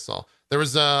everything I saw. There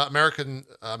was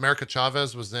America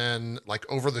Chavez was in like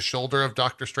over the shoulder of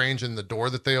Doctor Strange in the door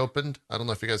that they opened. I don't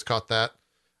know if you guys caught that.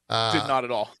 Did not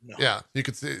at all. No. Yeah, you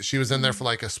could see she was in there for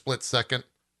like a split second.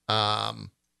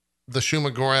 The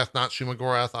Shuma Gorath, not Shuma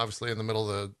Gorath, obviously in the middle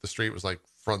of the street was like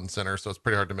front and center, so it's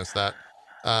pretty hard to miss that.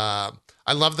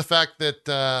 I love the fact that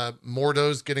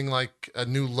Mordo's getting like a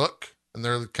new look and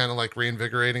they're kind of like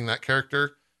reinvigorating that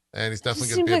character, and he's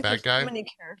definitely going to be a bad guy. So many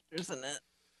characters in it.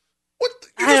 What?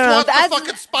 You I just don't know, watched the that's-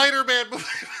 fucking Spider-Man movie.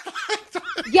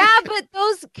 Yeah, but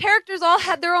those characters all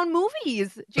had their own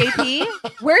movies, JP.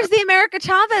 Where's the America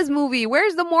Chavez movie?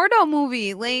 Where's the Mordo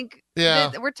movie? Like,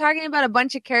 Yeah. we're talking about a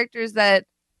bunch of characters that,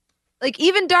 like,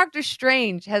 even Doctor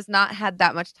Strange has not had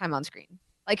that much time on screen.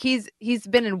 Like, he's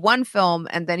been in one film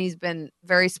and then he's been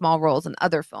very small roles in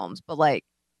other films, but like,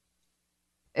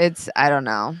 I don't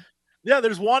know. Yeah,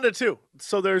 there's Wanda too.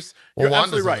 So there's Well, you're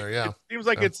Wanda's absolutely in right. there, yeah. It seems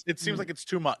like Yeah. it seems like it's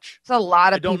too much. It's a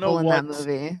lot I of don't people know in that what's-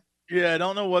 movie. Yeah, I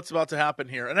don't know what's about to happen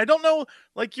here. And I don't know,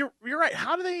 like you're right.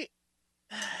 How do they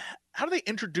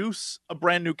introduce a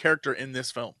brand new character in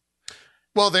this film?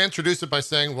 Well, they introduce it by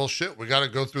saying, well, shit, we got to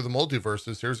go through the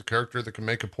multiverses. Here's a character that can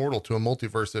make a portal to a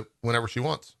multiverse whenever she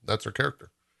wants. That's her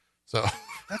character. So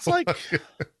That's like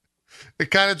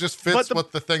it kind of just fits But the-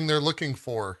 what the thing they're looking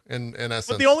for in essence.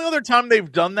 But the only other time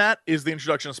they've done that is the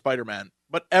introduction of Spider-Man.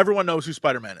 But everyone knows who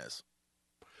Spider-Man is.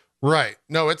 Right.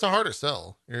 No, it's a harder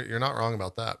sell. You're not wrong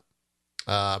about that.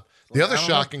 The other I don't know.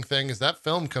 shocking thing is that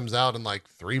film comes out in like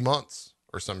 3 months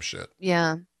or some shit.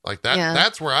 Yeah. Like that. Yeah.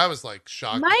 That's where I was like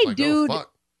shocked. My like, dude- oh,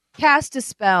 fuck. Cast a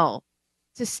spell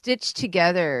to stitch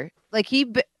together. Like, he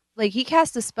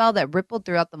cast a spell that rippled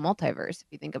throughout the multiverse, if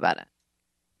you think about it.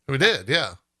 We did.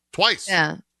 Yeah. Twice.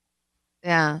 Yeah.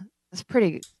 Yeah. It's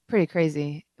pretty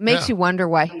crazy. It makes Yeah. you wonder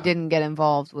why he didn't get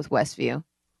involved with Westview.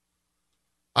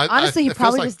 Honestly, he it feels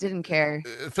probably like- just didn't care.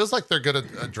 It feels like they're going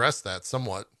to address that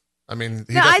somewhat. I mean,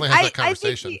 he No, definitely has that I think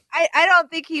conversation. I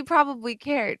don't think he probably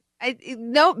cared.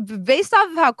 No, based off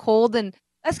of how cold, and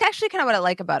that's actually kind of what I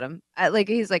like about him. Like,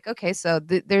 he's like, okay, so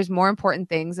there's more important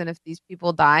things, and if these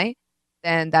people die,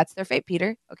 then that's their fate,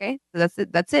 Peter. Okay, so that's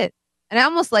it. That's it. And I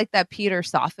almost like that Peter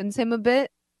softens him a bit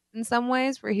in some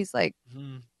ways, where he's like,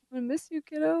 "I'm gonna miss you,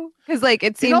 kiddo," because like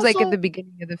it seems like also- at the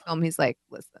beginning of the film, he's like,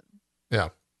 "Listen,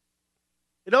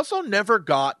 It also never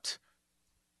got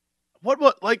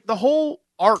what like the whole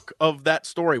arc of that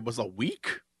story was a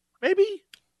week, maybe.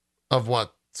 Of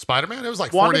what? Spider-Man? It was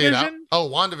like 48 hours. WandaVision? Oh,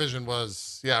 WandaVision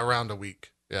was, around a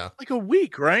week. Yeah. Like a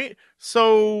week, right?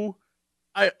 So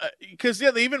I because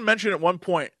they even mentioned at one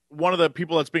point one of the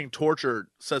people that's being tortured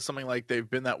says something like they've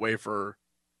been that way for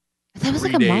That was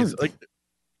 3 like a days. month. Like,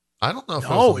 I don't know if it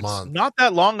no, was a it's month. not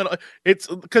that long. It's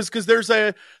because there's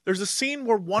a scene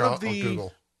where one I'll of the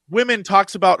Google. women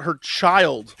talks about her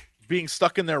child being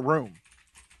stuck in their room,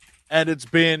 and it's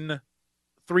been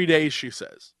 3 days, she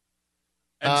says.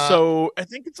 And so I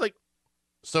think it's like,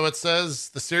 So it says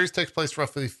the series takes place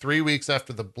roughly 3 weeks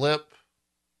after the blip.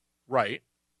 right.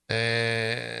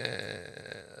 And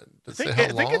I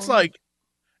think it's like,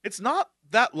 it's not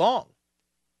that long.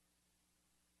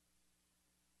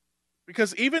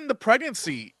 Because even the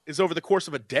pregnancy is over the course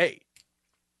of a day.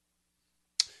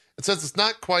 It says it's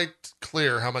not quite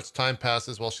clear how much time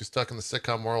passes while she's stuck in the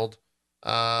sitcom world,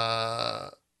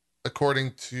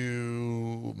 according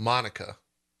to Monica.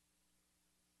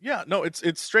 Yeah, no,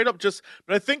 it's straight up just.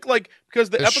 But I think like because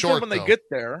the It's episode short, when they though. get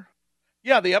there,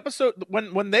 yeah, the episode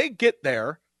when they get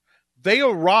there, they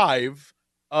arrive.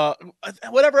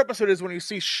 Whatever episode is when you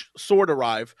see Sword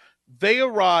arrive, they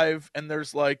arrive and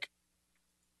there's like,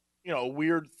 a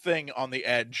weird thing on the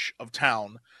edge of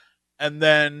town, and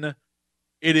then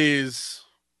it is,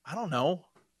 I don't know,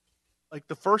 like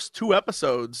the first 2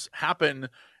 episodes happen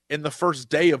in the first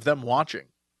day of them watching.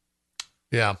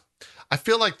 Yeah. I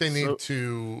feel like they need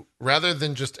to, rather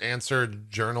than just answer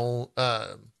journalism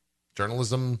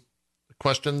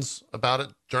questions about it,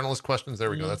 journalist questions, there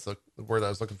we go, that's the word I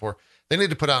was looking for. They need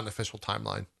to put out an official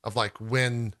timeline of like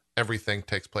when everything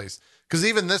takes place. Because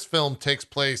even this film takes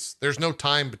place, there's no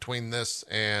time between this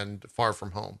and Far From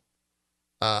Home.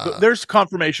 There's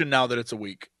confirmation now that it's a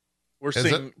week. We're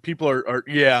seeing people are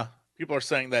people are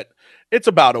saying that it's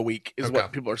about a week is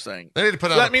what people are saying. They need to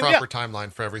put out a proper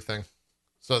timeline for everything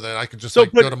so that I could just go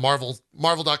to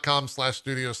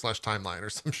marvel.com/studio/timeline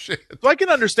or some shit. So I can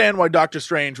understand why Doctor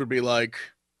Strange would be like,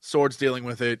 Sword's dealing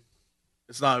with it.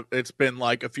 It's been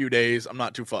like a few days. I'm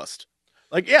not too fussed.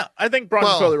 Like, yeah, I think Bron's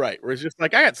totally right. Where it's just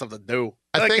like, I got something to do.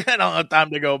 I don't have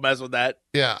time to go mess with that.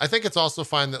 Yeah, I think it's also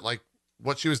fine that like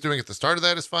what she was doing at the start of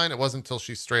that is fine. It wasn't until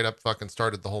she straight up fucking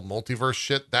started the whole multiverse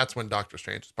shit. That's when Doctor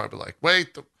Strange is probably like,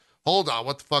 wait, hold on,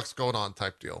 what the fuck's going on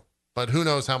type deal. But who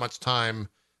knows how much time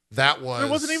that was.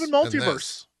 There wasn't even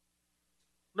multiverse.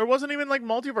 There wasn't even like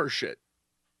multiverse shit.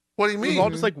 What do you mean? It was all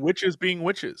just like witches being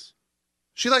witches.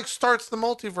 She like starts the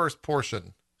multiverse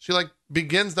portion. She like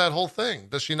begins that whole thing.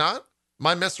 Does she not? Am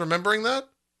I misremembering that?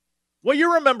 What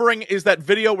you're remembering is that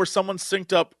video where someone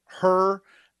synced up her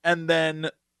and then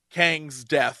Kang's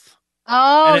death.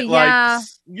 Oh, and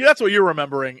that's what you're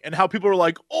remembering, and how people were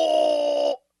like,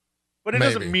 oh, but it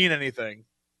doesn't mean anything.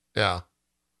 Yeah.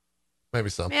 Maybe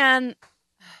so. Man.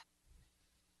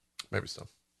 Maybe so.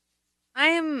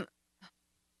 This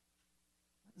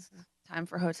is time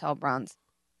for Hotel Bronze.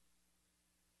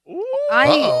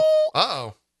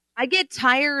 Uh-oh. I get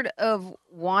tired of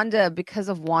Wanda because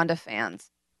of Wanda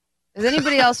fans. Does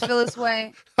anybody else feel this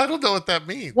way? I don't know what that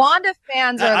means. Wanda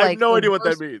fans are I have no idea what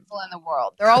that means. People in the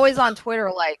world. They're always on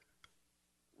Twitter like,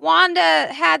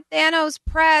 Wanda had Thanos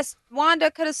pressed. Wanda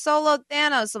could have soloed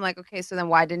Thanos. I'm like, okay, so then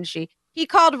why didn't she? He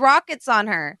called rockets on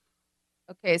her.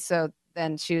 Okay, so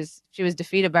then she was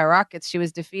defeated by rockets. She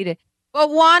was defeated.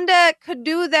 But Wanda could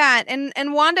do that,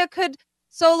 and Wanda could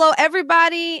solo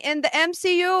everybody in the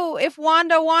MCU if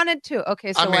Wanda wanted to.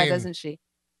 Okay, so why doesn't she?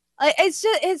 It's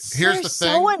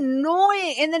so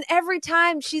annoying. And then every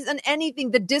time she's on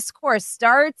anything, the discourse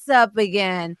starts up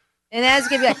again. And that's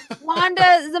gonna be like, Wanda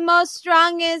is the most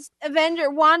strongest Avenger.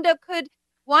 Wanda could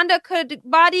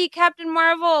body Captain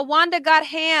Marvel. Wanda got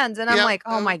hands, and I'm like,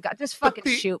 oh my god, just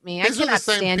fucking shoot me. I cannot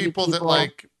stand you people that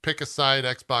like pick a side,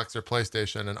 Xbox or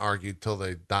PlayStation, and argue till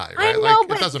they die. Right? I know,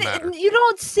 but it doesn't matter. You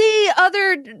don't see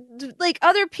other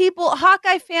people.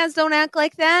 Hawkeye fans don't act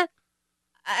like that.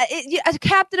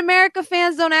 Captain America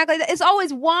fans don't act like that. It's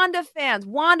always Wanda fans.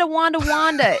 Wanda,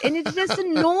 and it's just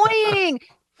annoying.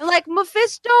 And like,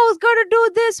 Mephisto's gonna do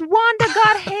this. Wanda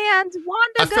got hands.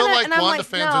 I feel like Wanda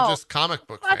fans are just comic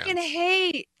book fans. Fucking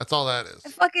hate. That's all that is. I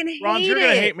fucking hate Ron, you're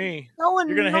gonna hate me. So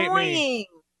annoying. You're gonna hate me.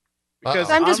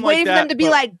 Because I'm just waiting for them to be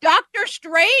like, Doctor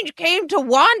Strange came to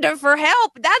Wanda for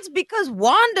help. That's because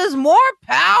Wanda's more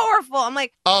powerful. I'm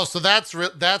like, oh, so that's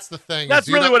the thing. That's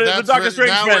really what it is. The Doctor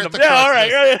Strange fandom. Yeah, all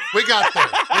right. We got there.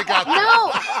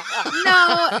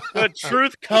 No. The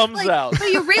truth comes out. So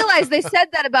you realize they said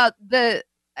that about the.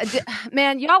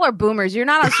 Man, y'all are boomers. You're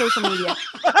not on social media.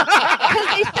 Because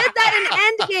they said that in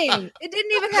Endgame. It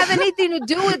didn't even have anything to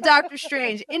do with Doctor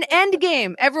Strange. In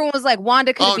Endgame, everyone was like,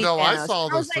 Wanda could beat Thanos. I saw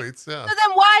those tweets, yeah. So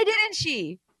then why didn't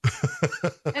she?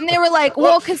 And they were like,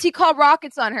 well, because he called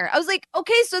rockets on her. I was like,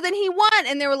 okay, so then he won.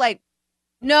 And they were like,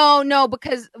 no,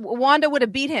 because Wanda would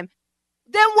have beat him.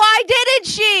 Then why didn't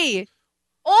she?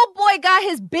 Old boy got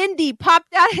his bindi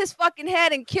popped out his fucking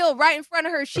head and killed right in front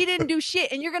of her. She didn't do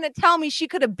shit, and you're gonna tell me she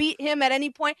could have beat him at any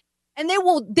point? And they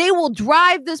will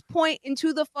drive this point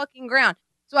into the fucking ground.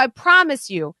 So I promise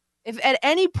you, if at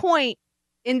any point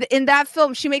in that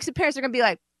film she makes appearance, they're gonna be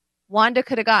like, Wanda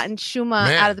could have gotten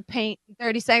Shuma out of the paint in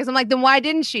 30 seconds. I'm like, then why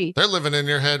didn't she? They're living in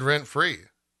your head rent free.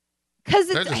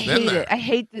 Because I hate it. I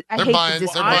hate they're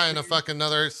buying a fucking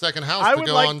another second house to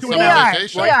go on summer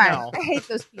vacation. I hate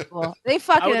those people. They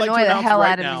fucking annoy the hell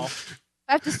out of me.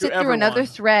 I have to sit through another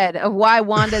thread of why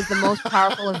Wanda is the most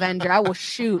powerful Avenger. I will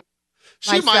shoot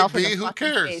myself in the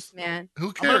fucking face, man.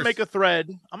 Who cares? I'm gonna make a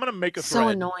thread. So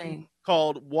annoying.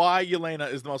 Called "Why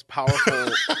Yelena is the most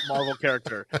powerful Marvel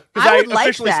character." I would like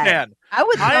officially that. stand. I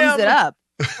would thumbs it up.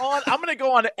 I'm gonna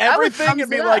go on everything and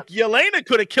be like, Yelena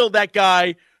could have killed that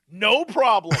guy, no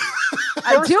problem.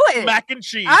 I do it. Mac and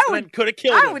cheese. Could have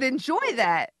killed him. I would enjoy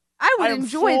that. I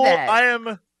enjoy that. I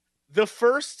am the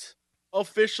first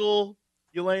official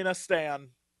Yelena stan.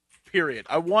 Period.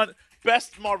 I want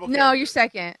best Marvel. No, character. You're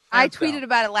second. I tweeted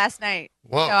about it last night.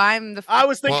 Whoa. So I'm the. I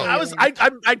was thinking.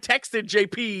 I texted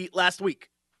JP last week.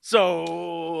 So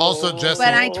also Jesse,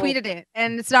 but I tweeted it,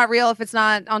 and it's not real if it's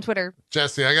not on Twitter.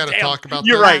 Jesse, I got to talk about.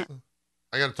 You're this. right.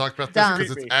 I got to talk about this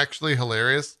because it's actually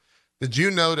hilarious. Did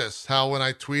you notice how when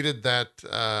I tweeted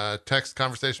that text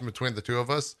conversation between the two of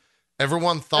us,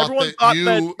 everyone thought that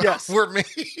you were me?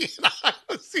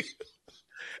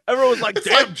 Everyone was like,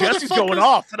 "Damn, Jesse's going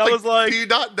off," and I was like, "Do you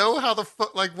not know how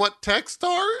what texts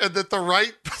are, and that the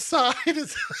right side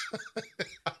is?"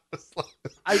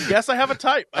 I guess I have a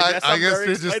type. I guess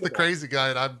you're just the crazy guy,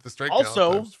 and I'm the straight guy.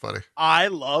 Also, it's funny. I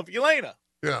love Yelena.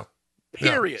 Yeah.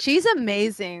 Period. Yeah. She's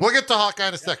amazing. We'll get to Hawkeye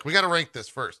in a sec. We got to rank this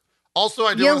first. Also,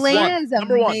 I do Yelena is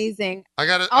amazing. I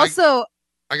got to also.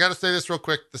 I got to say this real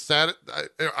quick.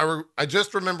 I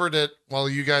just remembered it while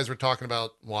you guys were talking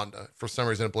about Wanda. For some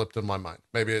reason, it blipped in my mind.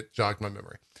 Maybe it jogged my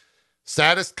memory.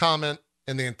 Saddest comment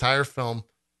in the entire film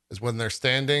is when they're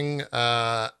standing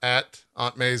at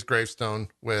Aunt May's gravestone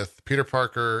with Peter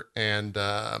Parker and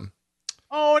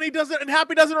and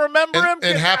Happy doesn't remember him.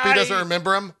 And Happy doesn't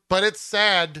remember him, but it's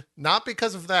sad, not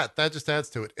because of that. That just adds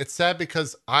to it. It's sad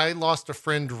because I lost a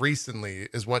friend recently,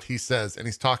 is what he says, and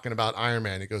he's talking about Iron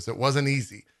Man. He goes, "It wasn't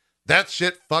easy." That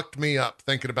shit fucked me up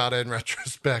thinking about it in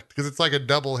retrospect, because it's like a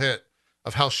double hit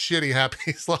of how shitty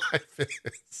Happy's life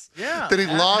is. Yeah. That he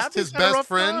lost Happy's his best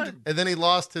friend, and then he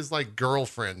lost his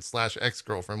girlfriend /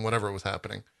 ex-girlfriend, whatever was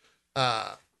happening.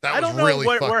 That I don't know really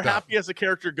where Happy as a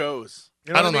character goes.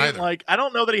 You know I don't know either. Like, I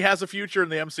don't know that he has a future in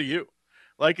the MCU.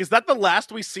 Like, is that the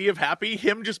last we see of Happy?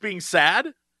 Him just being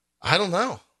sad? I don't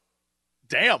know.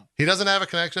 Damn. He doesn't have a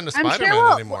connection to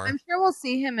Spider-Man anymore. I'm sure we'll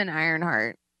see him in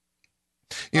Ironheart.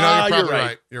 You know, you're probably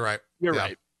right. You're right. You're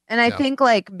right. And I think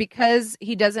because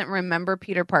he doesn't remember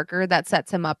Peter Parker, that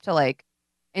sets him up to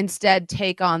instead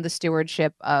take on the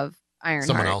stewardship of Ironheart.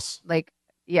 Someone else.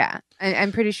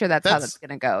 I'm pretty sure that's how that's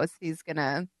gonna go. He's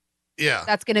gonna. Yeah.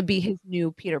 That's gonna be his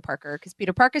new Peter Parker, because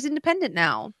Peter Parker's independent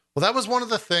now. Well, that was one of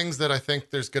the things that I think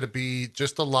there's gonna be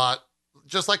just a lot,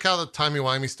 just like how the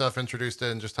timey-wimey stuff introduced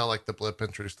it, and just how the blip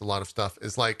introduced a lot of stuff,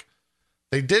 is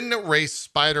they didn't erase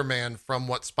Spider-Man from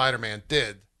what Spider-Man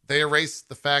did. They erased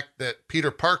the fact that Peter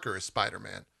Parker is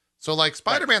Spider-Man. So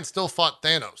Spider-Man still fought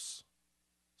Thanos.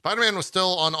 Spider-Man was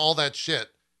still on all that shit.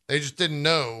 They just didn't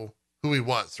know who he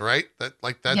was, right?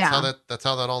 That's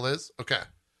how that all is. Okay.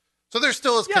 So there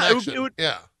still is connection.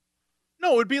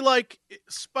 No, it would be like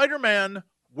Spider-Man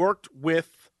worked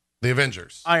with the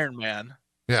Avengers, Iron Man.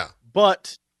 Yeah.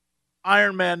 But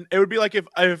Iron Man, it would be like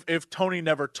if Tony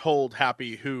never told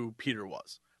Happy who Peter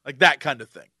was. Like that kind of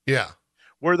thing. Yeah.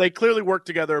 Where they clearly work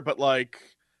together, but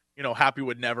Happy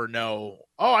would never know,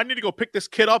 oh, I need to go pick this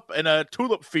kid up in a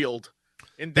tulip field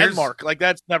in Denmark.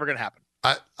 That's never going to happen.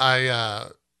 I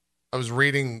was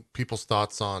reading people's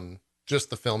thoughts on just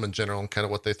the film in general and kind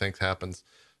of what they think happens.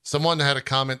 Someone had a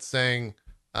comment saying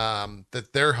that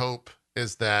their hope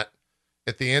is that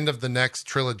at the end of the next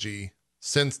trilogy,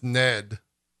 since Ned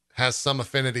has some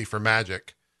affinity for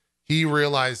magic, he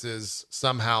realizes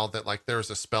somehow that there's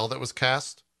a spell that was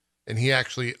cast, and he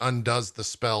actually undoes the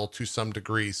spell to some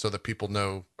degree so that people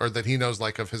know, or that he knows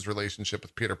of his relationship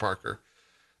with Peter Parker.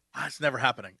 It's never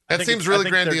happening. That seems really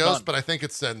grandiose, but I think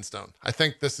it's set in stone. I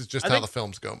think this is just how the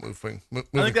films go moving I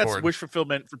think that's forward. Wish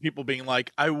fulfillment for people being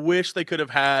like, I wish they could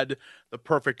have had the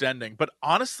perfect ending. But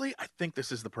honestly, I think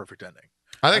this is the perfect ending.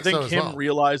 I think so as him well.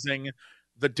 realizing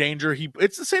the danger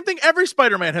it's the same thing every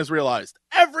Spider-Man has realized.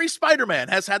 Every Spider-Man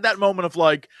has had that moment of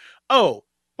oh,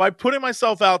 by putting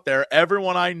myself out there,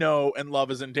 everyone I know and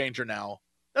love is in danger now.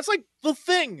 That's the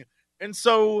thing. And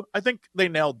so I think they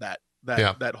nailed that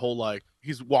whole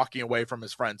he's walking away from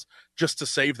his friends just to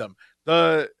save them.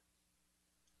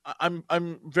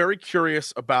 I'm very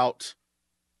curious about.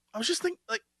 I was just thinking,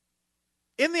 like,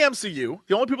 in the MCU,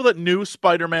 the only people that knew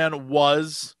Spider-Man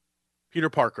was Peter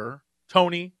Parker,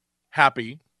 Tony,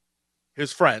 Happy,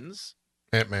 his friends.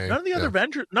 Aunt May. None of the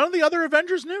other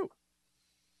Avengers knew.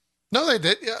 No, they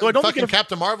did. Yeah. So I don't fucking think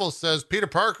Captain Marvel says, Peter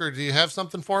Parker, do you have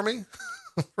something for me?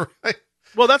 Right.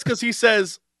 Well, that's because he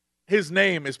says his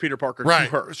name is Peter Parker Right.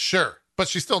 to her. Sure. But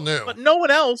she still knew. But no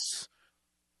one else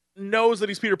knows that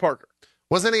he's Peter Parker.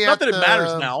 Wasn't he Not at that it the,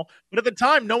 matters now, but at the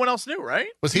time, no one else knew, right?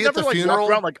 Was he at never the funeral?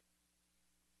 Walked around like,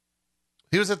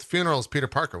 he was at the funeral as Peter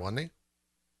Parker, wasn't he?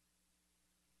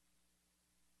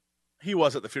 he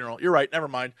was at the funeral. You're right. Never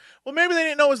mind. Well, maybe they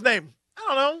didn't know his name. I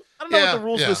don't know. I don't know Yeah, what the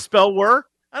rules yeah. of the spell were.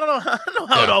 I don't know. I don't know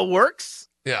how it Yeah. all works.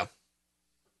 Yeah.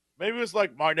 Maybe it's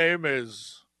like, my name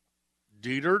is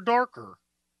Dieter Darker.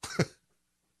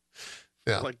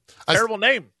 Yeah. Like, I- terrible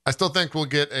name. I still think we'll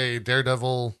get a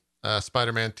Daredevil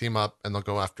Spider-Man team up and they'll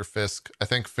go after Fisk. I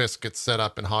think Fisk gets set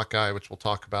up in Hawkeye, which we'll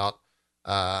talk about.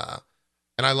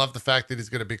 And I love the fact that he's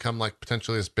going to become like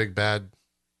potentially this big bad.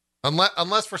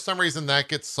 Unless for some reason that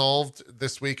gets solved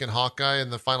this week in Hawkeye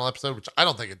in the final episode, which I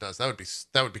don't think it does. That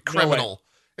would be criminal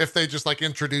if they just like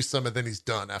introduce him and then he's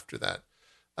done after that.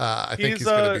 I think he's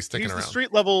going to be sticking he's around. the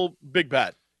street level big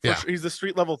bad. Yeah. He's the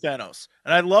street level Thanos.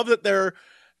 And I love that they're,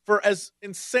 for as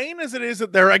insane as it is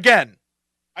that they're, again,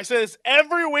 I say this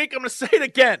every week, I'm going to say it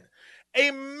again. A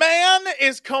man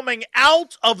is coming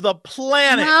out of the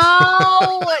planet.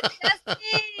 No,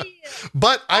 Jesse.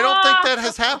 But I don't think that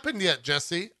has happened yet,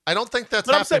 Jesse. I don't think that's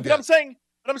happened yet.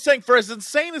 I'm saying, for as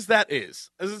insane as that is,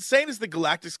 as insane as the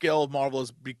galactic scale of Marvel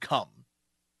has become,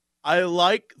 I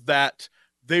like that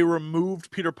they removed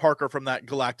Peter Parker from that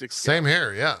galactic scale. Same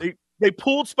here, yeah. They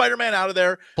pulled Spider-Man out of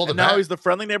there, Pulled and it now back. he's the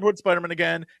friendly neighborhood Spider-Man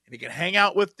again, and he can hang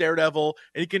out with Daredevil,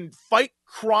 and he can fight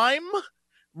crime,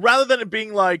 rather than it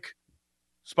being like,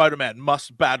 Spider-Man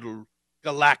must battle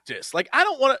Galactus. Like, I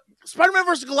don't want to... Spider-Man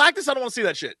versus Galactus, I don't want to see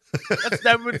that shit.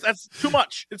 That's too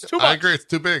much. It's too much. I agree. It's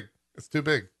too big. It's too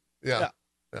big. Yeah.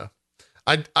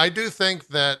 I do think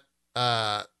that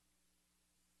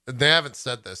they haven't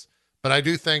said this, but I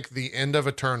do think the end of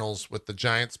Eternals with the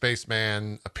giant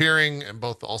spaceman appearing and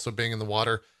both also being in the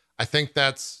water, I think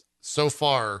that's so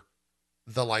far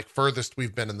the like furthest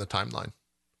we've been in the timeline.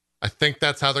 I think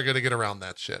that's how they're going to get around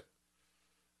that shit.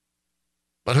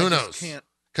 But who knows?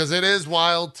 Because it is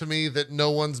wild to me that no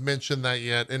one's mentioned that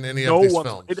yet in any of these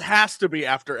films. It has to be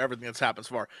after everything that's happened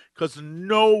so far, because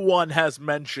no one has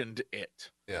mentioned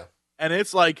it. Yeah. And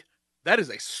it's like, that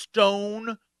is a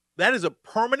stone, that is a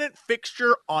permanent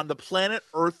fixture on the planet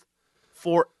Earth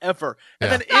forever.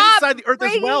 And then inside the Earth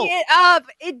as well. It up.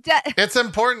 It's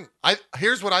important.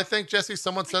 Here's what I think, Jesse.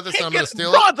 Someone said this, and I'm going to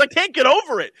steal it. it. I can't get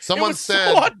over it. Someone it was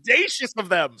said, so audacious of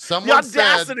them. Someone the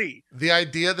audacity. said the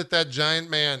idea that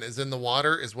giant man is in the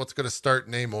water is what's going to start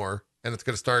Namor, and it's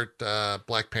going to start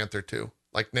Black Panther 2.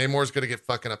 Like, Namor's going to get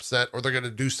fucking upset, or they're going to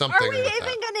do something. Are we even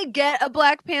going to get a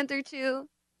Black Panther 2?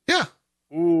 Yeah.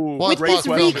 Ooh, with this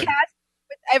recast,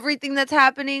 with everything that's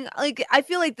happening, like, I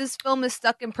feel like this film is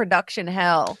stuck in production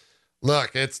hell.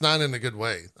 Look, it's not in a good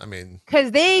way. I mean,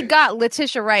 because they got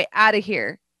Letitia Wright out of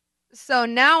here, so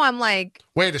now I'm like,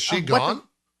 wait, is she gone?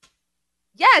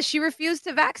 Yeah, she refused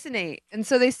to vaccinate, and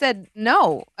so they said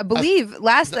no. I believe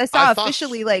I saw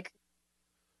officially like.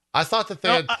 I thought that they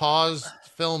had paused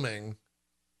filming.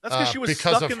 That's because she was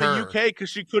stuck in the UK because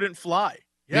she couldn't fly.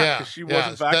 Yeah, because she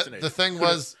wasn't vaccinated. The thing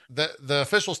was that the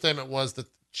official statement was that,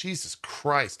 Jesus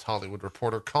Christ, Hollywood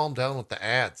Reporter, calm down with the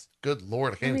ads. Good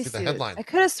Lord, I can't even see the headline. I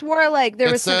could have swore like there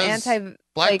was some anti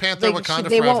Black Panther Wakanda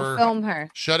they Forever won't film her.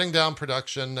 Shutting down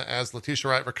production as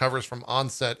Letitia Wright recovers from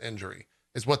onset injury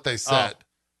is what they said. Oh.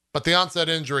 But the onset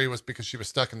injury was because she was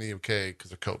stuck in the UK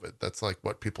because of COVID. That's like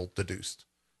what people deduced.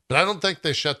 But I don't think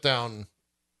they shut down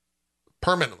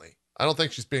permanently. I don't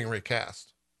think she's being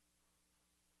recast.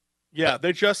 Yeah,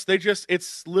 they just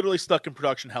it's literally stuck in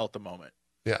production hell at the moment.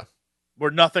 Yeah. Where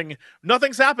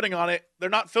nothing's happening on it. They're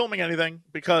not filming anything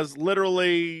because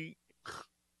literally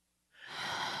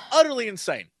utterly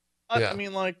insane. I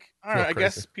mean, like, all right, I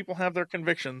guess people have their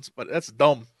convictions, but that's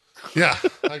dumb. Yeah,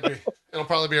 I agree. It'll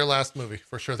probably be our last movie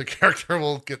for sure. The character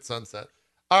will get sunset.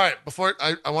 All right, before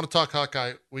I want to talk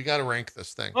Hawkeye, we got to rank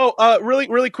this thing. Oh,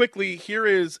 really quickly, here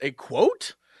is a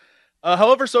quote.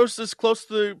 However, sources close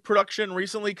to the production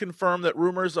recently confirmed that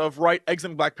rumors of Wright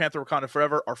exiting Black Panther Wakanda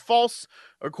Forever are false.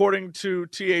 According to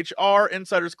THR,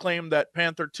 insiders claim that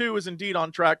Panther 2 is indeed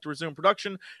on track to resume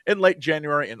production in late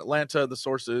January in Atlanta. The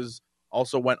sources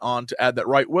also went on to add that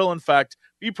Wright will, in fact,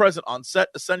 be present on set,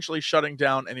 essentially shutting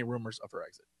down any rumors of her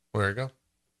exit. There you go.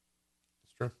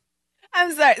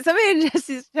 I'm sorry. Somebody in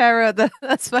Jesse's chat wrote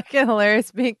that's fucking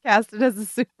hilarious being casted as a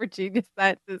super genius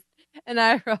scientist. And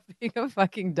I wrote being a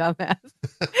fucking dumbass.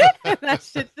 And that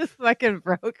shit just fucking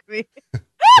broke me.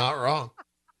 Not wrong.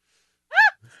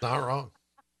 It's not wrong.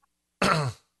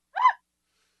 It's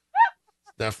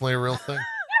definitely a real thing.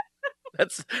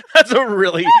 That's a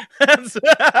really.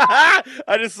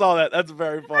 I just saw that. That's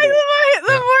very funny.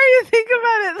 The more you think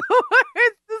about it, the more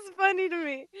it's just funny to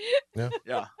me.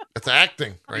 Yeah. It's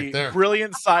acting right The there.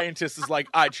 brilliant scientist is like,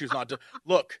 I choose not to.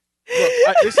 Look,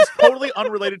 this is totally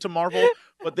unrelated to Marvel,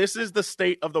 but this is the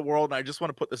state of the world, and I just want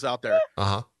to put this out there.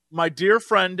 Uh-huh. My dear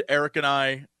friend Eric and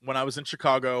I, when I was in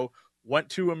Chicago, went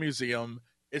to a museum.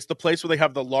 It's the place where they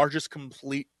have the largest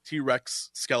complete T-Rex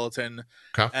skeleton,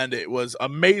 Okay. and it was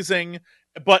amazing.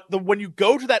 But when you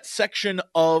go to that section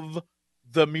of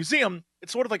the museum,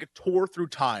 it's sort of like a tour through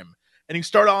time, and you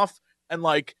start off and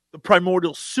like the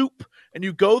primordial soup, and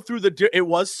you go through it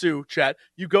was Sue, chat.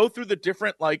 You go through the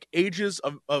different like ages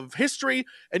of history,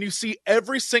 and you see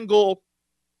every single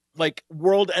like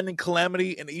world-ending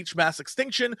calamity in each mass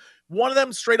extinction. One of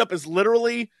them straight up is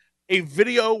literally a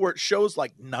video where it shows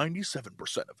like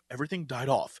 97% of everything died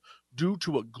off due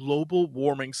to a global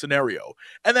warming scenario.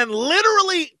 And then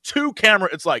literally to camera,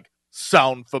 it's like,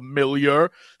 sound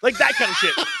familiar? Like that kind of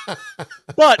shit.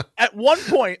 But at one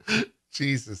point,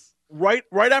 Jesus.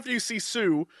 right after you see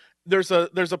Sue, there's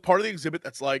a part of the exhibit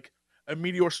that's like a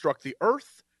meteor struck the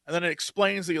Earth, and then it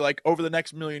explains that like over the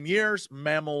next million years,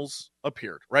 mammals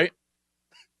appeared, right?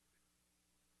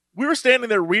 We were standing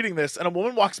there reading this, and a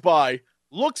woman walks by,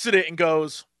 looks at it, and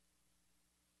goes,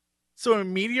 so a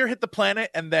meteor hit the planet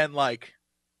and then like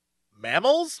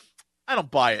mammals? I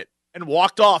don't buy it. And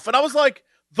walked off. And I was like,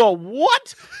 the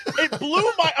what? It blew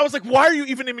my... I was like, why are you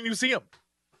even in a museum?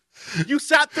 You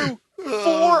sat through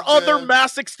four other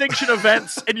mass extinction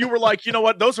events, and you were like, you know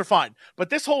what? Those are fine. But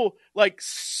this whole like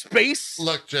space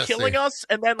killing us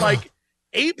and then like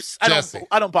apes,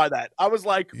 I don't buy that. I was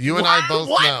like, you and I both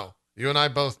know. You and I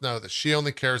both know that she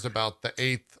only cares about the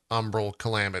 8th umbral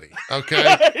calamity.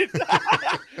 Okay.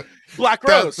 Black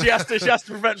Rose. She has to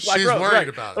prevent Black Rose. She's worried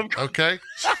about it. Okay.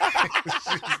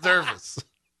 She's nervous.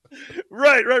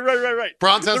 Right.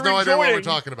 Bronze has no idea what we're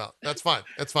talking about. That's fine.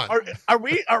 That's fine. Are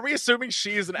we assuming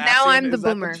she is an Ascian? Now I'm the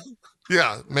boomer.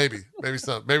 Yeah, maybe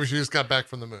so. Maybe she just got back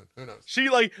from the moon. Who knows? She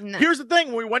here's the thing.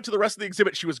 When we went to the rest of the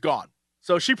exhibit, she was gone.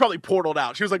 So she probably portaled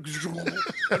out. She was like,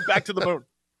 went back to the moon.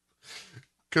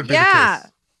 Could be the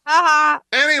case. Haha.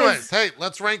 Anyways, hey,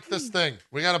 let's rank this thing.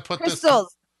 We got to put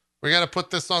Crystals. We got to put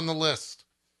this on the list.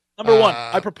 Number one.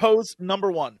 I propose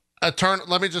number one.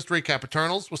 Let me just recap.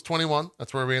 Eternals was 21.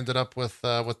 That's where we ended up with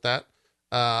that.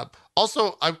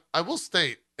 Also, I will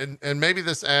state, and maybe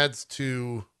this adds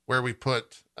to where we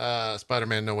put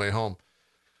Spider-Man No Way Home.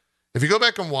 If you go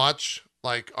back and watch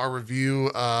like our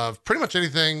review of pretty much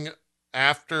anything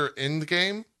after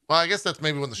Endgame, well, I guess that's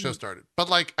maybe when the show started. But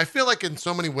like, I feel like in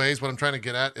so many ways, what I'm trying to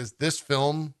get at is this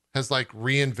film has like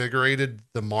reinvigorated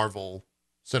the Marvel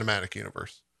Cinematic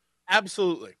Universe.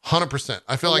 Absolutely. 100%.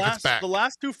 I feel like it's back. The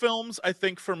last two films, I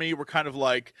think for me, were kind of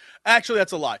like, actually,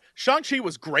 that's a lie. Shang-Chi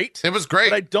was great. It was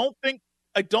great. But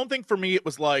I don't think for me, it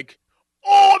was like,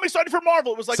 oh, I'm excited for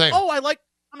Marvel. It was like, Same.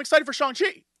 I'm excited for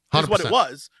Shang-Chi. Is what it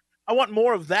was. I want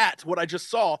more of that, what I just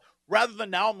saw, rather than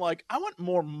now I'm like, I want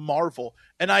more Marvel.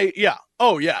 And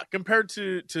compared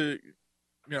to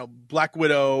Black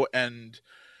Widow and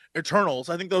Eternals,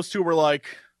 I think those two were like,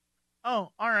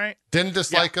 oh, all right. Didn't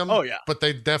dislike them. Oh, yeah. But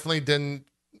they definitely didn't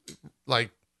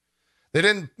like, they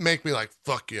didn't make me like,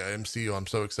 fuck yeah, MCU. I'm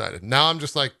so excited. Now I'm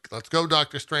just like, let's go,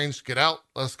 Doctor Strange. Get out.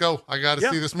 Let's go. I got to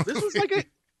see this movie.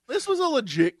 This was a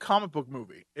legit comic book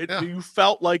movie. You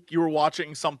felt like you were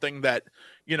watching something that,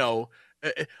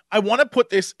 I want to put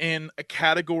this in a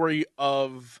category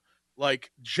of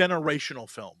like generational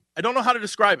film. I don't know how to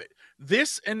describe it.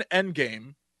 This and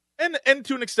Endgame and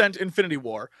to an extent Infinity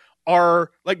War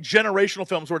are like generational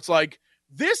films where it's like,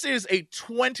 this is a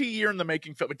 20-year in the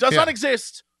making film. It does not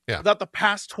exist without the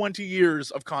past 20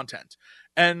 years of content.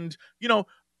 And,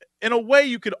 in a way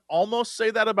you could almost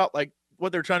say that about like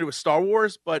what they're trying to do with Star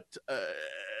Wars, but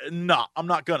no, I'm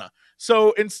not gonna.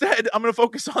 So instead, I'm gonna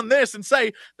focus on this and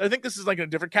say that I think this is like in a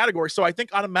different category. So I think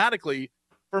automatically,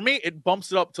 for me, it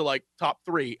bumps it up to like top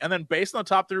 3. And then based on the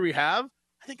top 3 we have,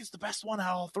 I think it's the best one out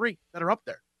of all 3 that are up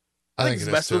there. I think it's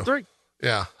the best of the 3.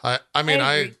 Yeah, I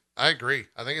agree.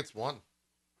 I think it's 1.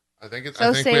 I think we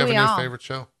have a new favorite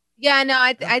show. Yeah, no,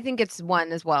 I think it's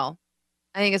 1 as well.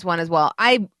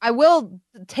 I will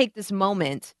take this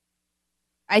moment.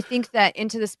 I think that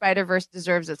Into the Spider-Verse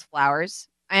deserves its flowers.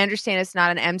 I understand it's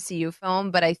not an MCU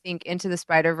film, but I think Into the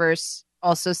Spider-Verse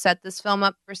also set this film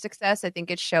up for success. I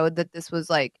think it showed that this was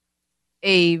like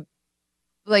a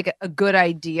good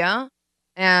idea.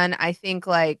 And I think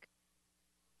like,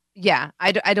 yeah,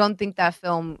 I don't think that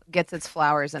film gets its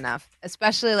flowers enough,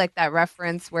 especially like that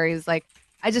reference where he's like,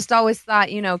 I just always thought,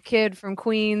 kid from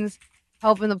Queens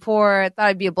helping the poor. I thought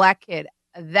I'd be a black kid.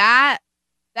 That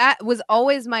was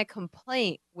always my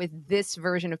complaint with this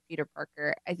version of Peter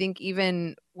Parker. I think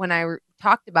even when I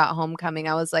talked about Homecoming,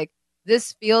 I was like,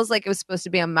 this feels like it was supposed to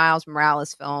be a Miles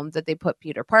Morales film that they put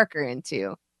Peter Parker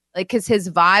into. Like, because his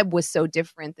vibe was so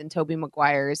different than Tobey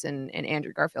Maguire's and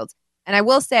Andrew Garfield's. And I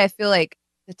will say, I feel like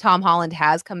the Tom Holland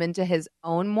has come into his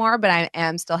own more, but I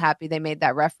am still happy they made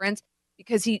that reference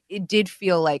because it did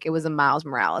feel like it was a Miles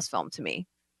Morales film to me.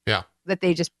 Yeah. That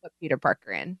they just put Peter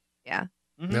Parker in. Yeah.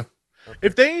 Mm-hmm. Yeah.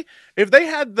 If they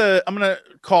had I'm gonna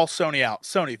call Sony out.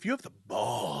 Sony, if you have the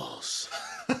balls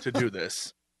to do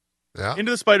this, Yeah.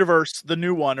 Into the Spider-Verse, the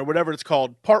new one, or whatever it's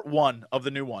called, part 1 of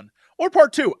the new one, or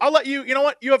part 2. I'll let you know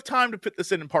what? You have time to put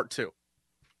this in part 2.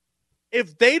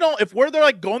 If they're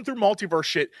like going through multiverse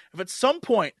shit, if at some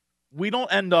point we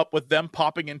don't end up with them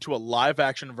popping into a live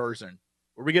action version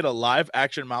where we get a live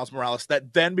action Miles Morales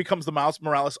that then becomes the Miles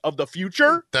Morales of the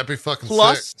future, That'd be fucking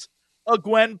plus sick. a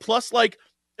Gwen, plus like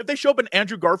if they show up in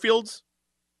Andrew Garfield's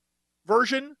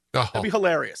version, that'd be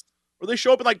hilarious. Or they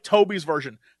show up in like Toby's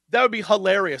version. That would be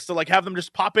hilarious to like have them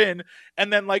just pop in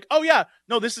and then like, oh yeah,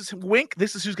 no, this is Wink.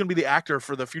 This is who's going to be the actor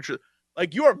for the future.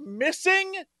 Like you are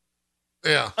missing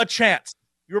a chance.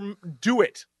 Do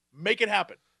it. Make it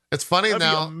happen. It's funny. That'd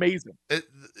now. Be amazing.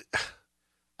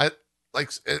 I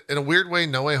like in a weird way,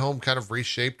 No Way Home kind of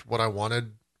reshaped what I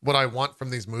want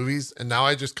from these movies. And now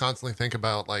I just constantly think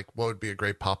about like, what would be a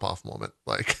great pop off moment?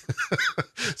 Like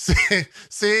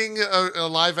seeing a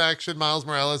live action Miles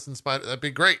Morales and Spider, that'd be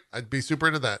great. I'd be super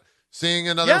into that. Seeing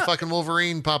another fucking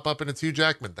Wolverine pop up and it's Hugh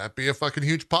Jackman. That'd be a fucking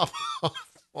huge pop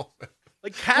off moment.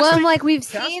 Like, we've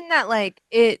seen that like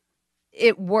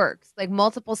it works. Like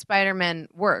multiple Spider-Men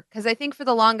work. Cause I think for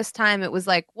the longest time it was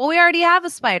like, well, we already have a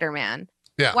Spider-Man.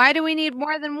 Yeah. Why do we need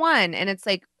more than one? And it's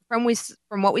like, from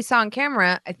what we saw on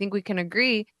camera, I think we can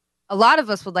agree. A lot of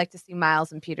us would like to see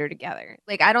Miles and Peter together.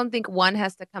 Like, I don't think one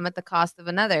has to come at the cost of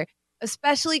another.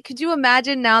 Especially, could you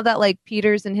imagine now that like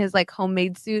Peter's in his like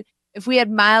homemade suit? If we had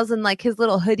Miles in like his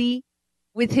little hoodie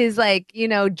with his like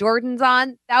Jordans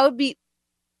on, that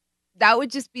would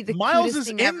just be the Miles cutest is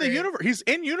thing in ever. the universe. He's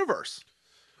in universe.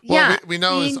 Well, Yeah, we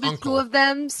know his seeing the uncle. two of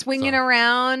them swinging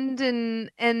around and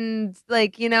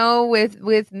like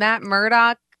with Matt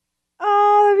Murdock.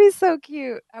 Oh, that'd be so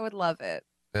cute. I would love it.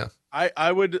 Yeah.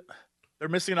 I would. They're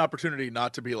missing an opportunity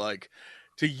not to be like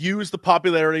to use the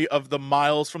popularity of the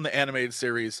Miles from the animated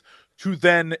series to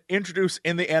then introduce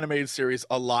in the animated series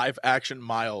a live action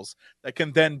Miles that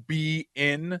can then be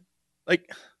in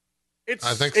like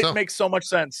I think so. It makes so much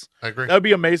sense. I agree. That would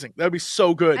be amazing. That would be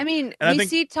so good. I mean, and we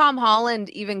see Tom Holland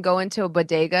even go into a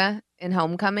bodega in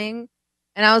Homecoming,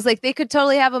 and I was like, they could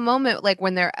totally have a moment like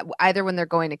when they're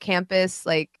going to campus,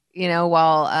 like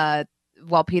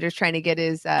while Peter's trying to get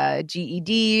his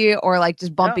GED, or like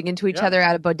just bumping into each other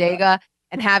at a bodega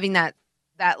and having that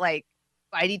like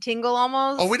Spidey tingle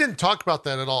almost. Oh, we didn't talk about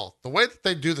that at all. The way that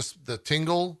they do the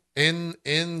tingle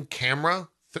in camera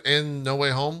in No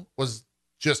Way Home was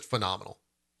just phenomenal.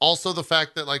 Also, the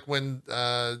fact that like when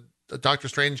Doctor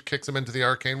Strange kicks him into the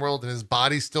arcane world and his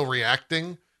body's still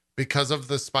reacting because of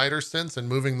the spider sense and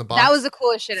moving the box. That was the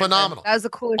coolest shit. Phenomenal. That was the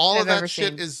coolest all shit of I've that ever shit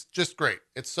seen. Is just great.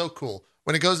 It's so cool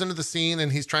when it goes into the scene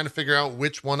and he's trying to figure out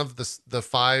which one of the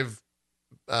five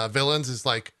villains is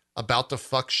like about to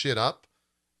fuck shit up.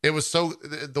 It was so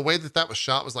the way that was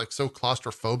shot was like so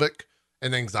claustrophobic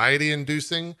and anxiety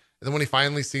inducing. And then when he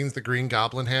finally sees the Green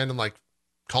Goblin hand and like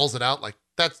calls it out, like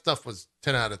that stuff was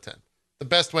 10 out of 10. The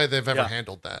best way they've ever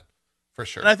handled that, for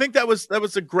sure. And I think that was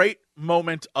a great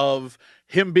moment of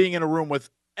him being in a room with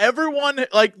everyone.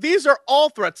 Like these are all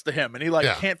threats to him, and he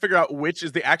can't figure out which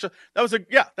is the actual. That was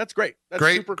that's great. That's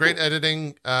super great cool.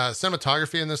 editing.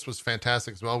 Cinematography in this was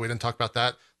fantastic as well. We didn't talk about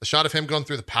that. The shot of him going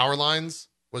through the power lines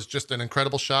was just an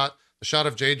incredible shot. The shot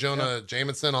of J. Jonah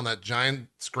Jameson on that giant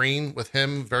screen with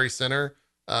him very center,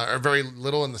 or very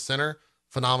little in the center.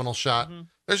 Phenomenal shot. Mm-hmm.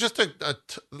 There's just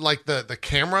like the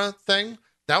camera thing.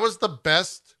 That was the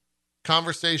best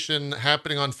conversation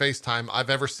happening on FaceTime I've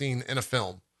ever seen in a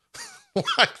film.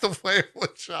 Like the way it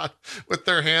was shot with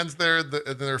their hands there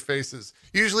in their faces.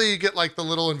 Usually you get like the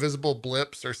little invisible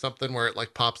blips or something where it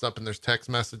like pops up and there's text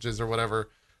messages or whatever.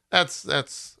 That's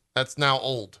now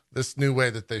old. This new way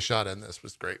that they shot in this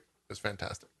was great. It was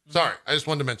fantastic. Sorry, I just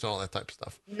wanted to mention all that type of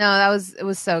stuff. No, it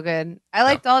was so good. I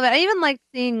liked all of it. I even liked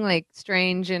seeing like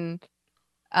Strange and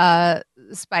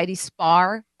Spidey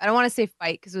spar. I don't want to say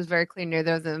fight because it was very clear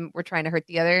neither of them were trying to hurt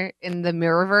the other in the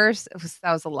Mirrorverse.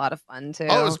 That was a lot of fun too.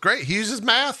 Oh, it was great. He uses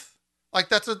math. Like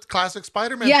that's a classic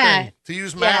Spider-Man Yeah. thing, to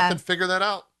use math Yeah. and figure that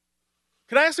out.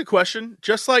 Can I ask a question?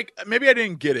 Just like maybe I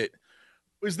didn't get it.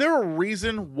 Is there a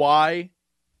reason why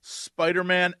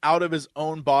Spider-Man out of his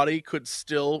own body could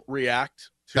still react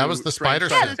to That was the Strange spider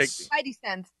trying Yeah, to sense. the take- Spidey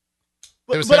sense.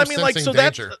 It was But him I mean, like, sensing so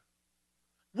danger. that's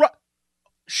right.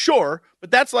 Sure,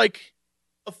 but that's like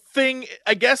a thing.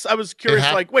 I guess I was curious.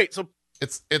 hap- Like, wait, so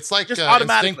It's like Just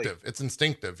automatically. instinctive. It's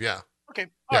instinctive. Yeah. okay,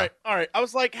 Yeah. all right. I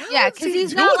was like, how Yeah, is because he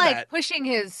he's doing not like that? pushing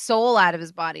his soul out of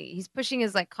his body. He's pushing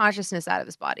his like consciousness out of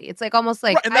his body. It's like almost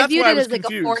like Right, and I that's viewed why I it was as like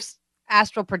confused. a forced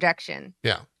astral projection.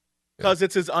 Yeah. Because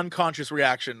it's his unconscious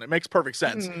reaction. It makes perfect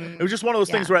sense. Mhm. It was just one of those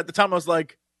things Yeah. where at the time I was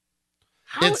like,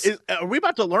 It's- are we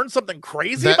about to learn something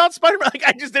crazy That- about Spider-Man? Like,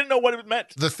 I just didn't know what it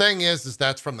meant. The thing is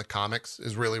that's from the comics,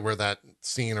 is really where that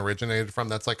scene originated from.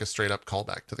 That's like a straight up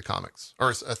callback to the comics, or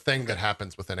a thing that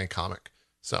happens within a comic.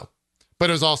 So, but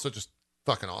it was also just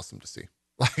fucking awesome to see.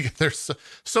 Like there's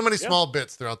so many small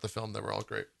bits throughout the film that were all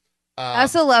great. I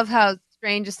also love how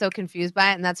Strange is so confused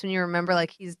by it, and that's when you remember like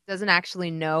he doesn't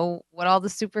actually know what all the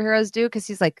superheroes do because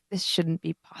he's like, this shouldn't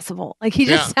be possible. Like he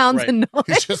just Yeah, sounds right. annoyed.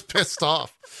 He's just pissed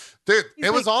off. Dude, He's it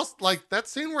was like- also like that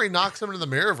scene where he knocks him into the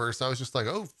Mirrorverse. I was just like,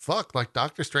 oh fuck, like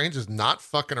Doctor Strange is not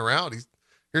fucking around.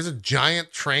 Here's a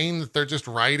giant train that they're just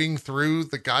riding through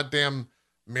the goddamn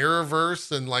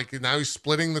Mirrorverse, and like now he's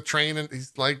splitting the train, and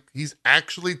he's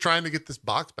actually trying to get this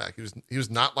box back. He was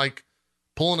not like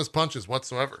pulling his punches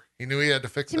whatsoever. He knew he had to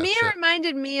fix To that me, shit. it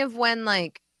reminded me of when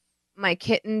like my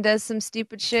kitten does some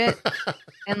stupid shit,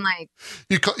 and like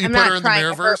You I'm put her not in the trying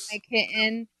to hurt Mirrorverse. my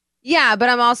kitten. Yeah, but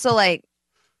I'm also like,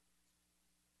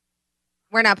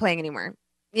 we're not playing anymore.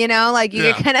 You know, like you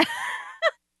Yeah. get kind of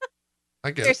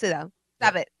I get it. seriously though.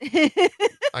 Stop it.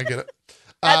 I get it.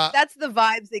 That's the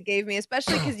vibes they gave me,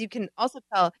 especially because you can also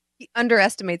tell he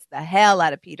underestimates the hell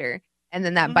out of Peter, and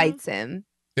then that Mhm. bites him.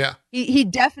 Yeah. He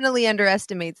definitely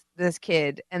underestimates this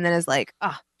kid, and then is like,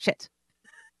 oh shit.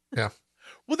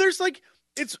 Well, there's like,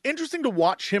 it's interesting to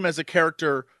watch him as a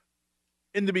character.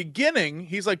 In the beginning,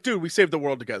 he's like, dude, we saved the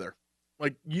world together.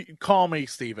 Like, you call me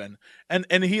Steven. And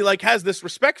he like has this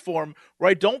respect for him where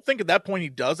I don't think at that point he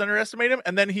does underestimate him.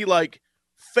 And then he like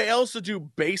fails to do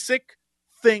basic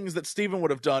things that Steven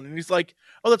would have done. And he's like,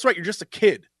 oh, that's right, you're just a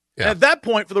kid. Yeah. And at that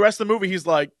point, for the rest of the movie, he's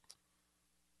like,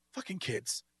 fucking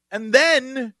kids. And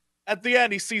then at the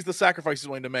end, he sees the sacrifice he's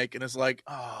willing to make and is like,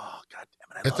 oh, God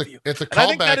damn it, I love you. It's a And I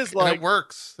think that callback, is and like- it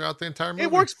works throughout the entire movie.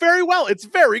 It works very well. It's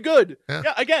very good. Yeah.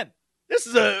 Yeah. Again, this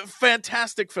is a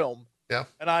fantastic film. Yeah.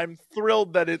 And I'm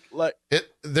thrilled that it like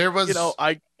There was, you know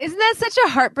I Isn't that such a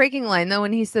heartbreaking line though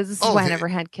when he says, "This is Oh, why I the- never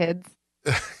had kids"?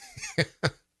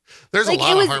 there's Like, a lot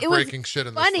it of was heartbreaking shit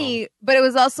in this film. Funny, but it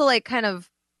was also like kind of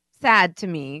sad to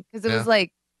me because it Yeah. was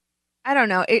like, I don't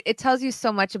know. It tells you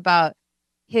so much about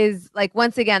his like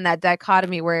once again that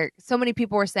dichotomy where so many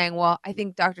people were saying, well, I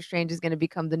think Doctor Strange is going to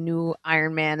become the new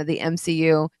Iron Man of the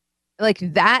MCU. Like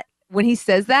that when he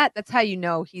says that, that's how you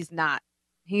know he's not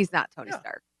Tony Yeah.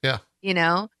 Stark. Yeah. You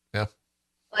know? Yeah.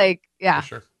 Like, yeah. For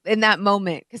sure. In that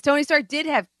moment, because Tony Stark did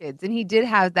have kids and he did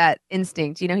have that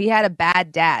instinct. You know, he had a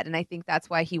bad dad, and I think that's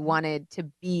why he wanted to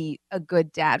be a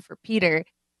good dad for Peter.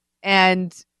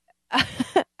 And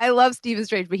I love Stephen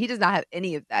Strange, but he does not have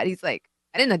any of that. He's like,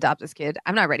 I didn't adopt this kid.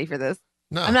 I'm not ready for this.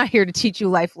 No, I'm not here to teach you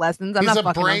life lessons. I'm he's not a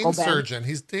fucking brain Uncle Ben. surgeon.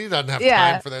 He doesn't have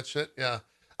Yeah. time for that shit. Yeah.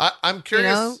 I'm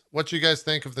curious know? what you guys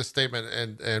think of this statement,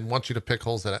 and want you to pick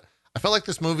holes in it. I felt like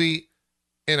this movie,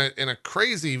 in a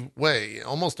crazy way,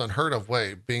 almost unheard of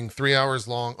way, being 3 hours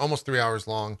long, almost 3 hours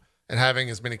long, and having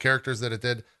as many characters that it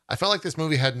did. I felt like this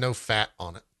movie had no fat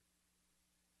on it.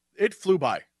 it flew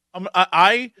by.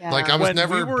 I Yeah. Like I was When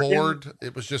never we were bored.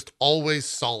 It was just always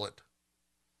solid.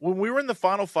 when we were in the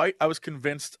final fight, I was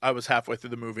convinced I was halfway through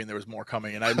the movie and there was more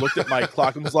coming. And I looked at my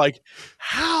clock and was like,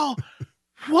 how?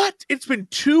 What? It's been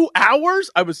 2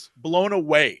 hours? I was blown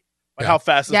away by Yeah. how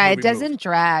fast this Yeah, movie it doesn't moved.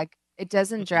 drag. It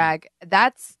doesn't Mhm. drag.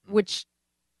 That's which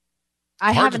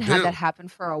I Hard to haven't had do. that happen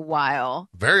for a while.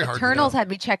 Very hard. Eternals to do. had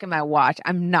me checking my watch.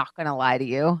 I'm not gonna lie to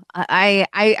you. I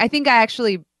think I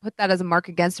actually put that as a mark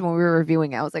against him when we were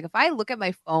reviewing it. I was like, if I look at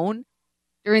my phone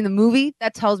during the movie,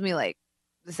 that tells me like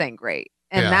this ain't great.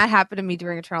 And Yeah. that happened to me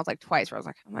during Eternals like twice, where I was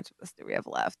like, how much of this do we have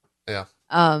left? Yeah.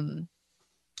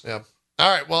 Yeah. All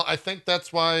right. Well, I think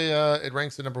that's why it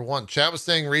ranks at number one. Chat was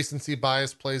saying recency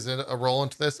bias plays a role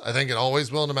into this. I think it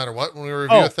always will, no matter what. When we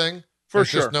review Oh, a thing, For there's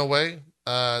sure. just no way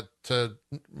to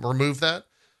remove that.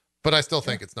 But I still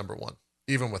think it's number one,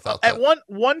 even without At that.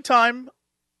 one time,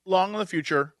 long in the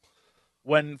future,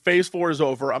 when Phase 4 is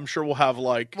over, I'm sure we'll have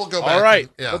like, We'll go all back right,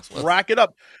 and- yeah, let's let's- rack it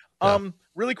up. Yeah.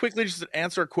 Really quickly, just to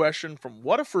answer a question from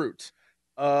What a Fruit.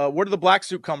 Where did the black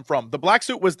suit come from? The black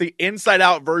suit was the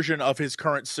inside-out version of his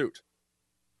current suit.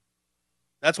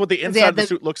 That's what the 'Cause they inside had of the the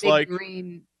suit looks big like.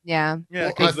 green, yeah, Yeah, Well,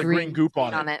 because I- the green goop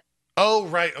on stain it. Oh,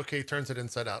 right. Okay, he turns it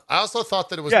inside out. I also thought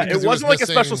that it was Yeah, because it wasn't he was like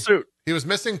a special missing- suit. He was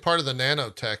missing part of the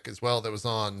nanotech as well that was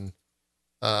on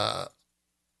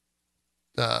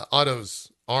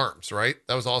Otto's arms, right?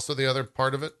 That was also the other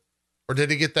part of it. Or did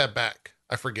he get that back?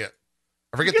 I forget.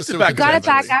 I forget the gets it suit. back He got it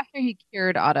back eventually. after he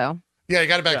cured Otto. Yeah, he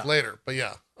got it back Yeah. later. But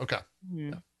yeah, okay.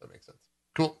 Mhm. Yeah, that makes sense.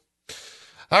 Cool.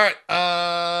 All right.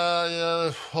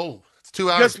 It's 2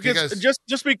 hours. Because You guys,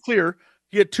 just to be clear,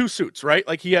 he had two suits, right?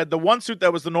 Like he had the one suit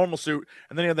that was the normal suit,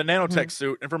 and then he had the nanotech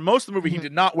suit. And for most of the movie, he Mhm.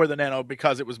 did not wear the nano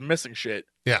because it was missing shit.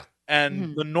 Yeah. And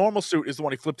Mhm. the normal suit is the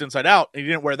one he flipped inside out, and he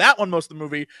didn't wear that one most of the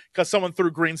movie because someone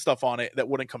threw green stuff on it that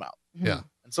wouldn't come out. Yeah.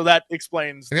 And so that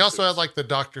explains. And he the also had suits. like the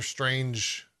Doctor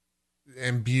Strange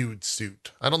imbued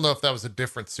suit. I don't know if that was a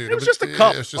different suit. It was just a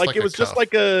cup. It was just like like it was a just cuff.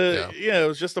 like a Yeah. yeah, it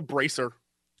was just a bracer.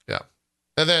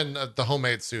 And then the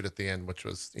homemade suit at the end, which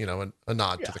was, a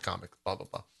nod Yeah. to the comic, blah, blah,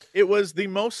 blah. It was the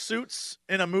most suits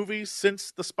in a movie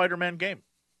since the Spider-Man game.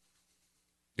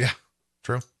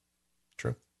 True.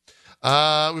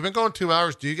 We've been going 2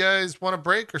 hours. Do you guys want a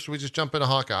break or should we just jump into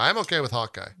Hawkeye? I'm okay with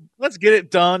Hawkeye. Let's get it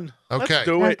done. Okay. Let's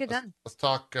do Sounds it. good done. Let's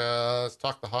talk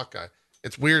the Hawkeye.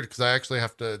 It's weird because I actually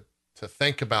have to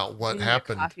think about what You need a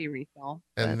happened coffee refill.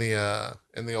 in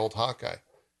but- the old Hawkeye.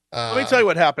 Let me tell you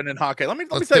what happened in Hawkeye. Let me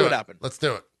let's tell do you what it. happened. Let's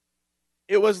do it.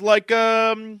 It was like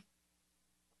a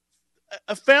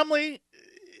family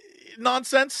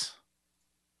nonsense,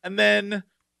 and then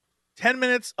 10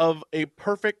 minutes of a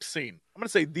perfect scene. I'm gonna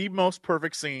say the most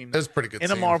perfect scene It was a pretty good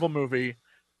in a scene. Marvel movie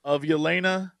of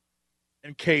Yelena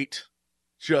and Kate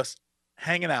just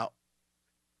hanging out.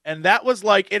 And that was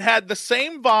like, it had the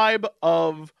same vibe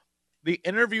of the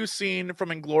interview scene from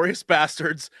Inglourious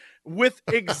Bastards with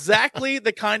exactly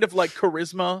the kind of like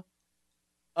charisma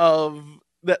of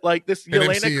that, like this An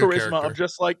Yelena MCU charisma character. of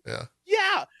just like, Yeah.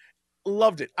 yeah,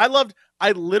 loved it.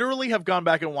 I literally have gone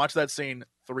back and watched that scene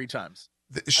 3 times.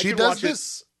 She could does watch it.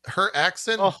 this. Her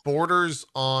accent Oh. borders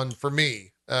on, for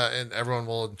me, and everyone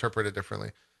will interpret it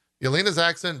differently. Yelena's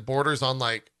accent borders on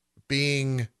like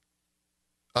being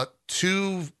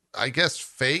too, I guess,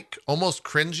 fake, almost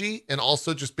cringy, and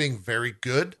also just being very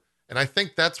good. And I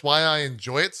think that's why I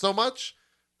enjoy it so much,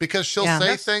 because she'll Yeah. say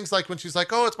That's- things like when she's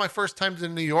like, "Oh, it's my first time to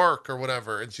New York" or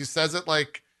whatever, and she says it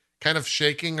like kind of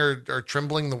shaking or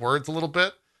trembling the words a little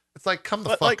bit. It's like, come the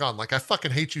But, fuck like- on. Like, I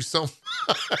fucking hate you so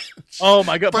much. Oh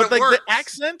my god! But But, it like works. the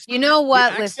accent. You know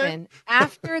what? accent- Listen,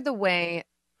 after the way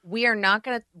we are not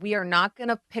gonna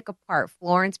pick apart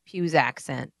Florence Pugh's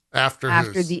accent After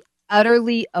after who's? the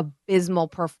utterly abysmal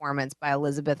performance by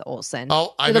Elizabeth Olsen.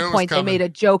 Oh, I to knew the it was point they coming. made a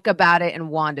joke about it in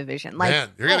WandaVision. Like, Man,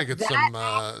 you're gonna oh, get that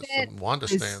some Wanda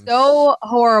is stands. so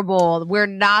horrible. We're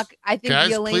not. I think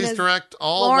Guys, Yelena's please direct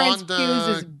all Florence Wanda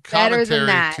Pugh's is better than commentary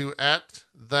that. to at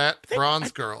that think-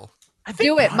 bronze girl. I think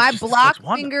Do it. Bronze My just block likes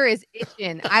Wanda. finger is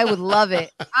itching. I would love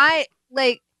it. I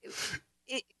like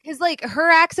it because like her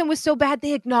accent was so bad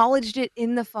they acknowledged it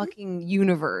in the fucking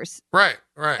universe. Right.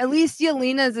 At least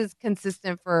Yelena's is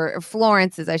consistent for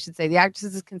Florence's, I should say. The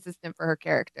actress is consistent for her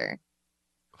character.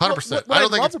 100%. what I I don't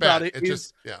think love it's bad. about it It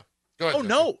just, yeah. Go ahead. Oh Jesse.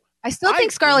 no! I still I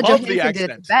think Scarlett love the Johansson did it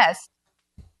the accent. best,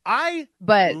 I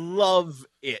but love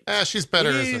it. She's better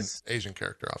It as is- an Asian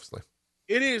character, obviously.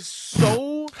 It is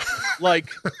so like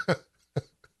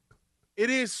it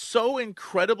is so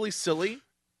incredibly silly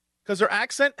because her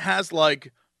accent has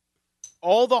like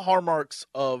all the hallmarks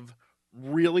of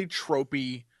really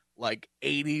tropey like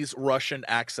 80s Russian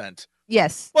accent.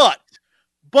 yes,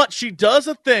 But she does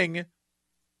a thing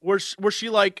where she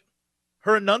like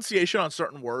her enunciation on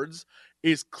certain words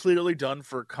is clearly done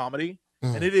for comedy,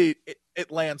 Mm. and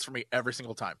it lands for me every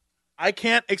single time. I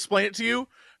can't explain it to you,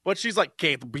 but she's like,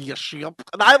 "Can't be a ship,"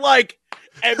 and I like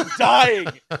am dying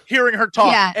hearing her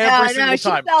talk every single she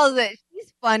time. sells it.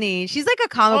 She's funny. She's like a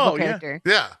comic Oh, book yeah. character.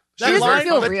 Yeah. She That She's doesn't very line-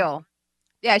 feel funny. real.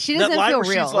 Yeah, she That doesn't line feel where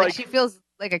she's real. like- She feels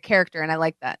like a character, and I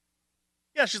like that.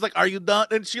 Yeah, she's like, "Are you done?"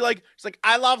 And she's like,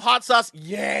 "I love hot sauce."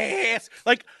 Yes,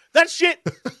 like that shit.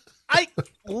 I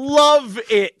love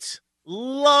it.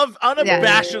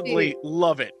 Unabashedly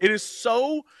love it. It's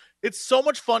so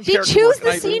much fun. She character chews work, the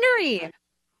and I- scenery,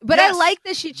 but I Yes. like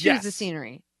that she chews the Yes.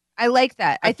 scenery. I like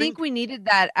that. I I think think- we needed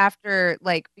that after,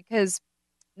 like, because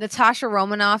Natasha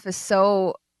Romanoff is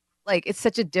so, like, it's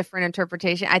such a different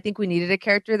interpretation. I think we needed a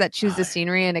character that chews the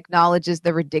scenery and acknowledges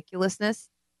the ridiculousness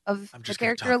of I'm the just gonna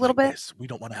character talk a little like bit. this. We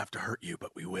don't want to have to hurt you,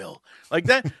 but we will. Like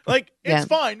that. Like Yeah. it's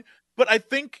fine. But I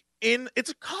think it's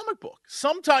a comic book.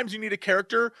 Sometimes you need a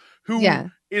character who Yeah.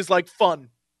 is like fun.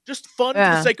 Just fun for the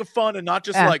Yeah. sake of fun and not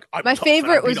just Yeah. like, I'm My tough and I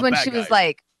favorite beat was up when bad she was guys.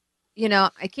 like,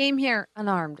 I came here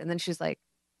unarmed. And then she's like,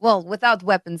 well, without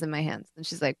weapons in my hands. And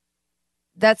she's like,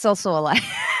 that's also a lie.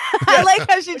 I Yes. like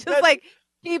how she Like just like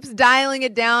keeps dialing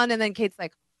it down. And then Kate's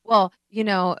like, well,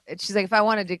 she's like, if I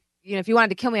wanted to, if you wanted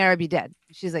to kill me, I would be dead.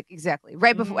 She's like, exactly.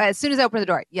 Right before, as soon as I open the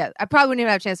door. Yeah. I probably wouldn't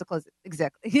even have a chance to close it.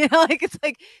 Exactly. Like it's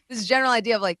like this general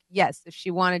idea of like, yes, if she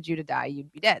wanted you to die,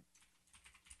 you'd be dead.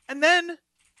 And then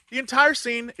the entire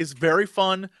scene is very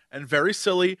fun and very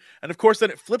silly. And of course,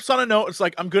 then it flips on a note. It's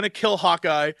like, I'm going to kill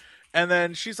Hawkeye. And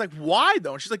then she's like, why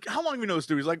though? And she's like, how long have you known this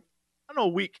dude? He's like, I don't know,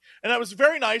 a week. And that was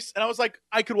very nice. And I was like,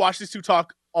 I could watch these two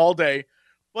talk all day.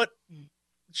 But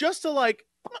just to like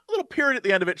a little period at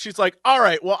the end of it, she's like, all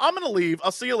right, well, I'm going to leave.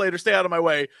 I'll see you later. Stay out of my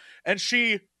way. And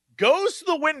she goes to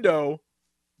the window,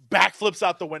 backflips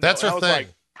out the window. That's her and I was thing.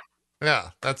 like, Yeah,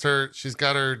 that's her.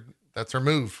 That's her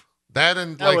move. That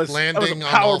and that like was landing a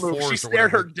on power all move. fours. She or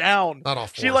stared her whatever. down. Not all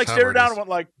fours. She like stared her down and went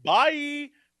like, bye.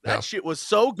 That shit was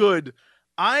so good.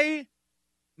 I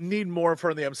need more of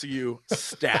her in the MCU.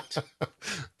 Stat.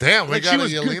 Damn, we Like, got she a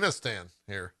was good. Yelena stand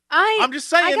here. I'm just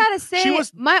saying. I gotta say, she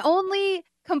was my only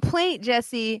complaint,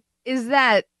 Jesse, is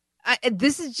that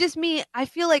this is just me. I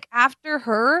feel like after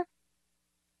her,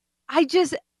 I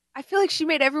feel like she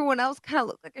made everyone else kind of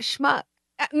look like a schmuck.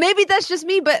 Maybe that's just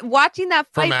me, but watching that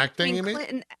fight From acting, between you mean?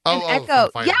 Clinton Oh, and oh, Echo,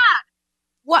 from fighting. yeah,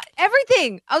 what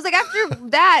everything. I was like, after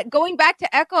that, going back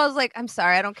to Echo, I was like, I'm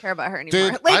sorry, I don't care about her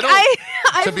anymore. Dude, Like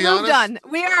I've to be moved honest-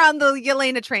 on. We are on the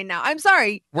Yelena train now. I'm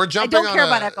sorry. We're jumping. I don't care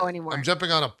about Echo anymore. I'm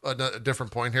jumping on a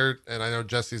different point here, and I know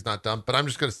Jesse's not done, but I'm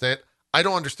just going to say it. I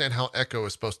don't understand how Echo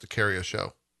is supposed to carry a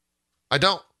show. I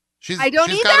don't. She's got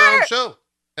her own show,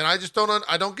 and I just don't.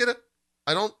 I don't get it.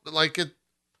 I don't like it.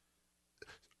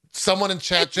 Someone in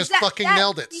chat just fucking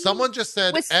nailed it. Someone just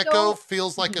said Echo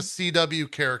feels like a CW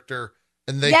character,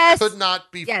 and they could not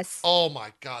be. Yes. Oh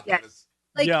my god, that is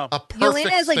like a perfect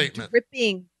Yelena is like statement.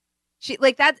 dripping. She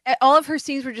like that. All of her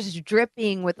scenes were just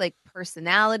dripping with like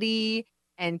personality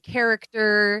and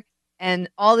character and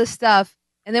all this stuff.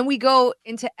 And then we go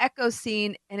into Echo's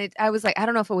scene, and I was like, I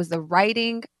don't know if it was the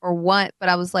writing or what, but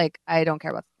I was like, I don't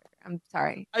care about the character. I'm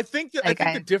sorry. I think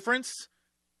the difference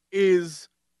is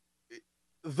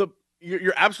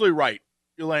you're absolutely right,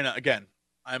 Yelena. Again,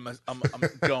 I'm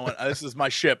going. This is my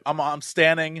ship. I'm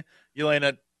standing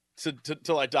Yelena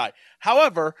till I die.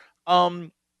 However,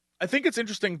 I think it's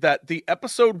interesting that the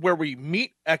episode where we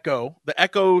meet Echo, the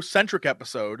Echo-centric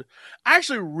episode, I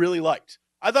actually really liked.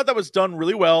 I thought that was done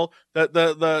really well.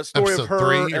 The story Episode of her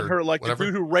 3 and her, like, whatever.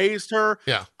 the dude who raised her.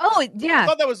 Yeah. Oh, yeah. I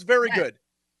thought that was very good.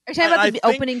 Are you talking about the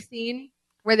opening scene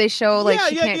where they show like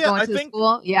she can't go into the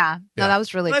school? Yeah. No, that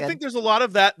was really good. I think there's a lot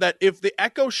of that if the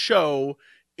Echo show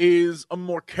is a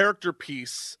more character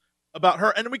piece about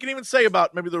her, and we can even say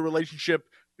about maybe the relationship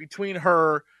between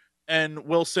her and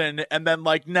Wilson, and then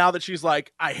like now that she's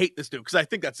like, I hate this dude, because I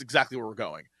think that's exactly where we're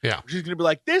going. Yeah. She's gonna be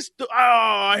like,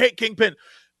 I hate Kingpin.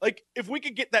 Like, if we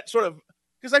could get that sort of,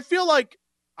 because I feel like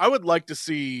I would like to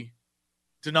see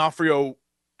D'Onofrio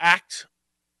act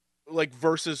like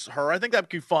versus her. I think that'd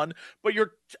be fun. But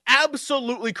you're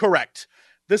absolutely correct.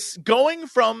 This going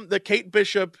from the Kate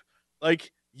Bishop,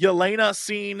 like Yelena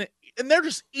scene, and they're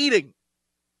just eating.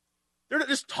 They're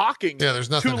just talking. Yeah, there's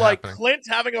nothing to like happening. Clint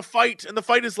having a fight, and the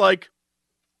fight is like,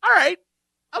 all right,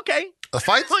 okay. The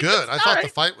fight's Like, good. I thought right. the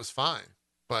fight was fine,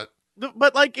 but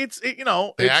like it's acting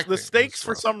the stakes was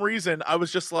for rough. some reason. I was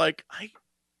just like,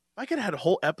 I could have had a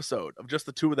whole episode of just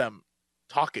the two of them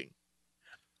talking.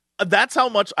 That's how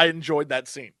much I enjoyed that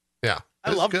scene. yeah, I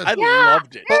it's loved good. it. I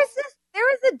loved it. There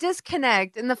was a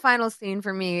disconnect in the final scene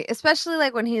for me, especially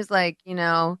like when he's like,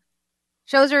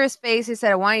 shows her his face. He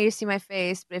said, I want you to see my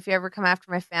face, but if you ever come after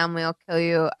my family, I'll kill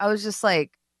you. I was just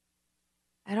like,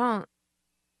 I don't.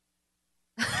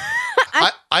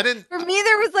 I didn't. For me,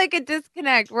 there was like a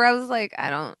disconnect where I was like, I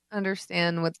don't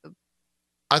understand what the.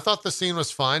 I thought the scene was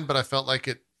fine, but I felt like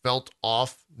it felt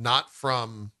off, not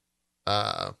from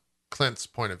Clint's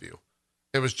point of view.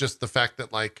 It was just the fact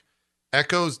that like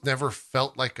Echo's never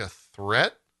felt like a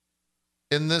threat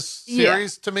in this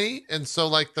series to me. And so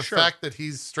like the fact that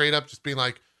he's straight up just being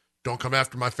like, don't come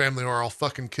after my family or I'll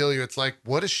fucking kill you. It's like,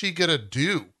 what is she going to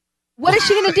do? What is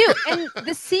she going to do? And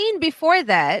the scene before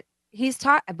that,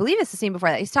 I believe it's the scene before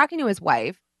that. He's talking to his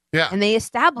wife. Yeah. And they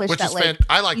established that like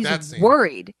I like he's that scene.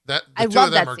 worried. That I the two of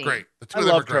love them that are scene. great. The two I of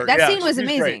them are loved her. great. That Yeah, scene was she's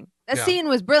amazing. great. That Yeah. scene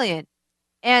was brilliant.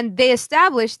 And they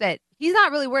established that he's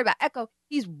not really worried about Echo.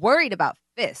 He's worried about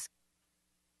Fisk.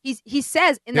 He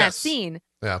says in that scene,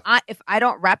 Yeah. if I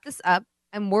don't wrap this up,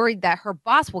 I'm worried that her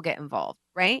boss will get involved,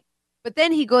 right? But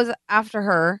then he goes after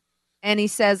her and he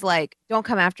says, like, don't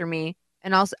come after me.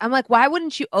 And also, I'm like, why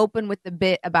wouldn't you open with the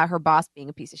bit about her boss being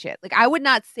a piece of shit? Like, I would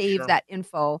not save Sure. that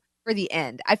info for the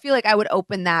end. I feel like I would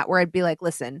open that where I'd be like,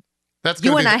 listen, That's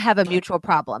you gonna and be I have a mutual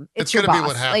problem. it's Your gonna boss.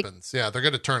 be what Like, happens. Yeah, they're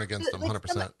gonna turn against them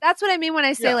 100%. that's what I mean when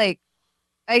I say Yeah. like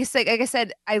I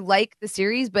said, I like the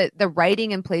series, but the writing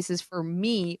in places for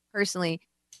me personally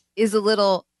is a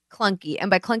little clunky. And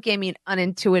by clunky, I mean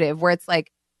unintuitive, where it's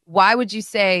like, why would you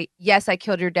say, yes, I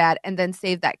killed your dad and then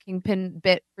save that Kingpin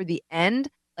bit for the end?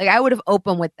 Like, I would have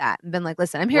opened with that and been like,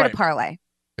 listen, I'm here to Right. parlay.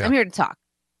 Yeah. I'm here to talk.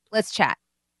 Let's chat.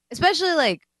 Especially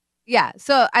like, yeah.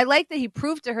 So I like that he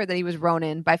proved to her that he was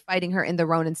Ronin by fighting her in the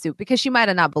Ronin suit because she might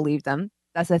have not believed him.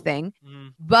 That's the thing.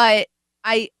 Mm. But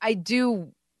I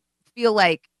do feel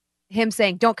like him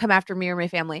saying, don't come after me or my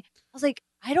family. I was like,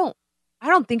 I don't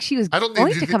think she was I don't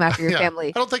going need to come after your yeah, family.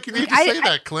 I don't think you need Like, to say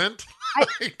that, Clint.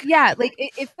 Like, Yeah, like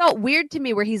it felt weird to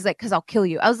me where he's like, because I'll kill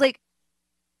you. I was like,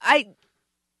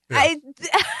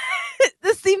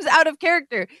 this seems out of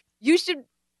character. You should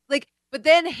like, but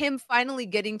then him finally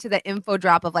getting to the info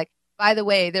drop of like, by the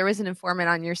way, there was an informant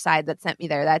on your side that sent me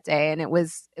there that day, and it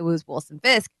was Wilson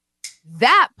Fisk.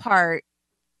 That part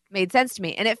made sense to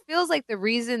me, and it feels like the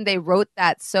reason they wrote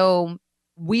that so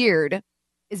weird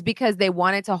is because they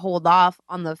wanted to hold off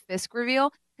on the Fisk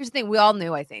reveal. Here's the thing: we all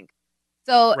knew, I think.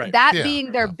 So Right. that Yeah,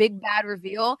 being their yeah. big bad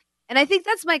reveal, and I think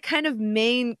that's my kind of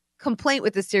main complaint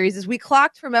with the series is we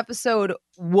clocked from episode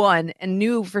 1 and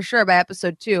knew for sure by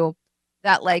episode 2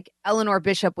 that like Eleanor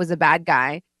Bishop was a bad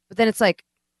guy, but then it's like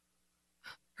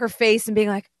her face and being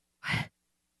like,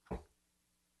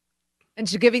 and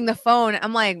she's giving the phone.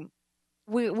 I'm like,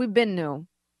 we've been new,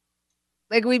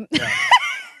 like we, Yeah.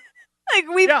 like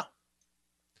we. Yeah.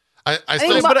 I I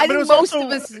still think, But I it think was most also-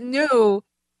 of us knew.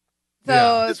 So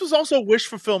Yeah. This was also wish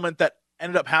fulfillment that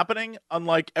ended up happening,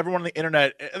 unlike everyone on the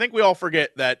internet. I think we all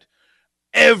forget that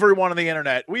everyone on the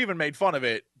internet, we even made fun of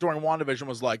it during WandaVision,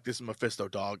 was like, this is Mephisto,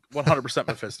 dog. 100%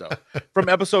 Mephisto. From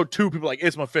episode 2, people were like,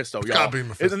 it's Mephisto, It's y'all. gotta be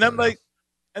Mephisto, And then yeah. like,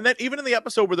 and then even in the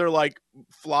episode where they're like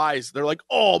flies, they're like,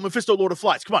 oh, Mephisto, Lord of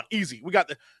Flies. Come on, easy. We got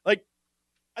the like.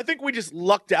 I think we just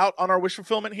lucked out on our wish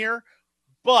fulfillment here.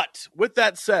 But with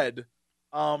that said,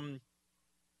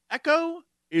 Echo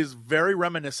is very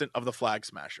reminiscent of the Flag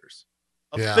Smashers.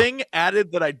 A Yeah. thing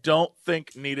added that I don't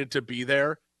think needed to be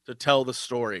there to tell the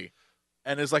story.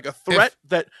 And is like a threat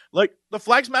that, like, the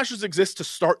Flag Smashers exist to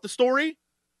start the story,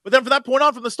 but then from that point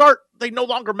on, from the start, they no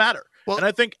longer matter. Well- and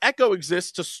I think Echo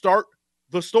exists to start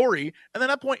the story, and then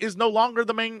that point is no longer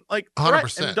the main like threat,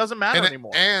 100%. and it doesn't matter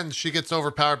anymore. And she gets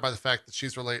overpowered by the fact that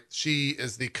she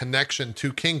is the connection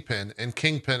to Kingpin, and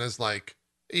Kingpin is like,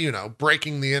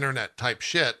 breaking the internet type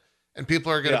shit. And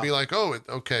people are going to Yeah. be like, oh,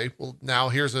 okay, well, now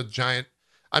here's a giant.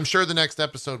 I'm sure the next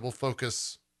episode will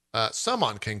focus some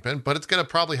on Kingpin, but it's going to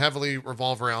probably heavily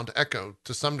revolve around Echo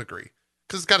to some degree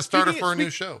because it's got to start her for a new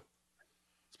show.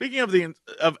 Speaking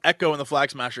of Echo and the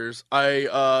Flag Smashers,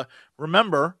 I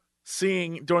remember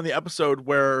seeing during the episode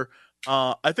where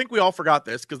I think we all forgot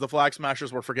this because the Flag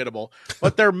Smashers were forgettable,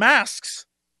 but their masks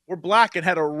were black and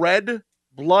had a red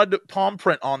blood palm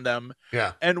print on them.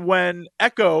 Yeah. And when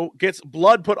Echo gets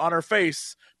blood put on her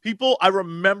face, I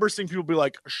remember seeing people be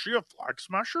like, is she a Flag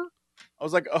Smasher? I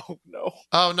was like, oh no.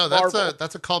 Oh no, Marvel.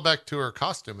 that's a callback to her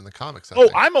costume in the comics. I Oh,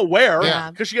 think. I'm aware. Yeah.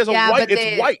 Because she has a yeah, white, but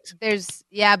it's white.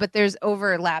 but there's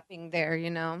overlapping there,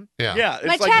 Yeah. Yeah,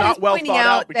 My it's like chat is not well pointing thought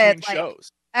out out between that, like,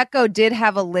 shows. Echo did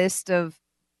have a list of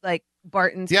like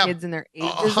Barton's Yeah, kids and their ages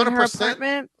in her 100%.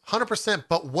 apartment. 100%.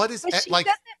 But what is But she like?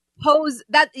 doesn't pose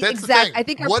that That's exact. the thing. I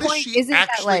think her What is point she isn't that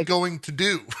actually like going to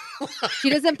do? she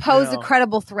doesn't pose a Yeah.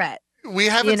 credible threat. We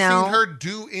haven't know? seen her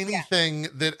do anything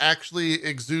that actually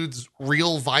exudes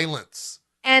real violence.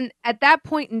 And at that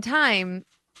point in time,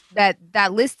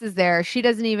 that list is there. She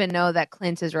doesn't even know that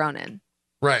Clint is Ronin.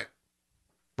 Right.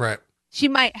 Right. She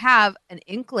might have an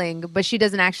inkling, but she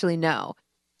doesn't actually know.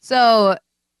 So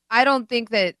I don't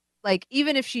think that, like,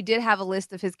 even if she did have a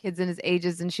list of his kids and his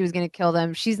ages and she was going to kill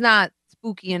them, she's not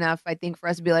spooky enough, I think, for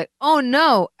us to be like, oh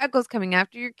no, Echo's coming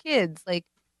after your kids. Like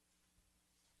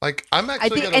I'm I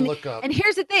actually think, going to look up. and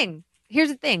here's the thing.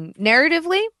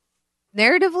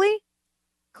 Narratively,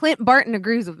 Clint Barton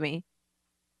agrees with me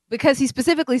because he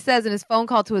specifically says in his phone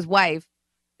call to his wife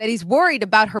that he's worried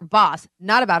about her boss,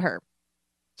 not about her.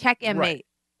 Check and Right. mate.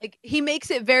 Like, he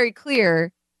makes it very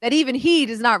clear that even he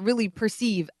does not really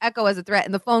perceive Echo as a threat.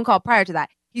 In the phone call prior to that,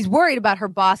 he's worried about her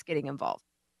boss getting involved.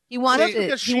 He wants See,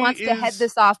 because he she wants to head is-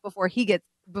 this off before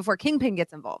Kingpin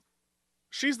gets involved.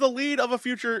 She's the lead of a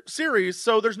future series,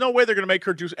 so there's no way they're going to make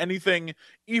her do anything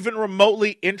even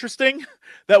remotely interesting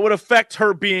that would affect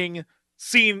her being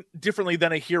seen differently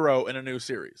than a hero in a new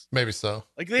series. Maybe so.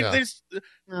 Like Yeah. they just,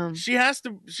 she has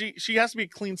to be a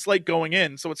clean slate going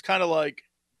in. So it's kind of like,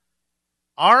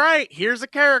 all right, here's a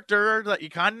character that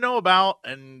you kind of know about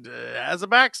and has a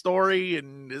backstory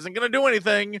and isn't going to do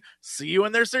anything. See you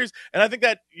in their series. And I think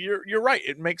that you're right.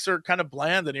 It makes her kind of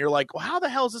bland, and you're like, well, how the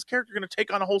hell is this character going to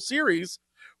take on a whole series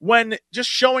when just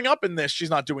showing up in this, she's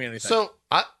not doing anything? So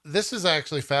this is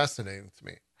actually fascinating to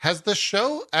me. Has the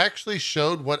show actually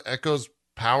showed what Echo's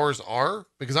powers are?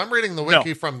 Because I'm reading the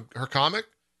wiki from her comic.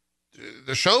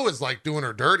 The show is like doing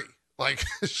her dirty. Like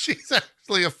she's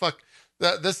actually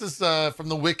this is from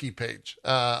the wiki page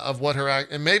of what her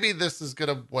and maybe this is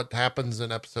gonna what happens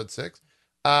in episode 6.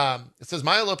 It says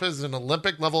Maya Lopez is an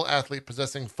Olympic level athlete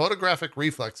possessing photographic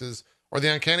reflexes or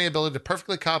the uncanny ability to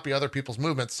perfectly copy other people's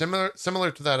movements,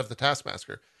 similar to that of the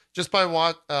Taskmaster. Just by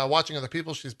watching other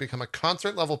people, she's become a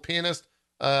concert level pianist,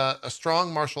 a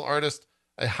strong martial artist,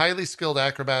 a highly skilled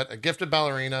acrobat, a gifted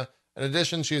ballerina. In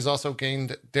addition, she has also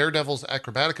gained Daredevil's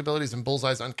acrobatic abilities and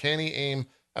Bullseye's uncanny aim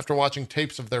after watching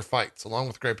tapes of their fights. Along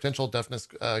with great potential, deafness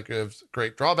gives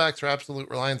great drawbacks. Her absolute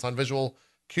reliance on visual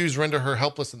cues render her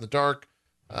helpless in the dark.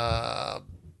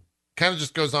 Kind of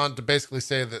just goes on to basically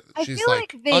say that she's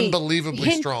like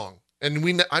unbelievably strong. And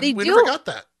we never got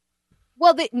that.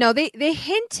 Well, they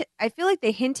hint. I feel like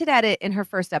they hinted at it in her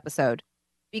first episode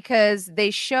because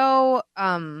they show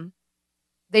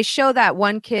that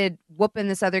one kid whooping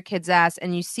this other kid's ass,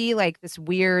 and you see like this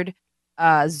weird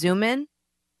zoom in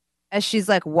as she's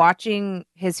like watching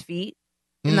his feet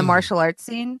in the martial arts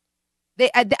scene.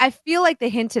 I feel like they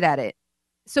hinted at it,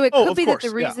 so it could be that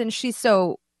the reason she's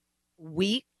so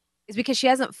weak is because she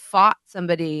hasn't fought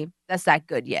somebody that's that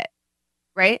good yet,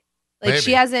 right? Like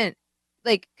she hasn't.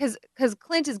 Like, because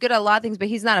Clint is good at a lot of things, but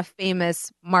he's not a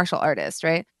famous martial artist,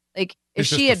 right? Like, if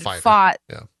she had fought,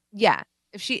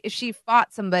 if she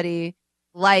fought somebody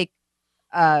like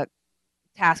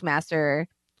Taskmaster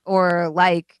or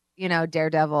like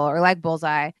Daredevil or like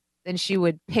Bullseye, then she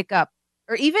would pick up,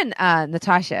 or even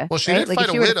Natasha. Well, she right? did like fight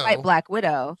if she a were widow. to fight Black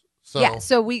Widow. So.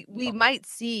 So we might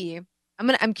see.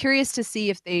 I'm curious to see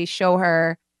if they show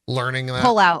her learning that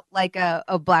pull out like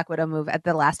a Black Widow move at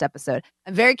the last episode.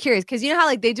 I'm very curious because you know how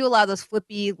like they do a lot of those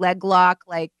flippy leg lock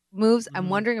like moves. I'm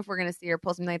wondering if we're gonna see her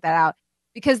pull something like that out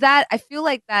because that I feel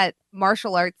like that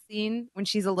martial arts scene when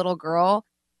she's a little girl.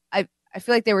 I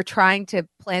feel like they were trying to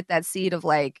plant that seed of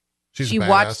like she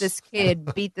watched this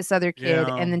kid beat this other kid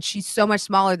and then she's so much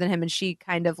smaller than him and she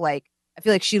kind of like I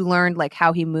feel like she learned like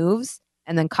how he moves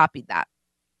and then copied that.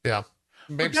 Yeah,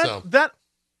 maybe so. That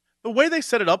the way they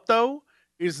set it up though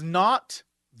is not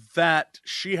that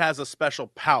she has a special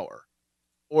power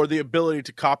or the ability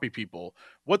to copy people.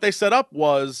 What they set up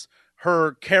was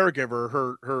her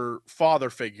caregiver, her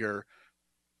father figure,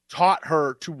 taught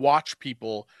her to watch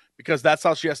people because that's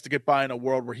how she has to get by in a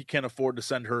world where he can't afford to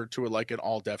send her to like an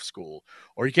all deaf school,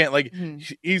 or he can't like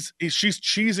she's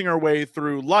cheesing her way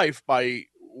through life by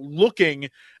looking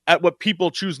at what people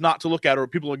choose not to look at or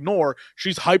what people ignore.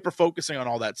 She's hyper focusing on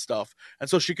all that stuff, and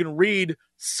so she can read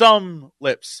some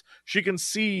lips. She can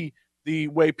see the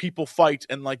way people fight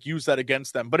and like use that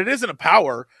against them, but it isn't a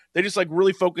power. They just like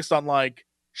really focused on like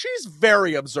she's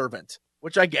very observant,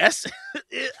 which I guess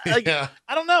I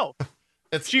don't know.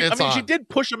 She did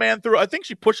push a man through. I think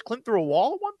she pushed Clint through a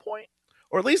wall at one point,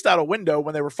 or at least out a window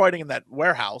when they were fighting in that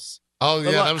warehouse. Oh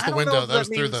yeah, that was the window. That was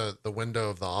through the window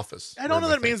of the office. I don't know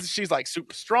that it means that she's like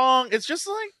super strong. It's just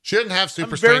like she didn't have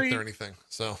super strength or anything.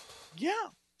 So yeah,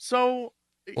 so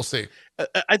we'll see.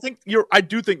 I think I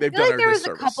do think they've done her a disservice.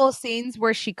 There was a couple of scenes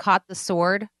where she caught the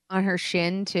sword on her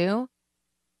shin too,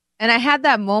 and I had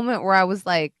that moment where I was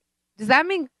like, "Does that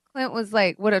mean Clint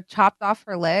would have chopped off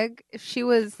her leg if she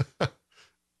was?"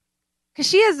 Because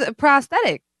she has a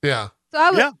prosthetic. Yeah. So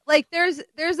I was like,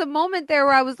 there's a moment there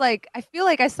where I was like, I feel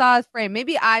like I saw a frame.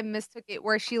 Maybe I mistook it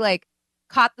where she like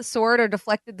caught the sword or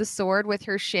deflected the sword with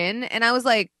her shin. And I was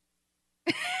like,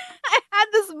 I had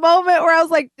this moment where I was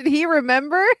like, did he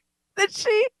remember that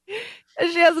she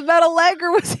has a metal leg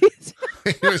or was he?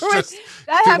 He was just,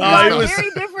 that happened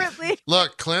very differently.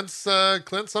 Look, Clint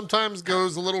sometimes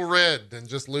goes a little red and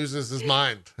just loses his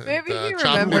mind. Maybe and, he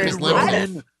remembers.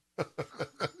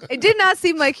 It did not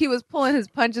seem like he was pulling his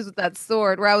punches with that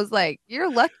sword where I was like, you're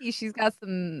lucky she's got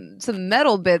some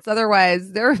metal bits.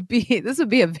 Otherwise this would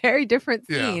be a very different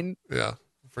scene. Yeah,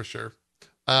 for sure.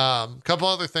 Couple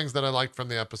other things that I liked from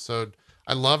the episode.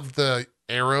 I loved the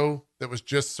arrow that was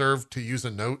just served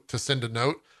to send a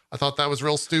note. I thought that was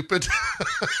real stupid.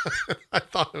 I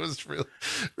thought it was really,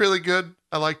 really good.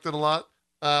 I liked it a lot.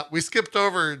 We skipped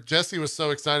over. Jesse was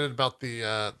so excited about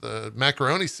the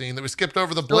macaroni scene that we skipped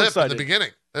over the blip in the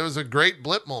beginning. It was a great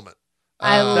blip moment.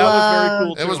 I That was very love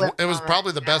cool, It was too. it was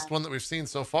probably the best Yeah. one that we've seen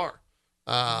so far.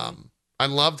 I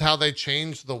loved how they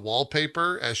changed the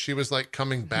wallpaper as she was like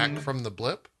coming back Mhm. from the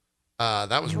blip.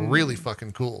 That was Mhm. really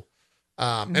fucking cool.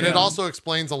 And it Yeah. also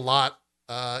explains a lot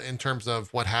in terms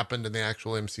of what happened in the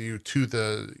actual MCU to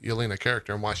the Yelena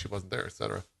character and why she wasn't there,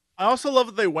 etc. I also love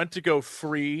that they went to go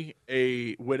free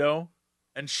a widow,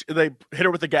 and they hit her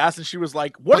with the gas, and she was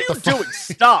like, "What What are the you doing? fuck?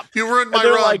 Stop!" You ruined And my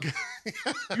they're rug.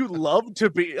 like, "You love to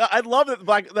be." I love it.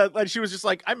 Like that. She was just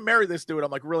like, "I married this dude. I'm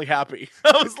like really happy."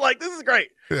 I was like, "This is great."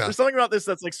 Yeah. There's something about this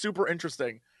that's like super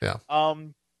interesting. Yeah.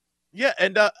 Yeah.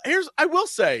 And I will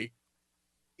say,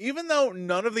 even though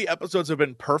none of the episodes have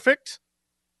been perfect,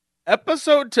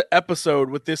 episode to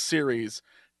episode with this series,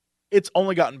 it's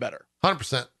only gotten better.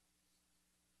 100%.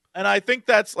 And I think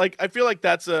that's like, I feel like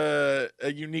that's a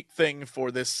unique thing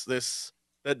for the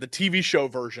TV show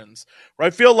versions, where I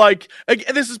feel like, and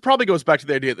this is probably goes back to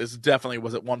the idea that this definitely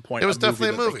was at one point It was definitely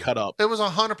a that they movie. cut up. It was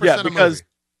 100% Yeah, a because movie.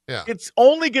 Yeah. it's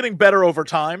only getting better over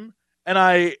time, and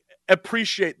I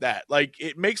appreciate that. Like,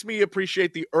 it makes me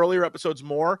appreciate the earlier episodes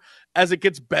more as it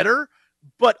gets better,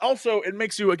 but also it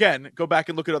makes you again go back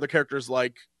and look at other characters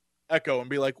like Echo and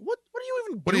be like, what are you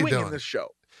even What are you doing in doing? this show?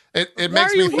 It Why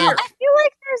makes are me you think. here? I feel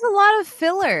like there's a lot of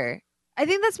filler. I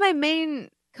think that's my main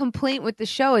complaint with the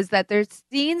show is that there's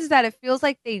scenes that it feels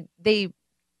like they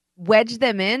wedge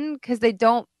them in because they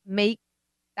don't make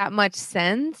that much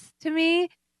sense to me.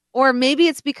 Or maybe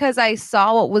it's because I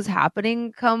saw what was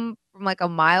happening come from like a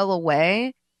mile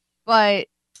away. But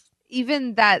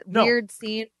even that No. weird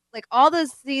scene, like all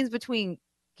those scenes between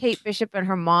Kate Bishop and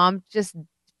her mom just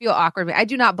feel awkward to me. I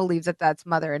do not believe that that's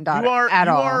mother and daughter at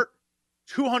all. You are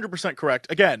 200% correct.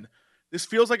 Again, this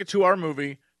feels like a 2-hour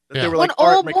movie that Yeah. they were When like, "All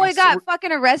right, old making boy got we're-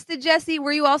 fucking arrested, Jesse,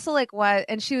 were you also like, what?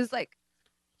 And she was like,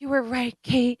 you were right,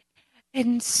 Kate.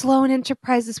 And Sloan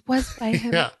Enterprises was by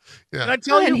him. Yeah. Yeah. And I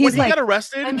tell And you, he's when he like, got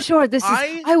arrested, I'm sure this is.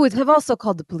 I would have also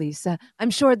called the police. I'm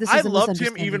sure this is. I a loved him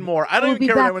misunderstanding. even more. I don't We'll even be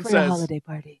care what back anyone for your says. holiday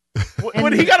party.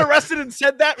 When he got arrested and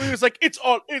said that, he was like, it's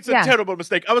a Yeah. terrible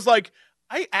mistake. I was like,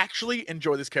 I actually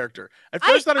enjoy this character. At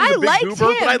first, I thought he was a big liked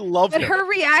goober, but I him, loved But him. her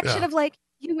reaction Yeah. of like,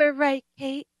 you were right,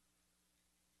 Kate.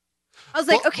 I was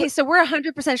like, Well, okay, so we're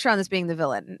 100% sure on this being the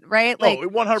villain, right? Oh, Like,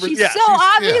 100%. she's Yeah, so she's-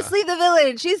 obviously the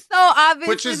villain. She's so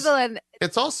obviously is- the villain.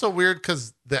 It's also weird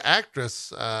because the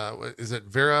actress, is it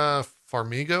Vera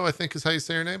Farmiga? I think is how you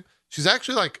say her name. She's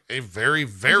actually like a very,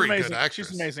 very good amazing. actress.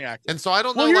 She's an amazing actor. And so I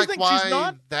don't Well, know here's like the thing, she's why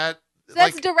not- that. So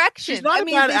that's Like, direction. She's not I a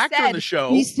mean, bad they actor in said, the show.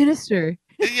 He's sinister.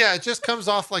 yeah, it just comes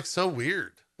off like so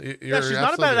weird. Yeah, she's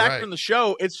not a bad actor in the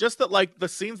show. It's just that like the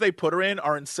scenes they put her in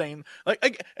are insane.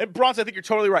 Like and Bronze, I think you're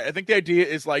totally right. I think the idea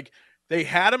is like they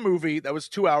had a movie that was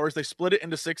 2 hours, they split it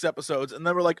into 6 episodes, and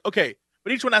then we're like, okay,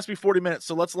 but each one has to be 40 minutes,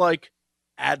 so let's like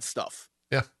add stuff.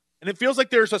 Yeah. And it feels like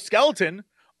there's a skeleton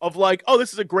of like, oh,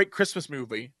 this is a great Christmas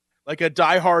movie, like a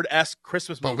Die Hard-esque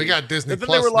Christmas movie. But we got Disney And then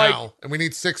they Plus were like, now, and we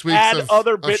need 6 weeks add of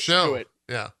other of bits show. to it.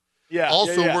 Yeah. Yeah.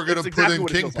 Also, yeah. we're going to It's put exactly in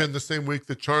what it feels Kingpin like. the same week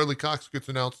that Charlie Cox gets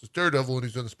announced as Daredevil and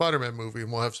he's in the Spider-Man movie, and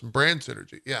we'll have some brand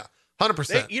synergy. Yeah,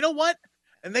 100%. You know what?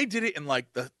 And they did it in like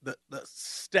the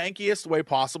stankiest way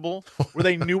possible, where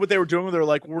they knew what they were doing. They're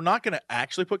like, we're not going to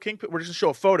actually put Kingpin. We're just going to show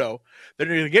a photo. Then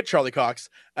you're going to get Charlie Cox,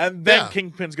 and then Yeah.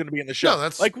 Kingpin's going to be in the show. No,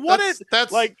 that's like what that's, is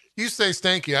that's like? you say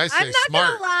stanky, I say I'm not smart.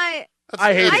 gonna lie. That's,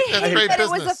 I hate it. I I hate hate great that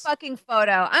business. it was a fucking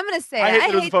photo. I'm gonna say I it. hate that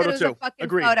it was a photo, that it was a too. fucking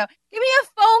Agreed. photo. Give me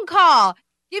a phone call.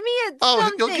 Give me a Oh,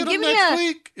 something. you'll get Give them me next a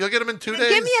week. You'll get them in 2 days.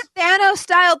 give me a Thanos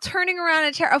style turning around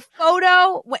a chair. A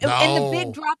photo and the No.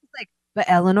 big drop is like, but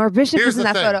Eleanor Bishop Here's is in the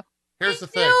that thing. photo. Here's We the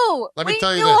thing. knew. Let me We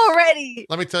tell you knew this. already.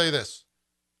 Let me tell you this.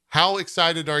 How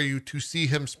excited are you to see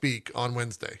him speak on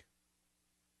Wednesday?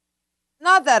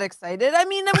 Not that excited. I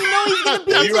mean, we know he's gonna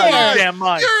be That's You're out of your there. damn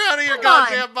mind. You're out of your Come on.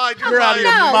 goddamn mind. Come You're out on, of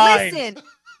your no, mind. listen.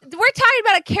 We're talking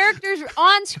about a character's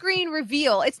on-screen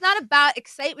reveal. It's not about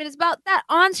excitement. It's about that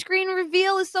on-screen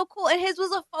reveal is so cool. And his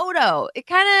was a photo. It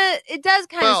does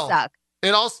kind of Well, suck.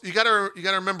 It also you gotta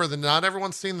remember that not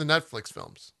everyone's seen the Netflix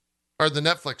films or the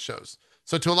Netflix shows.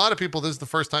 So to a lot of people, this is the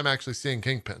first time actually seeing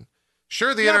Kingpin.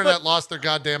 Sure, the Yeah, internet but- lost their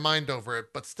goddamn mind over it,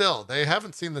 but still, they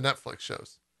haven't seen the Netflix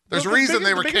shows. There's Well, a reason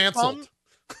they the were biggest canceled.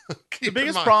 The Keep in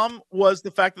biggest mind. problem was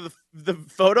the fact that the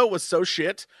photo was so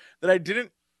shit that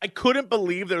I couldn't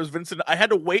believe that it was Vincent. I had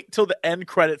to wait till the end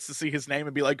credits to see his name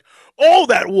and be like, "Oh,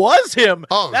 that was him."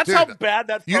 Oh, That's dude, how bad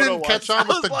that photo You didn't was. catch I on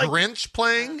with was the like, Grinch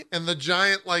playing and the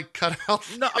giant like cutout.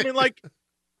 No, I mean like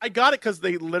I got it because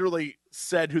they literally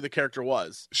said who the character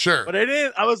was, Sure. but I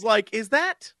didn't. I was like, "Is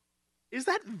that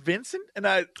Vincent?" And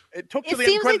it took to It the end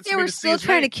seems like credits they for me were to see still his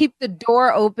trying to name. keep the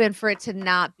door open for it to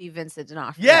not be Vincent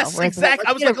D'Onofrio. Yes, where it's like, exactly.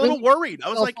 I was let's like get a little really worried. I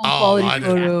was like, full quality I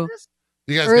didn't. photo.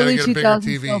 You guys got to Early get a bigger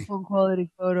 2000 TV. cell phone quality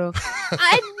photo.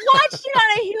 I watched it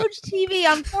on a huge TV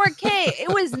on 4K. It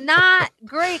was not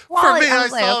great For quality. me, I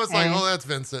saw. I was like, okay. "Oh, that's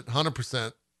Vincent,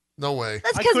 100%. No way."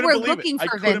 That's I because couldn't we're believe looking it. I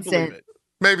for couldn't believe Vincent. it.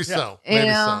 Maybe Yeah. so. You Maybe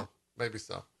know? so. Maybe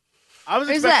so. I was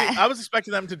There's expecting. that- I was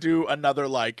expecting them to do another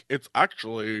like. It's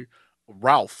actually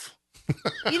Ralph.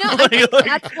 You know, I think Like,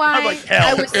 that's why I'm like,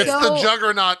 hell I was It's so. the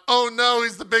Juggernaut. Oh no,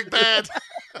 he's the big bad.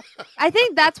 I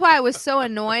think that's why I was so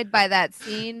annoyed by that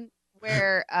scene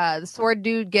where the sword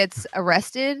dude gets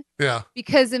arrested. Yeah.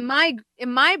 Because in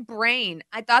my brain,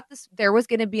 I thought there was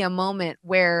going to be a moment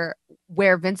where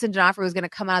Vincent D'Onofrio was going to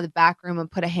come out of the back room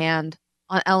and put a hand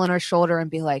on Eleanor's shoulder and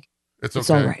be like, It's "It's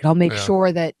okay. all right. I'll make Yeah.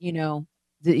 sure that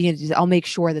I'll make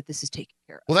sure that this is taken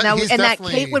care of." Well, he's that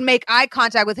definitely- Kate would make eye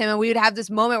contact with him, and we would have this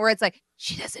moment where it's like,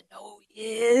 she doesn't know who he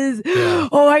is. Yeah.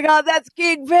 Oh my god, that's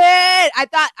Kingpin! I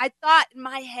thought in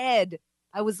my head,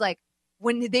 I was like,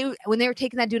 when they were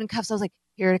taking that dude in cuffs, I was like,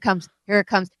 here it comes.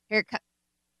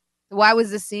 Why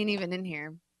was this scene even in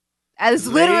here? I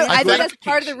think that's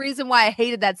part of the reason why I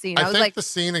hated that scene. I was think like, the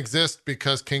scene exists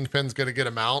because Kingpin's going to get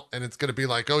him out, and it's going to be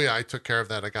like, oh yeah, I took care of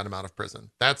that. I got him out of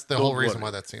prison. That's the whole reason why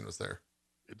that scene was there.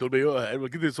 It'll be all right. We'll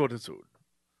get this sorted soon,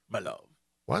 my love.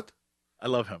 What? I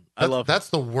love him. That's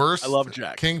the worst. I love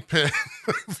Jack. Kingpin.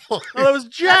 No, that was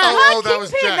Jack. That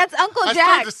was Kingpin, Jack. that's Uncle I Jack.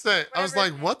 started to say. I was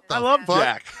like, what the? I love fuck?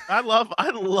 Jack. I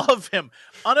love him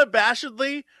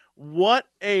unabashedly. What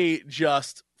a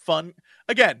just fun.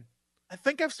 Again, I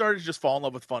think I've started to just fall in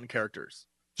love with fun characters.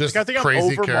 Just Like, I think I'm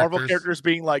crazy over Marvel characters. characters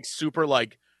being like super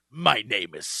like, my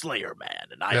name is Slayer Man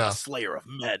and I am a slayer of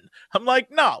men. I'm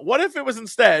like, nah, what if it was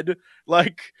instead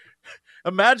like,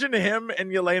 imagine him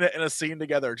and Yelena in a scene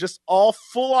together, just all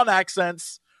full on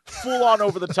accents, full on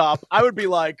over the top. I would be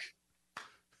like,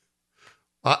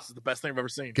 this is the best thing I've ever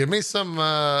seen. Give me some,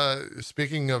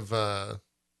 speaking of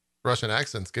Russian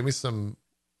accents, give me some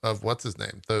of what's his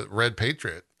name? The Red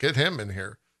Patriot. Get him in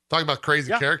here. Talk about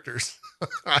crazy characters.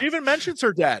 She even mentions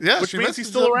her dad, which means he's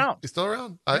still around. He's still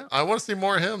around. Yeah. I want to see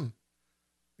more of him.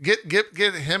 Get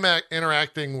him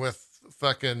interacting with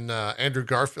fucking Andrew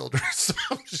Garfield or some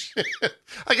shit.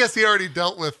 I guess he already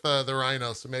dealt with the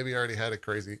Rhino, so maybe he already had a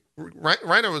crazy...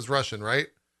 Rhino was Russian, right?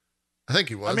 I think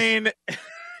he was. I mean,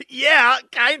 yeah,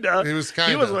 kind of. He was kind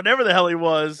He of. was whatever the hell he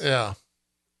was. Yeah.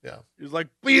 He was like,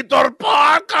 Peter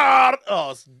Parker!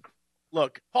 Oh,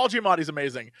 look, Paul Giamatti's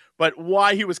amazing, but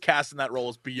why he was cast in that role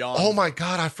is beyond. Oh my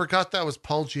God, I forgot that was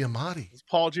Paul Giamatti. It's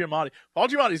Paul Giamatti. Paul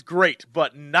Giamatti's great,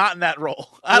 but not in that role.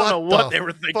 I don't know what they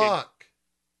were thinking. Fuck?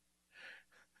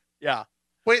 Yeah.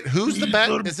 Wait, who's the bad?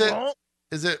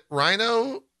 Is it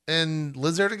Rhino and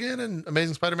Lizard again in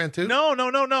Amazing Spider-Man 2? No.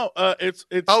 It's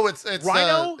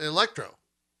Rhino, Electro.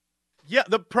 Yeah,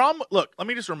 the problem. Look, let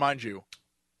me just remind you.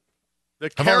 The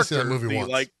I've only character, seen that movie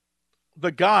once.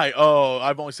 The guy. Oh,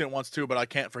 I've only seen it once too, but I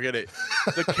can't forget it.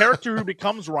 The character who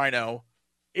becomes Rhino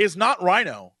is not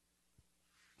Rhino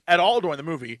at all during the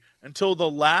movie until the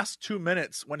last 2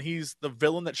 minutes when he's the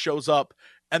villain that shows up,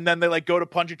 and then they like go to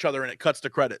punch each other and it cuts to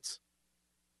credits.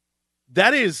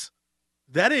 That is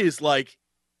like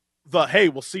the hey,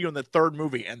 we'll see you in the third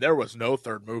movie, and there was no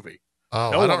third movie.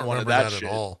 Oh, no I one don't wanted remember that shit.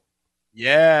 at all.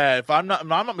 Yeah, if I'm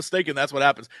not mistaken, that's what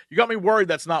happens. You got me worried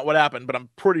that's not what happened, but I'm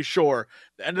pretty sure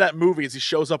the end of that movie is he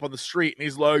shows up on the street and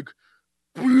he's like,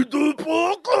 Peter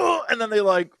Parker, and then they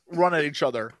like run at each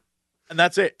other, and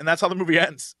that's it, and that's how the movie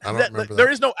ends. I don't remember There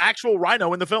that. is no actual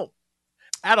Rhino in the film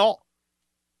at all.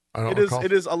 I don't It is recall.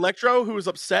 it is Electro who is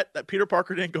upset that Peter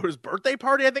Parker didn't go to his birthday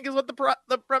party. I think is what the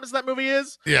premise of that movie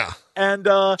is. Yeah. And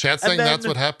Chat saying that's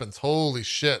what happens. Holy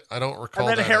shit! I don't recall.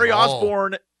 And then that Harry at all.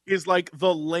 Osborn is like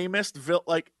the lamest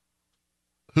like.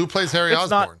 Who plays Harry It's Osborn?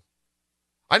 not-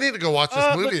 I need to go watch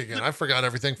this movie the- again. I forgot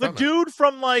everything The from it. dude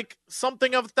from like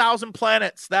something of 1,000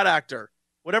 Planets, that actor,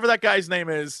 whatever that guy's name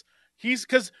is, he's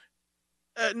because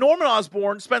Norman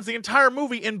Osborn spends the entire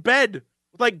movie in bed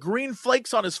with like green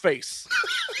flakes on his face.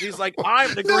 He's like,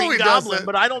 I'm the No, Green he Goblin, doesn't.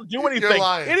 but I don't do You're anything.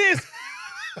 lying. It is.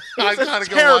 I It's a gotta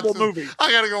go terrible watch this. movie.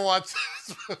 I gotta go watch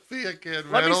this movie again.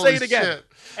 Let man. me say Holy it again. shit.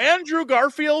 Andrew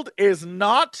Garfield is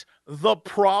not the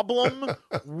problem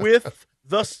with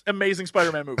the Amazing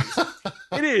Spider-Man movies.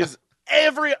 It is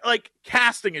like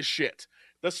casting is shit.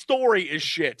 The story is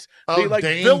shit. Oh, the like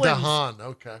Dane villains, DeHaan.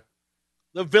 Okay.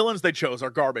 the villains they chose are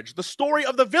garbage. The story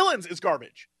of the villains is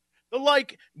garbage. The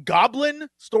like Goblin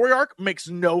story arc makes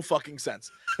no fucking sense.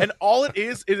 And all it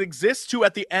is, it exists to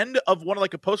at the end of one of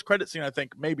like a post-credit scene, I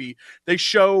think maybe they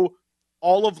show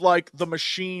all of like the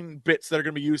machine bits that are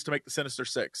going to be used to make the Sinister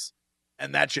Six.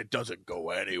 And that shit doesn't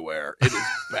go anywhere. It is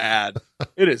bad.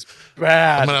 It is I'm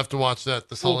bad. gonna have to watch that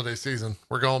this holiday season.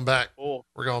 We're going back. Oh,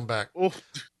 We're going back. oh.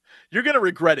 You're gonna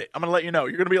regret it. I'm gonna let you know.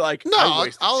 You're gonna be like, No, I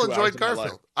wasted I'll 2 enjoy hours of my life.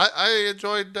 Garfield. I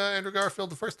enjoyed Andrew Garfield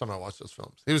the first time I watched those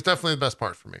films. He was definitely the best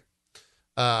part for me.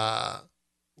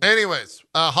 Anyways,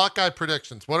 Hawkeye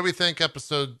predictions. What do we think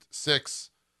episode 6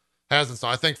 has in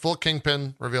store? I think full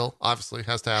Kingpin reveal obviously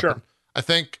has to happen. Sure. I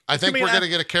think we're going to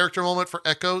get a character moment for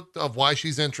Echo of why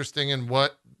she's interesting and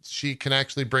what she can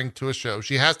actually bring to a show.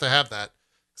 She has to have that.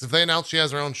 Because if they announce she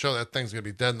has her own show, that thing's going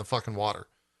to be dead in the fucking water.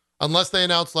 Unless they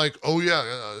announce like, oh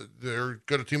yeah, they're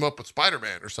going to team up with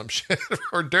Spider-Man or some shit,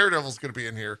 or Daredevil's going to be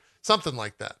in here, something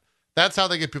like that. That's how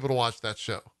they get people to watch that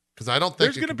show. Because I don't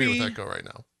think it could be with Echo right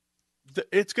now.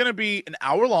 It's going to be an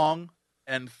hour long,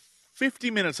 and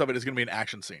 50 minutes of it is going to be an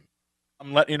action scene.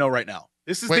 I'm letting you know right now.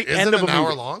 This is the end of a movie. Is it an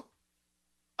hour long?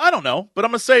 I don't know, but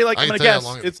I'm going to say, like, I'm going to guess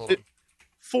it's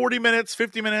 40 minutes,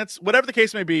 50 minutes, whatever the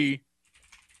case may be.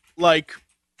 Like,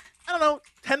 I don't know,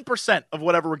 10% of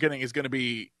whatever we're getting is going to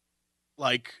be,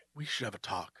 like, we should have a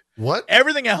talk. What?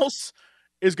 Everything else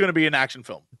is going to be an action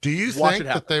film. Do you think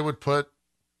that they would put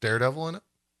Daredevil in it?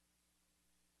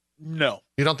 No.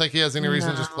 You don't think he has any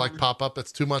reason to just like pop up?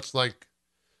 It's too much like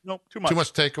too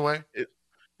much takeaway.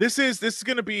 This is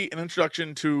going to be an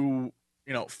introduction to,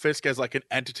 Fisk as like an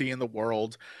entity in the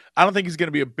world. I don't think he's going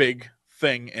to be a big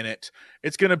thing in it.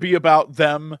 It's going to be about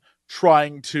them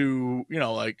trying to,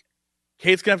 like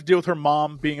Kate's going to have to deal with her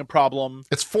mom being a problem.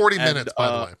 It's 40 minutes, by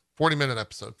the way. 40-minute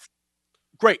episode.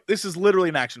 Great. This is literally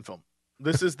an action film.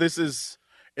 It's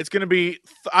going to be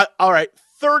all right,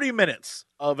 30 minutes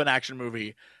of an action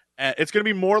movie. It's going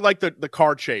to be more like the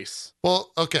car chase.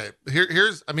 Well, okay.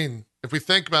 Here's, if we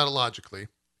think about it logically,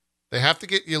 they have to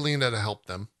get Yelena to help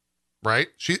them, right?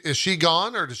 Is she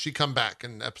gone or does she come back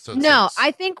in episode 6? No,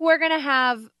 I think we're going to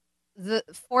have the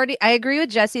 40. I agree with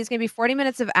Jesse. It's going to be 40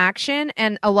 minutes of action,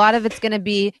 and a lot of it's going to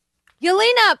be,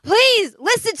 Yelena, please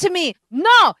listen to me.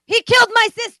 No, he killed my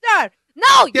sister.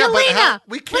 No, yeah, Yelena,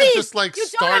 we can't please, just like you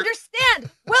start. don't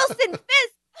understand. Wilson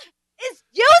Fisk is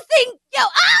using you.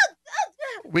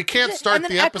 We can't start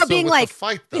the Echo episode being with like, the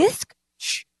fight, though. Fisk,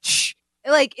 shh, shh.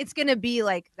 Like, it's going to be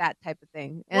like that type of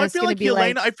thing. And well, I it's feel going like to be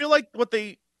Yelena, like, I feel like what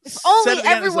they if only said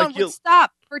everyone would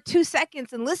stop for 2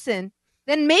 seconds and listen,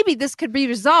 then maybe this could be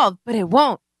resolved, but it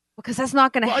won't, because that's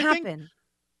not going to happen.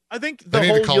 I think the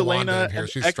whole Yelena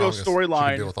and Echo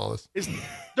storyline is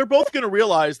they're both going to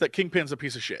realize that Kingpin's a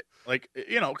piece of shit. Like,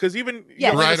 because even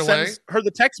Yelena sends her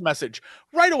the text message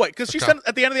right away. Because she sends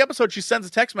at the end of the episode, she sends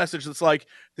a text message that's like,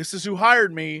 "This is who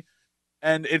hired me,"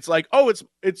 and it's like, "Oh,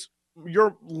 it's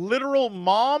your literal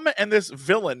mom and this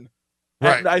villain."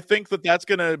 Right. And I think that's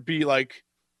going to be like,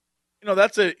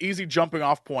 that's an easy jumping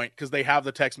off point because they have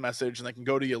the text message and they can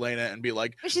go to Yelena and be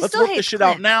like, "Let's work this shit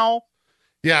out now."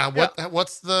 Yeah,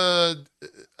 what's the?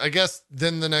 I guess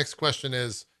then the next question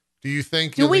is: do you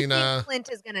think we think Clint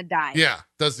is gonna die? Yeah.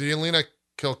 Does Yelena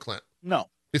kill Clint? No.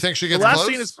 You think she gets the last close?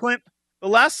 scene is Clint? The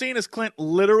last scene is Clint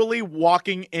literally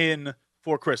walking in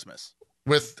for Christmas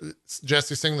with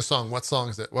Jesse sing the song. What song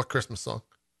is it? What Christmas song?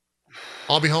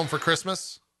 I'll Be Home for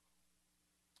Christmas.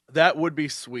 That would be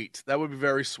sweet. That would be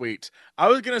very sweet. I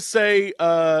was going to say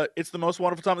It's the Most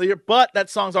Wonderful Time of the Year, but that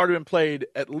song's already been played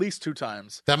at least 2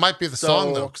 times. That might be the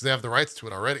song, though, because they have the rights to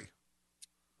it already.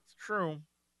 It's true.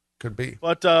 Could be.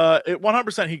 But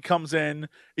 100% he comes in.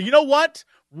 You know what?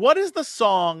 What is the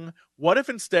song? What if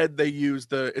instead they use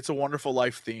the It's a Wonderful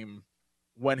Life theme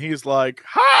when he's like,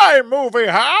 "Hi, movie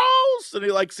house," and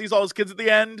he like sees all his kids at the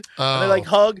end and they like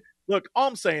hug. Look, all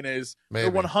I'm saying is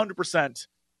they're 100%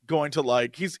 going to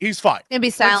like he's fine. It's gonna be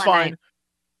Silent Night.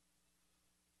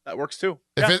 That works too.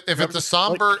 If it's a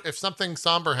somber, if something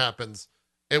somber happens,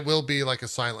 it will be like a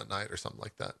Silent Night or something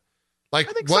like that. Like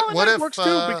I think what if works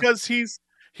too because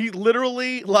he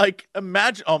literally like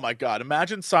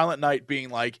imagine Silent Night being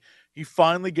like he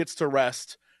finally gets to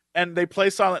rest and they play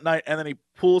Silent Night and then he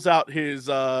pulls out his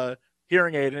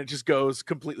hearing aid and it just goes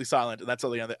completely silent and that's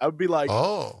all the end. I would be like,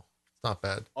 oh, it's not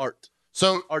bad art.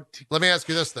 So let me ask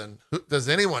you this then: does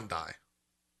anyone die?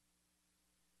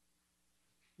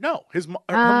 No, her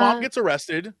mom gets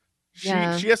arrested. She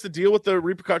has to deal with the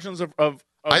repercussions of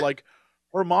like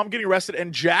her mom getting arrested,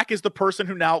 and Jack is the person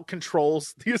who now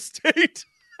controls the estate.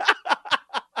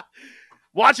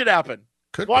 Watch it happen.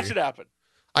 Watch it happen.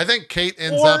 I think Kate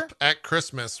ends up at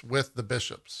Christmas with the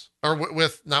Bishops, or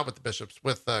with not with the Bishops,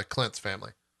 with Clint's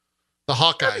family, the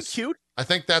Hawkeyes. That'd be cute. I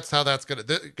think that's how that's gonna.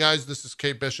 Guys, this is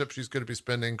Kate Bishop. She's gonna be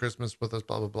spending Christmas with us.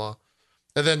 Blah blah blah.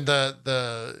 And then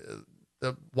the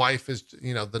wife is,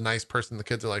 the nice person. The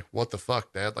kids are like, "What the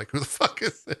fuck, Dad? Like, who the fuck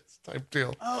is this?" Type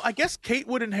deal. Oh, I guess Kate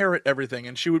would inherit everything,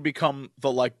 and she would become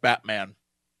the like Batman.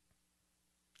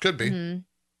 Could be.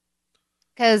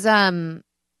 Because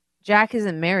Jack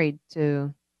isn't married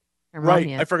to Her mom Right.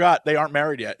 yet. I forgot they aren't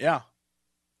married yet. Yeah.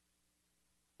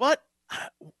 But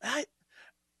I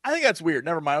think that's weird.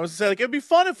 Never mind. I was gonna say like it'd be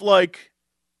fun if like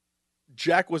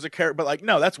Jack was a character, but like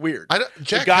no, that's weird.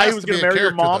 Jack the guy has who's to be gonna a marry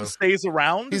your character, mom though. stays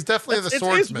around. He's definitely the It is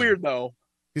swordsman. weird though.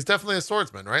 He's definitely a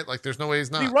swordsman, right? Like, there's no way he's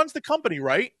not. He runs the company,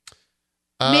 right?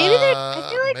 Maybe I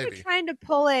feel like maybe. they're trying to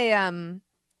pull a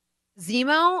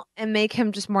Zemo and make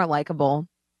him just more likable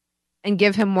and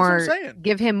give him That's what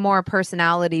I'm saying. more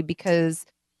personality because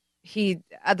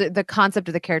the concept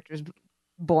of the character is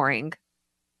boring,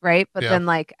 right? But then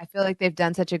like I feel like they've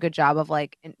done such a good job of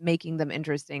like making them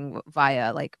interesting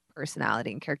via like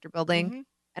personality and character building. Mhm.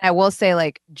 And I will say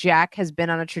like Jack has been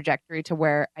on a trajectory to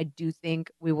where I do think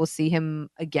we will see him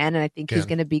again, and I think he's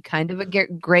going to be kind of a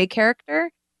gray character.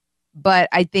 But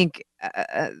I think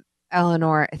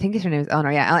Eleanor, I think her name is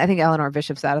Eleanor. Yeah, I think Eleanor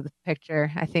Bishop's out of the picture.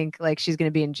 I think like she's going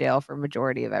to be in jail for a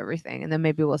majority of everything, and then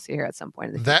maybe we'll see her at some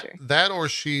point in the future. That or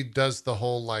she does the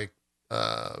whole like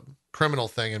criminal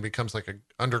thing and becomes like an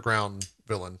underground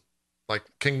villain, like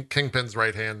Kingpin's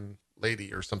right hand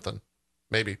lady or something.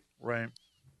 Maybe. Right.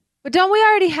 But don't we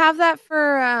already have that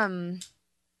for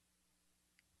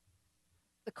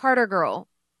the Carter girl?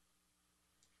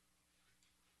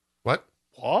 What?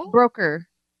 Broker.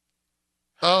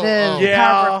 Oh,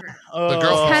 yeah. The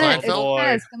girl from It's Seinfeld?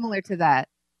 kind of similar to that.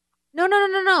 No.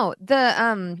 The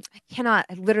I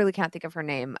literally can't think of her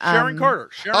name. Sharon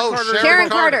Carter. Sharon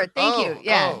Carter. Thank you.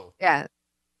 Yeah. Yeah.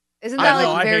 Isn't that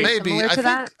like very similar to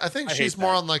that? I think she's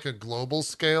more on like a global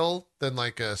scale than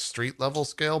like a street level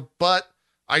scale, but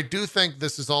I do think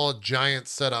this is all a giant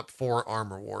setup for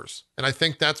Armor Wars. And I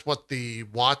think that's what the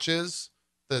Watch is.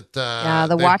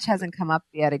 The Watch hasn't come up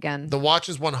yet again. The Watch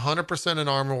is 100% an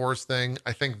Armor Wars thing.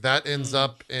 I think that ends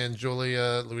up in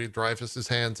Julia Louis-Dreyfus's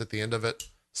hands at the end of it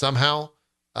somehow.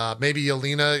 Maybe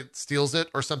Yelena steals it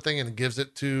or something and gives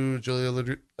it to Julia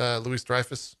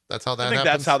Louis-Dreyfus. That's how that happens.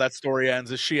 That's how that story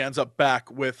ends, is she ends up back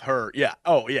with her. Yeah.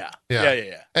 Oh, yeah.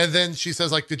 Yeah. And then she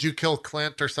says, like, did you kill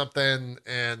Clint or something?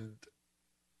 And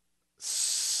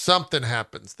something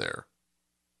happens there.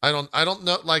 I don't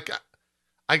know. Like,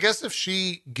 I guess if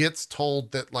she gets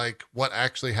told that, like, what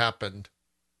actually happened,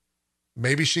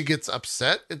 maybe she gets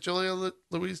upset at Julia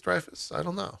Louis-Dreyfus. I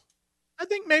don't know. I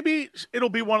think maybe it'll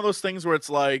be one of those things where it's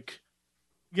like,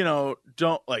 he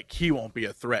won't be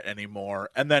a threat anymore.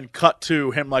 And then cut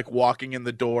to him like walking in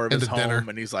the door of his home dinner.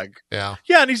 and he's like, yeah,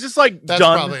 and he's just like, that's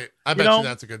done. Probably, I bet you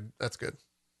that's good.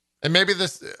 And maybe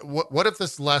what if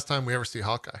this is the last time we ever see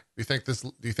Hawkeye? Do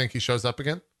you think he shows up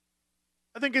again?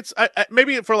 I think it's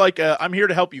maybe for like, I'm here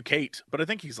to help you, Kate, but I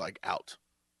think he's like out.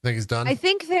 Think he's done? I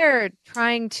think they're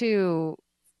trying to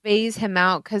phase him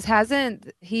out because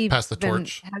hasn't he passed the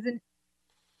torch?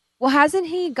 Hasn't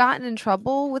he gotten in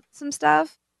trouble with some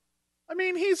stuff? I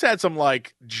mean, he's had some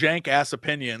like jank ass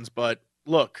opinions, but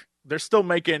look, they're still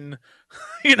making,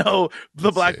 the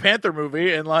Black Panther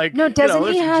movie, and like, no,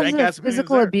 doesn't he have a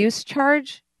physical abuse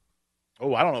charge?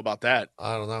 Oh, I don't know about that.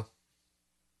 I don't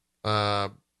know.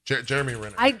 Jeremy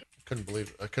Renner. I couldn't believe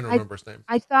it. I couldn't remember his name.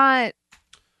 I thought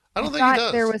he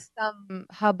does. There was some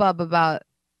hubbub about.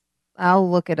 I'll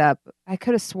look it up. I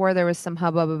could have swore there was some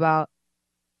hubbub about.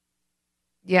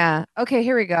 Yeah. Okay,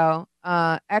 here we go.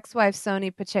 Ex-wife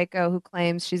Sony Pacheco, who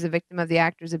claims she's a victim of the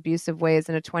actor's abusive ways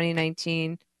in a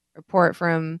 2019 report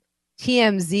from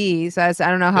TMZ. So I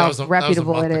don't know how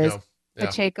reputable it is. Yeah.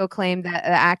 Pacheco claimed that the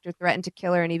actor threatened to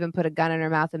kill her and even put a gun in her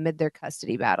mouth amid their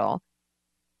custody battle.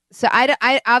 So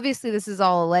I obviously this is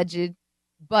all alleged,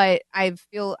 but I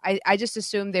just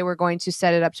assumed they were going to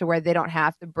set it up to where they don't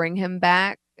have to bring him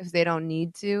back if they don't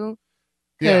need to.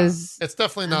 Yeah, it's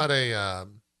definitely not a.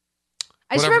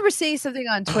 I just remember seeing something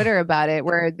on Twitter about it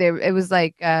where it was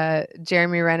like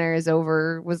Jeremy Renner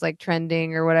was like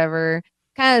trending or whatever.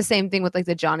 Kind of the same thing with like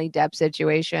the Johnny Depp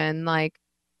situation. Like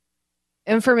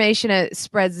misinformation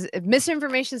spreads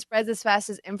as fast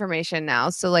as information now.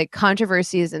 So like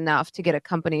controversy is enough to get a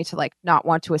company to like not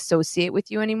want to associate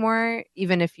with you anymore,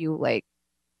 even if you like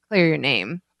clear your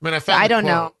name. I mean, I don't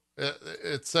know.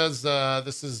 It says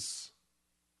this is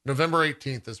November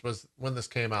 18th was when this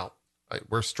came out.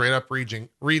 We're straight up reading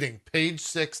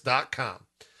page6.com.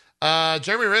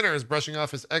 Jeremy Renner is brushing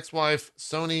off his ex-wife,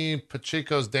 Sony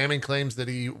Pacheco's damning claims that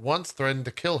he once threatened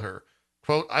to kill her.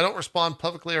 Quote, I don't respond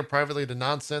publicly or privately to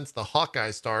nonsense, the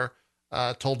Hawkeye star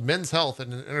told Men's Health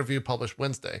in an interview published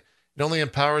Wednesday. It only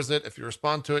empowers it. If you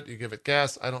respond to it, you give it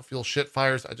gas. I don't feel shit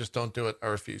fires. I just don't do it. I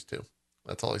refuse to.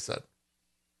 That's all he said.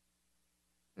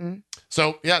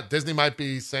 So, yeah, Disney might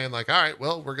be saying like, all right,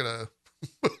 well, we're going to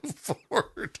move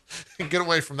forward and get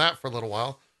away from that for a little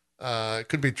while. It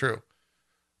could be true.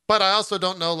 But I also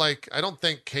don't know, like, I don't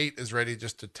think Kate is ready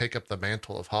just to take up the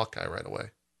mantle of Hawkeye right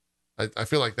away. I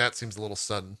feel like that seems a little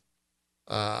sudden.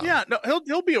 Yeah, no,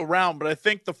 he'll be around, but I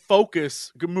think the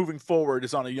focus moving forward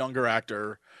is on a younger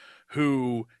actor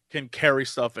who can carry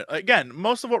stuff. Again,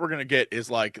 most of what we're going to get is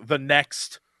like the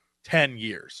next 10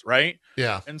 years, right?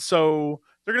 Yeah. And so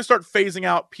they're going to start phasing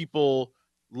out people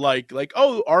like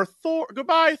oh, our Thor,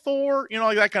 goodbye Thor,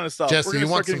 like that kind of stuff. Jesse, We're going to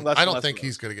start getting less I and don't less think of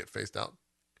he's those. going to get phased out.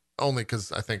 Only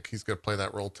because I think he's going to play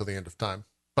that role till the end of time.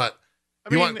 But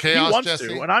I mean, want chaos, he wants Jesse?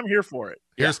 to, and I'm here for it.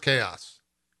 Here's chaos.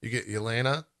 You get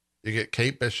Yelena, you get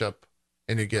Kate Bishop,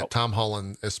 and you get Tom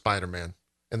Holland as Spider-Man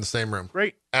in the same room.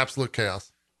 Great. Absolute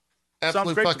chaos. Sounds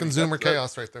Absolute great to fucking me. Zoomer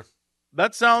chaos right there.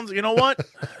 That sounds, you know what?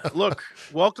 Look,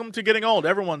 welcome to getting old.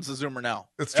 Everyone's a Zoomer now.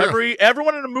 It's true.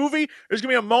 Everyone in a movie, there's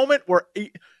going to be a moment where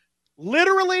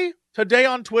literally today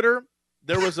on Twitter,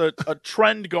 there was a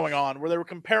trend going on where they were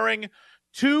comparing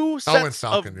two sets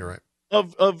Falcon, you're right.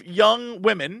 of young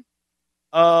women.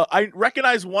 I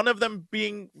recognize one of them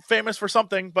being famous for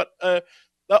something, but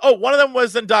one of them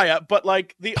was Zendaya, but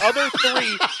like the other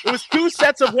three, it was two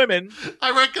sets of women.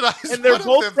 I recognize, and they're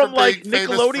both from like or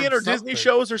Nickelodeon or Disney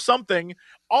shows or something.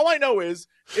 All I know is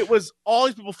it was all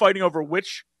these people fighting over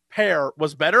which pair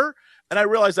was better, and I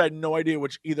realized I had no idea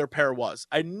which either pair was.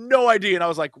 I had no idea, and I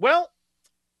was like, well,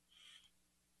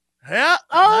 yeah.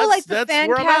 Oh, like the fan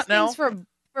where I'm at now. castings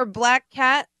for Black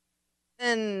Cat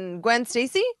and Gwen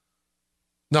Stacy?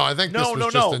 No, I think this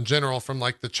was just in general from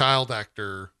like the child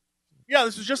actor. Yeah,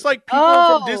 this is just like people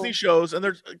from Disney shows, and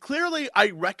there's clearly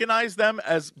I recognize them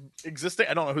as existing.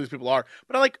 I don't know who these people are,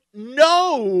 but I like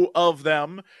know of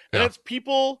them, and it's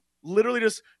people literally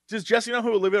just. Does Jesse know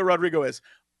who Olivia Rodrigo is?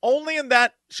 Only in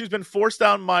that she's been forced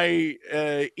down my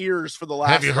ears for the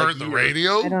last. Have you heard the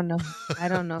radio? I don't know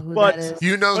who that is.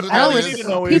 You know who that is?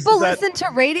 People listen to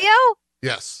radio?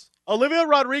 Yes. Olivia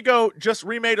Rodrigo just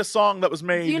remade a song that was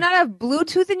made. Do you not have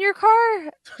Bluetooth in your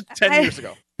car? 10 years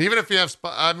ago. Even if you have,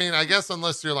 I mean, I guess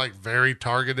unless you're like very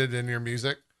targeted in your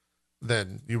music,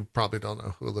 then you probably don't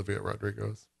know who Olivia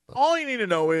Rodrigo is. But all you need to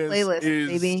know is playlist,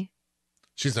 baby.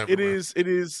 She's everywhere. It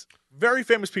is very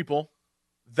famous people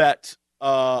that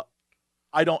I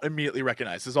don't immediately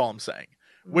recognize. Is all I'm saying.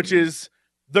 Which is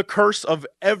the curse of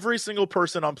every single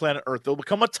person on planet Earth. There'll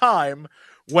become a time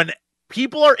when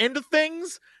people are into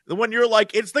things. When you're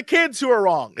like, it's the kids who are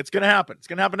wrong. It's gonna happen. It's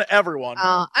gonna happen to everyone.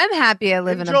 Oh, I'm happy I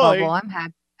live in a bubble. I'm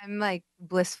happy. I'm like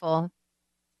blissful.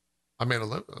 I mean,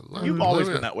 you've always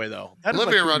been that way, though.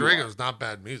 Olivia Rodrigo is not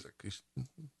bad music.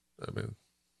 I mean,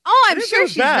 oh, I'm sure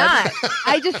she's not.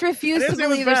 I just refuse to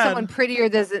believe there's bad. someone prettier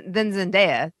than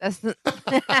Zendaya. That's the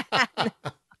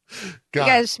you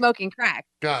guys are smoking crack.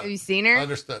 Have you seen her?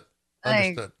 Understood.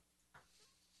 Like,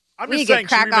 I'm we just get saying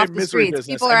crack off the streets.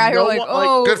 Business. People are out here like,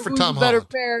 oh, good for who's Tom a better Holland.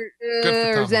 pair?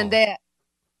 Good for Tom Zendaya. Holland.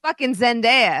 Fucking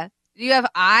Zendaya. Do you have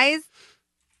eyes?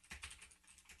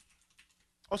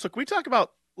 Also, can we talk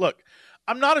about? Look,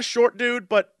 I'm not a short dude,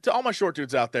 but to all my short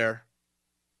dudes out there,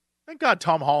 thank God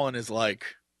Tom Holland is like,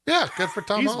 yeah, good for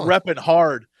Tom he's Holland. repping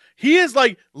hard. He is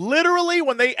like literally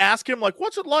when they ask him like,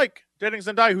 what's it like dating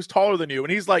Zendaya who's taller than you,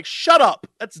 and he's like, shut up,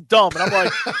 that's dumb, and I'm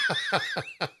like,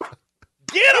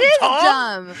 get him,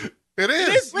 Tom. Dumb. It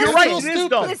is. You're right. It is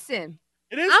dumb. Listen,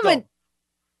 it is dumb.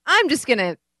 I'm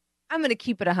gonna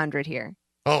keep it 100 here.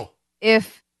 Oh,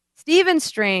 if Stephen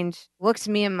Strange looked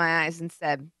me in my eyes and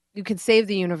said, "You could save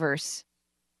the universe,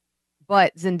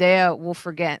 but Zendaya will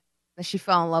forget that she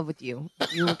fell in love with you.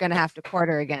 You're gonna have to court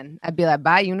her again," I'd be like,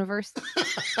 "Bye, universe."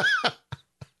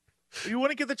 You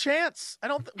wouldn't get the chance. I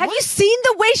don't. Have you seen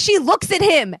the way she looks at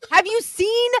him? Have you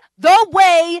seen the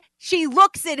way she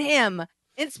looks at him?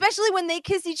 And especially when they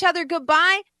kiss each other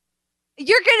goodbye.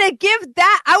 You're gonna give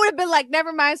that? I would have been like,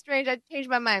 never mind, Strange. I changed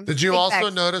my mind. Did you also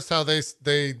notice how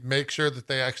they make sure that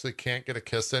they actually can't get a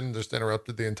kiss in, and just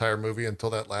interrupted the entire movie until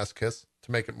that last kiss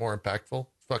to make it more impactful?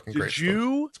 It's fucking great. Did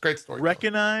you? It's great story.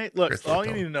 Recognize? Look, all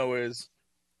you need to know is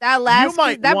that last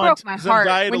kiss, that broke my heart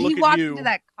Zendaya when he walked into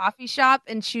that coffee shop,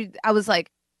 and I was like,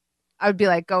 I would be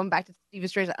like going back to Stephen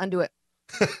Strange, like, undo it,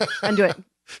 undo it.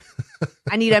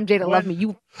 I need MJ to love me.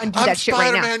 You undo that shit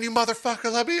right now. I'm Spider-Man, you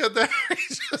motherfucker. Let me in there.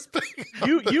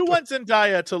 You want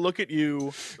Zendaya to look at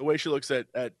you the way she looks at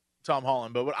Tom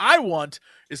Holland. But what I want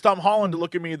is Tom Holland to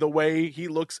look at me the way he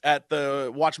looks at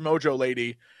the Watch Mojo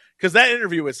lady. Because that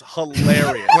interview is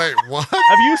hilarious. Wait, what?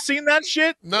 Have you seen that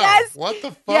shit? No. Yes. What the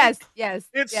fuck? Yes.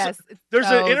 There's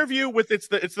an interview with it's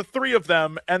the three of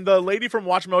them, and the lady from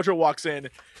Watch Mojo walks in,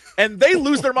 and they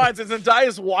lose their minds. And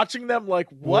Zendaya's watching them like,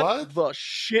 what the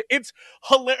shit? It's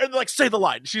hilarious. And they're like, say the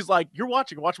line. She's like, you're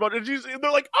watching Watch Mojo. And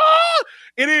they're like, ah!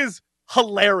 It is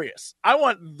hilarious. I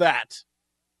want that.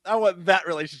 I want that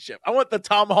relationship. I want the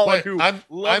Tom Holland who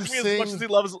loves me as much as he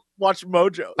loves Watch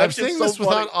Mojo. I'm seeing this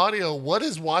without audio. What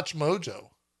is Watch Mojo?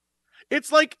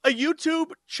 It's like a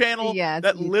YouTube channel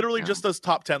that literally just does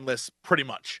top 10 lists, pretty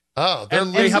much. Oh,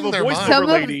 they have a voiceover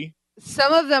lady.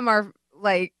 Some of them are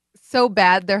like so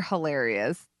bad they're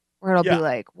hilarious. Where it'll be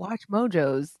like, Watch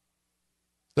Mojo's.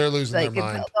 They're losing their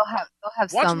mind. They'll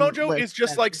have Watch some Mojo is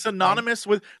just like synonymous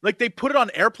with, like, they put it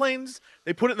on airplanes,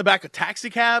 they put it in the back of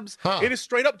taxi cabs. It is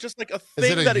straight up just like a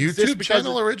thing that exists. Is it a YouTube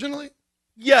channel originally?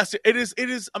 Yes, it is. It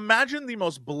is. Imagine the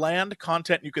most bland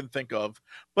content you can think of,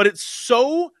 but it's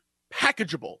so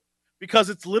packageable because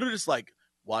it's literally just like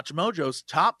Watch Mojo's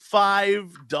top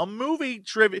 5 dumb movie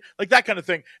trivia, like that kind of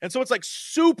thing. And so it's like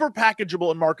super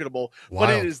packageable and marketable, but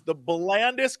it is the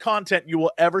blandest content you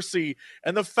will ever see.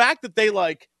 And the fact that they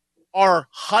like are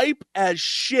hype as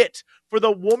shit for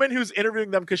the woman who's interviewing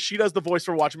them because she does the voice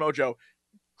for Watch Mojo up.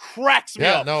 cracks me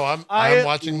up. No, I'm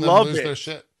watching them lose their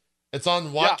shit. It's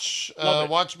on Watch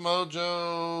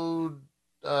Mojo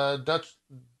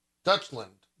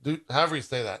Dutchland. However you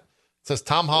say that. It says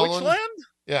Tom Holland. Which land?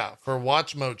 Yeah, for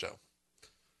Watch Mojo.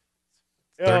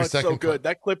 Oh, it's so good.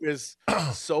 That clip is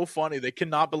so funny. They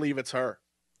cannot believe it's her.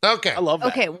 Okay. I love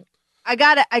that. Okay. I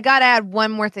gotta add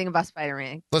one more thing about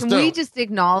Spider-Man. Can we just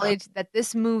acknowledge that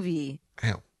this movie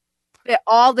fit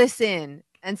all this in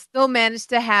and still managed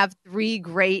to have 3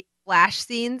 great Flash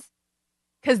scenes?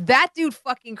 Because that dude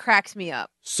fucking cracks me up.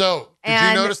 So, did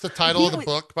you notice the title of the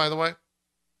book, by the way?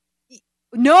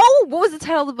 No? What was the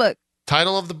title of the book?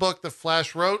 Title of the book that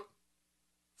Flash wrote?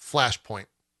 Flashpoint.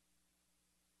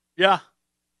 Yeah,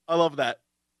 I love that.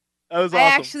 That was awesome. I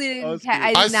actually didn't.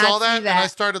 I saw that and I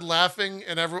started laughing,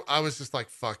 and I was just like,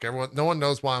 "Fuck everyone!" No one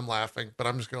knows why I'm laughing, but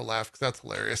I'm just gonna laugh because that's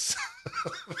hilarious.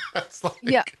 That's like,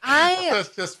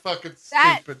 that's just fucking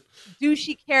stupid.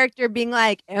 Douchey character being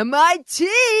like MIT.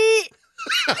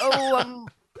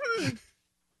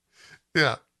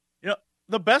 Yeah.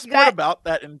 The best part about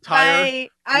that entire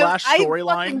Flash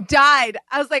storyline. I fucking died.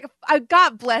 I was like,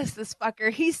 God bless this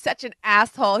fucker. He's such an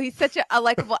asshole. He's such a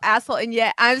likable asshole. And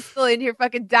yet I'm still in here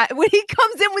fucking dying. When he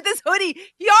comes in with his hoodie,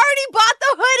 he already bought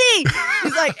the hoodie.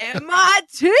 He's like,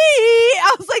 MIT.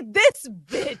 I was like, this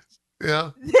bitch.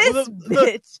 Yeah. This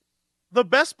bitch. The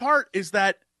best part is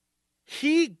that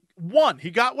he won.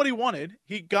 He got what he wanted.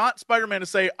 He got Spider-Man to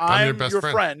say, I'm your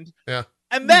friend. Yeah.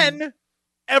 And then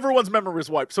everyone's memory was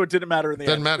wiped, so it didn't matter in the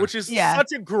end. Which is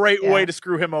such a great way to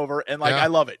screw him over, and I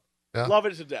love it. Yeah. Love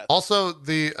it to death. Also,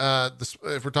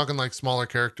 if we're talking like smaller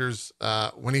characters,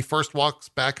 when he first walks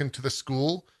back into the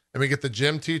school, and we get the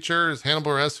gym teacher, is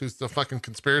Hannibal Buress, who's the fucking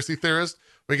conspiracy theorist.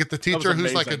 We get the teacher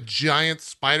who's like a giant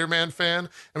Spider-Man fan,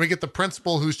 and we get the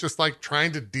principal who's just like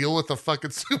trying to deal with a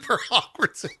fucking super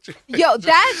awkward situation. Yo,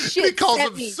 that shit. He calls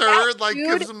him sir, like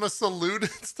gives him a salute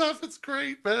and stuff. It's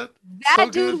great, man.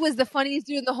 That dude was the funniest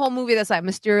dude in the whole movie. That's like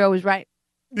Mysterio was right.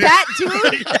 That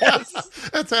dude. Yes,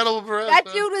 that's Hannibal Buress.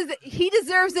 That dude he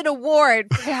deserves an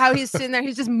award for how he's sitting there.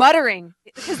 He's just muttering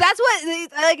because that's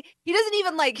what like. He doesn't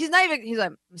even like. He's not even. He's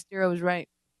like Mysterio was right.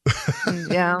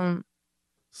 Yeah.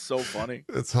 So funny.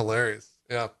 It's hilarious.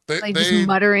 Yeah. They just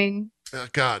muttering.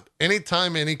 God,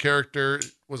 anytime any character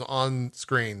was on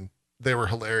screen, they were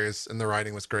hilarious and the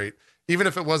writing was great. Even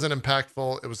if it wasn't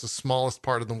impactful, it was the smallest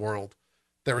part of the world.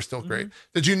 They were still great.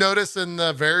 Did you notice in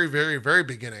the very, very, very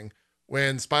beginning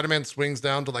when Spider-Man swings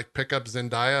down to like pick up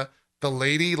Zendaya, the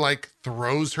lady like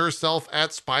throws herself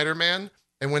at Spider-Man?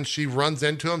 And when she runs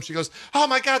into him, she goes, "Oh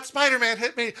my God, Spider-Man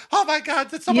hit me! Oh my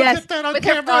God, did someone hit that on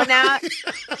camera?" Her phone out.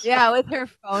 Yeah, with her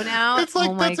phone out. It's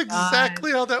like that's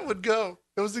exactly how that would go.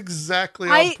 It was exactly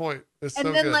on point. It's and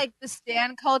so then good. like the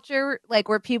stan culture, like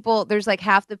where people, there's like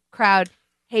half the crowd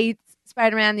hates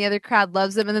Spider-Man, the other crowd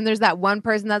loves him, and then there's that one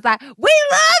person that's like, "We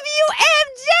love you,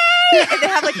 MJ!" And they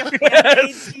have like a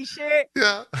fan-made T-shirt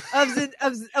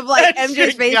of like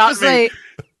MJ's face, just like.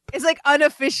 It's like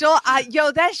unofficial.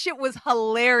 Yo, that shit was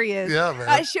hilarious. Yeah, man.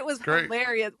 That shit was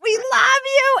hilarious. We love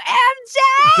you, MJ.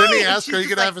 Didn't he ask her, "Are you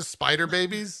gonna have his spider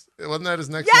babies?" Wasn't that his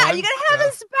next line? Yeah, you gonna have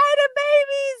his spider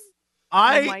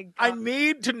babies. I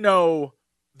need to know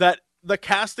that the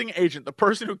casting agent, the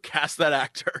person who cast that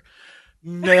actor,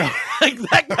 like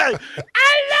that guy,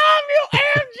 "I love you,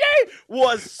 MJ,"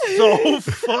 was so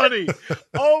funny.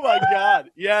 Oh my God.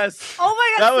 Yes. Oh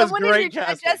my God. That was someone great in your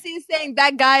chat, casting. Jesse, is saying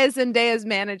that guy is Zendaya's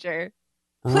manager.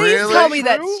 Please Really? tell me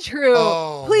that's true.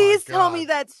 Oh, Please my tell God. me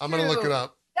that's true. I'm gonna look it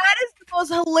up. That is the most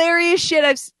hilarious shit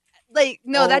that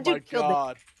dude killed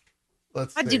it.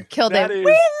 Let's That see. dude killed That it. is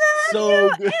We love so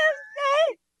you, good.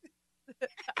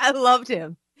 MJ. I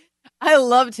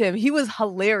loved him. He was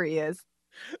hilarious.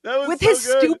 That was With so his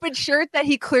good. stupid shirt that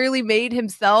he clearly made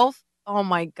himself. Oh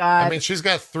my god. I mean, she's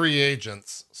got 3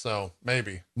 agents, so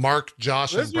maybe Mark,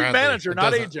 Josh, This and would be Bradley. manager, It not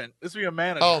doesn't- agent. This would be a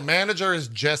manager. Oh, manager is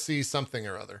Jesse something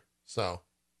or other. So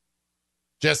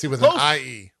Jesse with Close.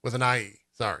 an IE,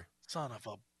 Sorry, Son of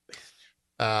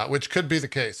a. which could be the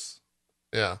case.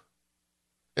 Yeah,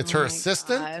 it's Oh her my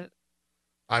assistant. God.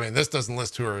 I mean, this doesn't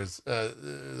list who her is.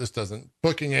 This doesn't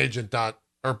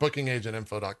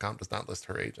bookingagent.info.com does not list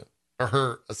her agent or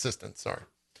her assistant. Sorry.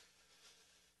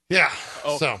 Yeah.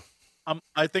 Oh. So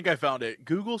I think I found it.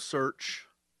 Google search.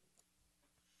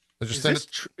 I just Is sent this,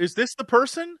 it. is this the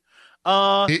person?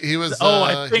 He was.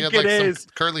 I he think had it like some is.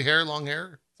 curly hair, long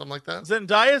hair, something like that.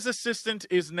 Zendaya's assistant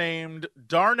is named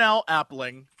Darnell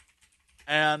Appling,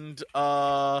 and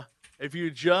if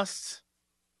you just,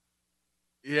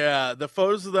 the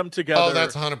photos of them together. Oh,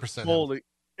 that's 100%. Holy,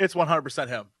 it's 100%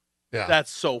 him. Yeah,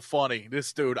 That's so funny.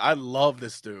 This dude, I love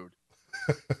this dude.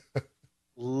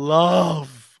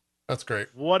 Love. that's great.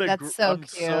 What a That's so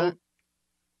cute.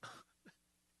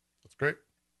 That's great.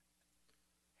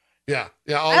 Yeah.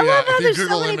 Oh, I yeah. love how If you there's so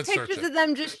Google many image search pictures it. of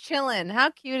them just chilling. How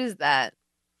cute is that?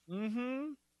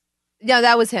 Mm-hmm. Yeah,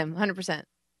 that was him, 100%.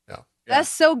 Yeah. That's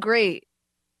so great.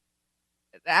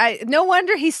 No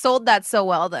wonder he sold that so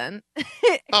well then.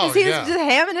 Because he was just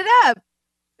hamming it up.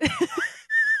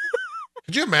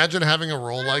 Could you imagine having a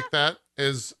role like that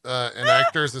as an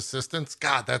actor's assistant?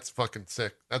 God, that's fucking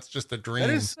sick. That's just a dream.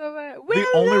 That is So, the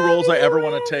only roles I ever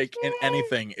want to take in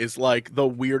anything is like the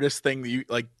weirdest thing that you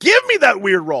like. Give me that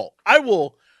weird role. I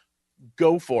will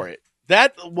go for it.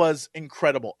 That was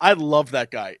incredible. I love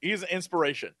that guy. He's an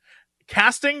inspiration.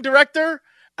 Casting director,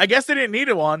 I guess they didn't need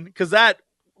one because that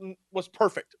was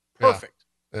perfect. Perfect.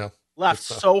 Yeah. Laughed Good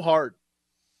stuff. so hard.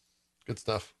 Good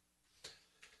stuff.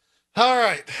 All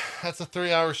right. That's a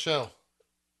 3-hour show.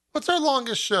 What's our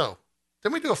longest show?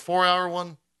 Didn't we do a 4-hour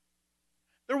one?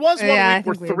 There was one Yeah, I week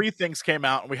where think we- 3 things came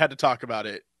out and we had to talk about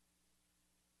it.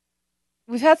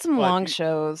 We've had some But long you-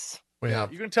 shows. We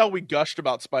have. You can tell we gushed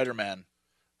about Spider-Man.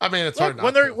 I mean, it's Look, hard when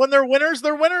not they're to. when they're winners,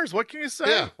 they're winners. What can you say?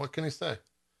 Yeah. What can you say?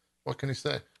 What can you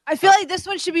say? I feel like this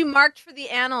one should be marked for the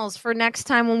annals for next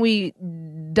time when we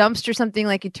dumpster something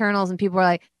like Eternals and people are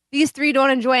like, these 3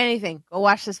 don't enjoy anything. Go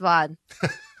watch this VOD.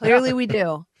 Clearly we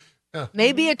do. Yeah,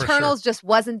 Maybe for Eternals just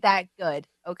wasn't that good.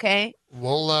 Okay.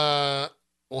 We'll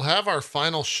have our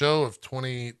final show of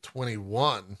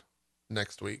 2021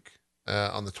 next week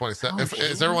on the 27th. Oh, Is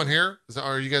shit. everyone here?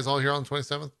 Are you guys all here on the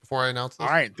 27th before I announce this?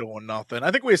 I ain't doing nothing.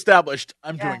 I think we established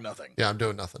I'm Yeah. doing nothing. Yeah, I'm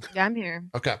doing nothing. Yeah, I'm here.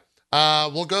 Okay.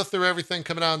 We'll go through everything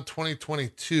coming out in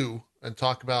 2022 and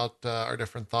talk about our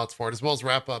different thoughts for it, as well as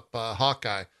wrap up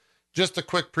Hawkeye. Just a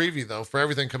quick preview, though, for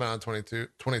everything coming out in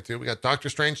 2022. We got Doctor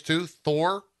Strange 2,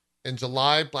 Thor in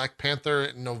July, Black Panther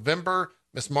in November,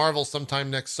 Miss Marvel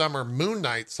sometime next summer, Moon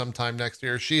Knight sometime next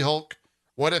year, She-Hulk,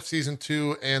 What If Season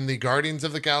 2, and the Guardians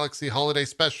of the Galaxy Holiday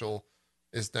Special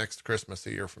is next Christmas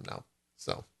a year from now.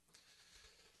 So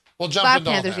we'll jump Black into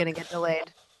all Panther's that. going to get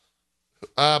delayed.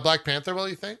 Black Panther, will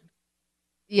you think?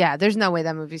 Yeah, there's no way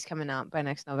that movie's coming out by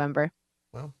next November.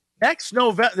 Next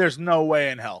November, there's no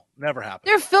way in hell. Never happened.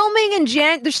 They're filming in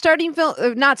They're starting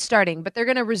not starting, but they're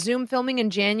going to resume filming in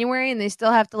January, and they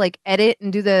still have to like edit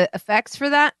and do the effects for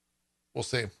that. We'll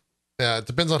see. Yeah, it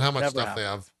depends on how much Never stuff they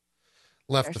have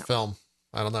left There's to no- film.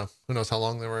 I don't know. Who knows how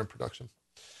long they were in production.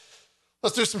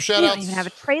 Let's do some They shout outs. don't even have a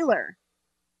trailer.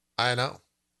 I know.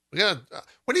 We got.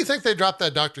 When do you think they drop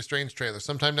that Doctor Strange trailer?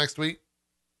 Sometime next week?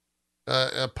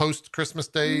 A post Christmas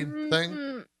Day thing?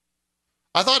 Mm,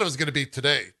 I thought it was going to be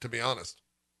today, to be honest.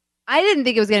 I didn't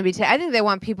think it was going to be. I think they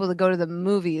want people to go to the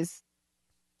movies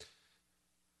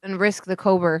and risk the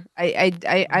Cobra. I don't.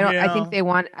 I Yeah. think they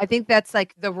want. I think that's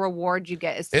like the reward you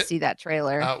get is to see that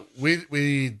trailer.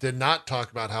 We did not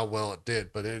talk about how well it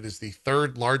did, but it is the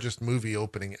 3rd largest movie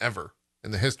opening ever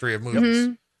in the history of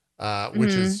movies,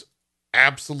 which is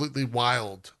absolutely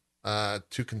wild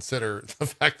to consider the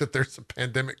fact that there's a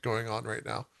pandemic going on right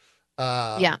now.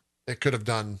 Yeah. It could have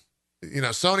done,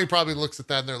 Sony probably looks at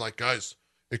that and they're like, guys,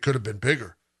 it could have been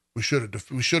bigger. We should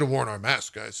have worn our masks,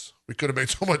 guys. We could have made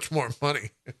so much more money.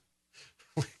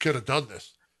 We could have done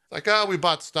this. It's like, we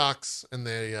bought stocks in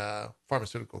the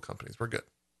pharmaceutical companies. We're good.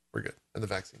 And the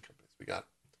vaccine companies. We got it.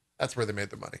 That's where they made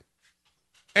their money.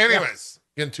 Anyways,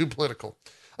 getting too political.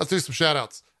 Let's do some shout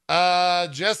outs.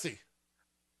 Jesse,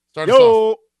 start us off.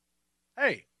 Yo,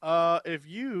 hey, if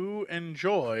you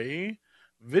enjoy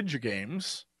video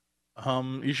games,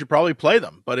 you should probably play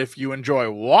them. But if you enjoy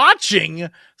watching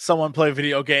someone play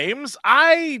video games,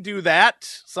 I do that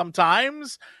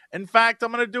sometimes. In fact,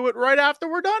 I'm going to do it right after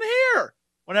we're done here.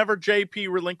 Whenever JP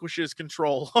relinquishes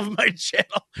control of my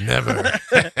channel. Never.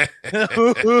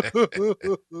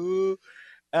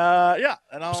 Yeah,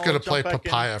 and I'll Just gonna play jump back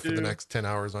papaya for the into- next 10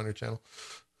 hours on your channel.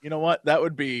 You know what? That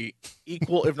would be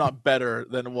equal, if not better,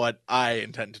 than what I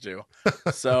intend to do.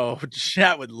 So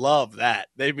chat would love that.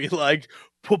 They'd be like,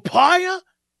 papaya?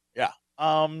 Yeah.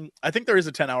 I think there is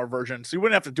a 10-hour version, so you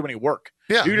wouldn't have to do any work.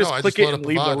 Yeah, You just I click just it load and up a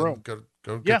leave the VOD room. and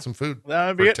go Yeah. get some food. That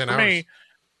would for be it 10 for hours. me.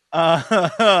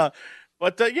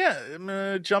 But yeah, I'm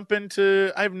gonna jump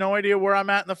into. I have no idea where I'm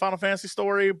at in the Final Fantasy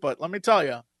story, but let me tell you,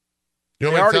 You want they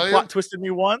me to already tell you? plot twisted me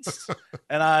once,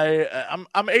 and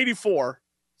I'm 84,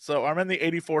 so I'm in the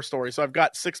 84 story. So I've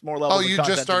got 6 more levels. Oh, of you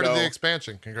content just started to go. the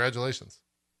expansion. Congratulations.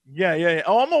 Yeah.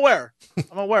 Oh, I'm aware.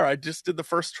 I'm aware. I just did the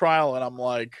first trial, and I'm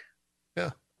like,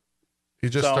 You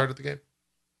just So- started the game.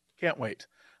 can't wait.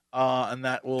 And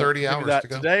that will 30 continue hours that to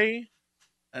go. today,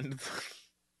 and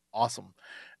awesome.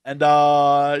 And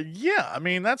yeah, I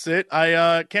mean that's it.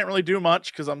 I can't really do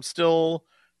much because I'm still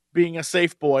being a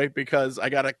safe boy because I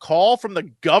got a call from the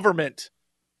government,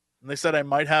 and they said I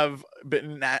might have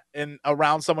been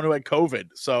around someone who had COVID.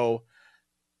 So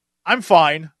I'm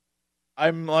fine.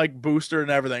 I'm like booster and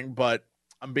everything, but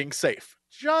I'm being safe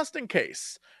just in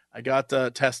case. I got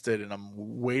tested, and I'm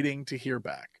waiting to hear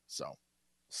back. So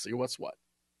see what's what.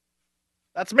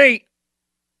 That's me.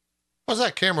 What's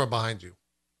that camera behind you?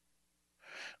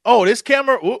 Oh, this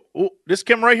camera. This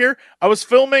camera right here. I was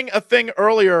filming a thing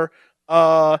earlier. It's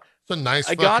a nice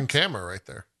I fucking got- camera right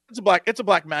there. It's a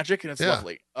black magic, and it's Yeah.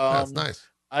 lovely. That's nice.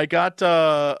 I got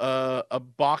a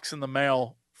box in the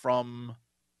mail from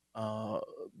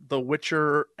The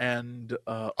Witcher and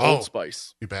Oh. Old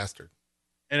Spice, You bastard.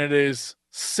 and it is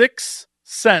 6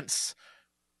 cents,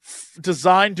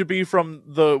 designed to be from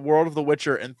the world of The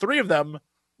Witcher, and 3 of them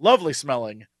lovely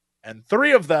smelling, and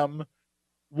 3 of them,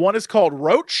 one is called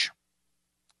Roach,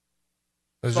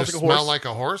 Does it Smells just like a smell horse. like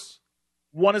a horse?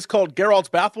 one is called Geralt's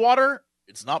Bathwater.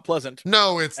 It's not pleasant.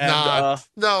 No, it's And, not.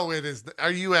 No, it is. Are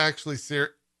you actually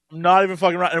serious? I'm not even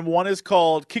fucking around. And one is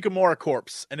called Kikamora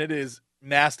Corpse, and it is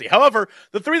nasty. However,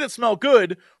 the 3 that smell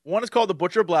good, one is called the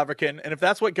Butcher Blaviken, and if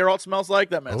that's what Geralt smells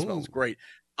like, that man smells Ooh. great.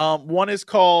 One is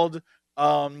called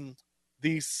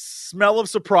the Smell of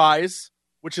Surprise,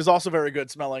 which is also very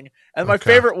good smelling. And my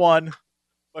Okay. favorite one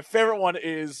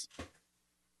is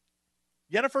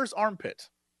Yennefer's Armpit.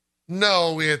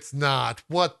 No, it's not.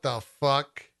 What the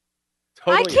fuck?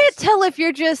 Totally I can't is. tell if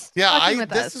you're just Yeah, fucking with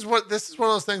this us. is one of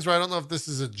those things where I don't know if this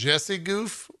is a Jesse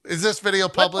goof. Is this video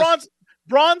Let published?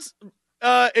 Bronze,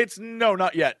 it's no,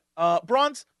 not yet.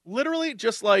 Bronze, literally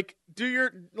just like do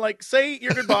your say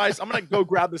your goodbyes. I'm gonna go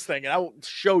grab this thing and I will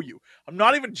show you. I'm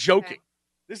not even joking. Okay.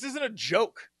 This isn't a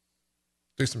joke.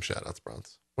 Do some shout outs,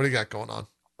 Bronze. What do you got going on?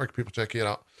 Where can people check you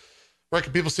out? Where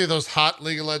can people see those hot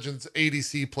League of Legends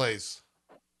ADC plays?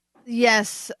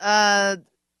 Yes.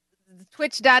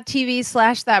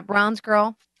 Twitch.tv/that bronze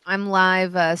girl. I'm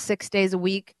live 6 days a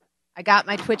week. I got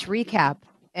my Twitch recap,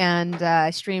 and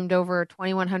I streamed over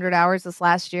 2,100 hours this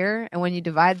last year. And when you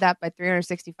divide that by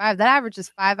 365, that averages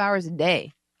 5 hours a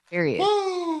day, period.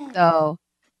 Woo! So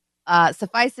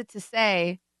suffice it to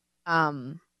say,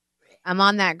 I'm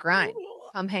on that grind.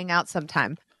 Come hang out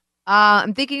sometime.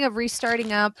 I'm thinking of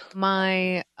restarting up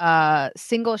my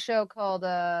single show called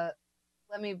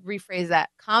let me rephrase that.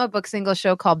 Comic book single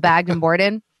show called Bagged and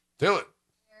Boarded. Do it.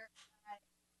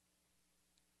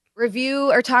 Review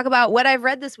or talk about what I've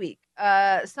read this week.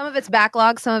 Some of it's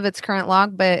backlog, some of it's current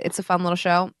log, but it's a fun little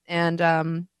show.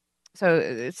 And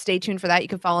so stay tuned for that. You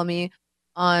can follow me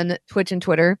on Twitch and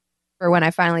Twitter for when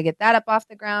I finally get that up off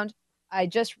the ground. I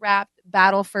just wrapped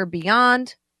Battle for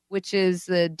Beyond, which is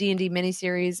the D&D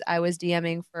miniseries I was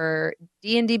DMing for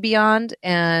D&D Beyond,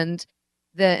 and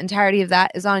the entirety of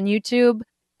that is on YouTube.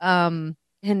 And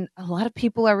a lot of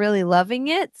people are really loving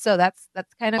it, so that's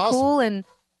kind of Awesome. cool. And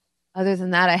other than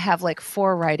that, I have like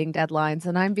 4 writing deadlines,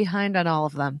 and I'm behind on all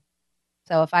of them.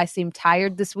 So if I seem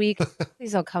tired this week,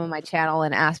 please don't come on my channel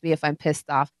and ask me if I'm pissed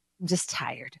off. I'm just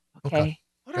tired. Okay.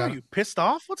 What Got are it. you pissed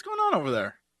off? What's going on over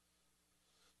there?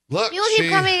 Look, People keep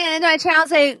coming into my channel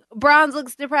saying Bronze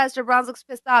looks depressed or Bronze looks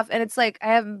pissed off, and it's like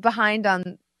I am behind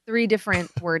on 3 different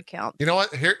word counts. You know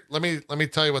what? Here, let me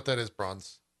tell you what that is,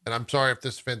 Bronze. And I'm sorry if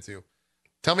this offends you.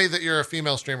 Tell me that you're a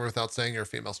female streamer without saying you're a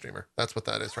female streamer. That's what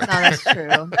that is, right? No, that's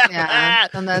true. Yeah,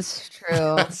 no, that's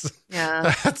true. That's,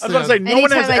 Yeah. that's I was about to say, no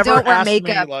one Anytime has I ever don't wear asked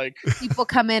makeup. me like, People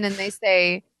come in and they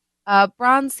say,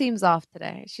 Bronze seems off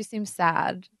today. She seems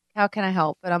sad. How can I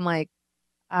help? And I'm like,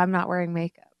 I'm not wearing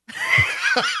makeup.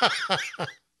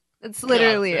 That's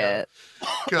literally damn. it.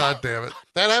 God damn it.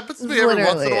 That happens to me It's every once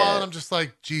in a literally while, it. and I'm just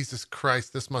like, Jesus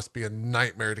Christ, this must be a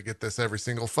nightmare to get this every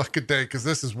single fucking day, because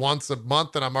this is once a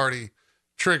month and I'm already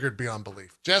triggered beyond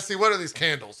belief. Jesse, what are these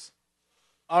candles?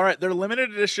 all right, they're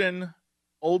limited edition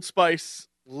Old Spice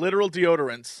literal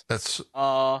deodorants. That's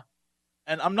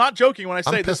And I'm not joking when I say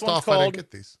I'm this pissed one's off I didn't called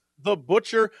get these. The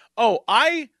Butcher. Oh,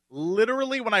 I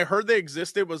literally, when I heard they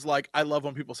existed, was like, I love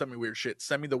when people send me weird shit.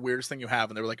 Send me the weirdest thing you have.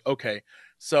 And they were like, okay.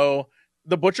 So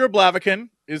The Butcher of Blaviken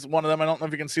is one of them. I don't know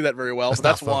if you can see that very well, It's but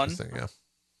that's not one. focusing, yeah.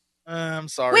 I'm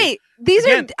sorry. Wait, these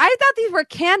Again, are. I thought these were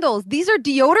candles. These are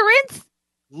deodorants.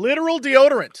 literal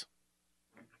deodorant.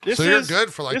 This So you're is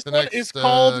good for like this the one next is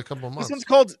called couple of this months. one's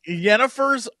called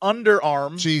Yennefer's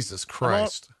Underarm. Jesus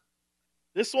Christ.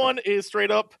 This one is straight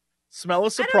up smell of I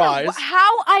surprise. don't know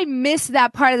how I missed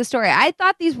that part of the story. I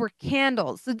thought these were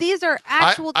candles. So these are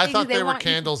actual I things thought they they were want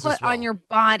candles you to as put on well. your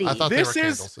body. I thought they This were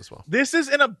is- candles as well. This is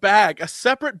in a bag, a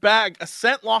separate bag, a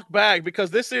scent lock bag,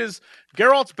 because this is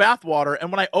Geralt's bathwater.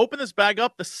 And when I open this bag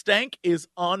up, the stank is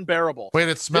unbearable. Wait,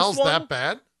 it smells one- that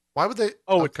bad? Why would they?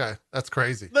 Oh, okay. That's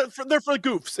crazy. They're for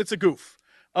goofs. It's a goof.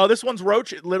 This one's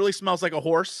roach. It literally smells like a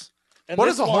horse. And What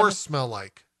this does a one, horse smell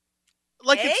like?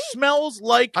 Like Eh? it smells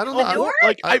like I don't know. a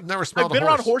like I've never I've smelled been a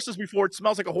around horse. horses before. It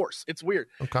smells like a horse. It's weird.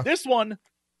 Okay. This one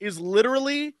is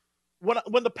literally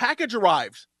when the package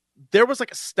arrived, there was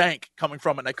like a stank coming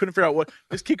from it, and I couldn't figure out what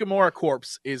this Kikamura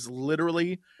corpse is.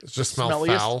 Literally, It just smells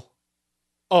smelliest. foul.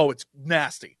 oh, it's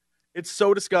nasty. It's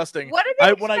so disgusting. What did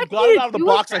they When I expect got you it to out of the do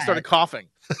with box, I that? started coughing.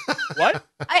 What?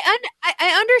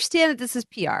 I understand that this is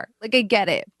PR. Like I get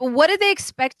it, but what did they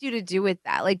expect you to do with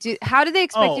that? Like, how did they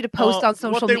expect you to post on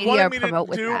social what they media wanted or me promote to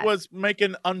with do that? was make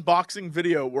an unboxing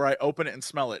video where I open it and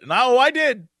smell it, and I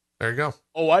did. There you go.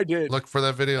 Oh, I did. Look for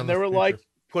that video. And they were like,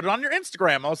 put it on your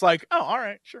Instagram. I was like, oh, all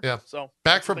right, sure. Yeah. So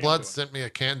Back that's for the thing I'm Blood doing. sent me a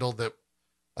candle that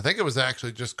I think it was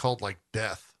actually just called like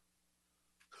death.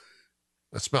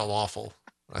 It smelled awful.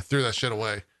 I threw that shit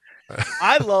away.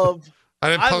 I love I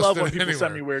didn't post when it people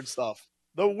send me anywhere. weird stuff.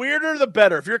 The weirder, the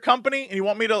better. If you're a company and you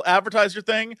want me to advertise your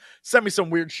thing, send me some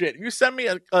weird shit. If you send me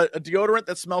a deodorant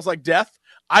that smells like death,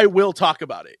 I will talk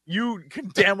about it. You can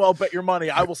damn well bet your money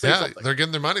I will say Yeah, something. they're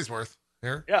getting their money's worth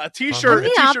here. Yeah, a I'm t-shirt. the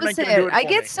A t-shirt ain't gonna do opposite. it I for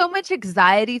get me. so much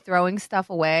anxiety throwing stuff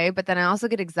away, but then I also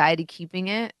get anxiety keeping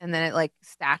it, and then it like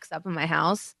stacks up in my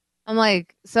house. I'm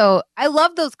like, so I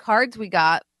love those cards we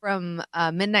got from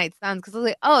Midnight Suns because I was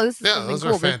like, oh, this is Yeah, something those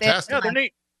cool. are But they- fantastic. Yeah, they're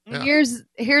neat. Yeah.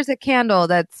 Here's a candle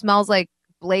that smells like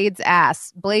Blade's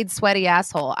ass, Blade's sweaty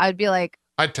asshole. I'd be like,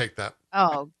 I'd take that.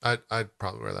 oh, I'd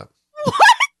probably wear that.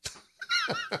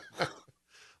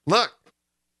 Look,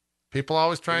 people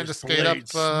always trying to There's skate up. Blade,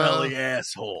 smelly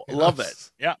asshole. I you love know, that.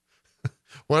 Yeah.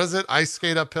 What is it? Ice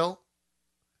skate uphill?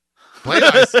 Blade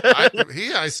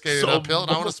he ice skated So uphill, and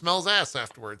I want to bold. smell his ass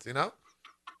afterwards, you know?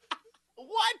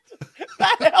 What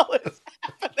the hell is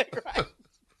happening right?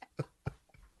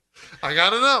 I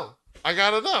gotta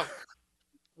know.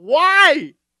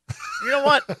 Why? You know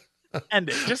what? End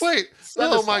it. Just Wait.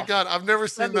 send Oh us my off. God. I've never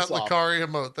seen Send that us off. Lakari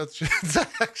emote. That's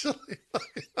actually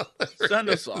fucking hilarious. Send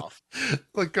us off.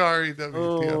 Lakari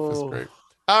WTF is Oh, great.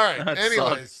 All right. that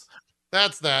Anyways,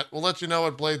 that's that. We'll let you know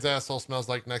what Blade's asshole smells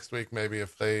like next week, maybe,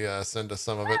 if they send us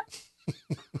some of it.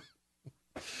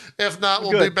 If not,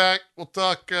 we'll be Good. back. We'll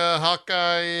talk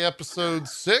Hawkeye episode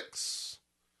 6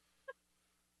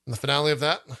 and the finale of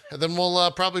that. And then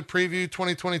we'll probably preview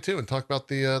 2022 and talk about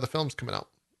the films coming out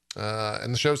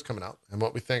and the shows coming out and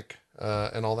what we think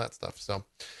and all that stuff. So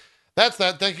that's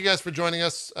that. Thank you guys for joining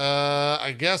us.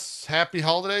 I guess happy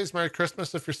holidays. Merry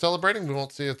Christmas if you're celebrating. We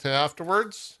won't see you till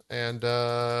afterwards. And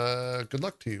good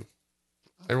luck to you,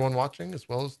 everyone watching, as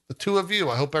well as the two of you.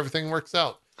 I hope everything works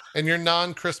out in your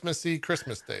non-Christmassy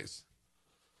Christmas days.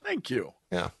 thank you.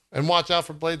 Yeah. And watch out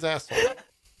for Blade's asshole.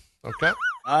 Okay?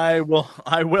 I will.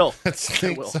 It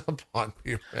sneaks up on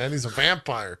you, man. He's a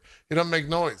vampire. He doesn't make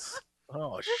noise.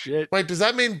 Oh shit. Wait, does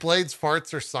that mean Blade's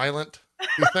farts are silent? Do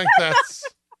you think that's...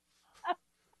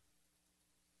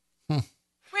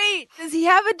 wait, does he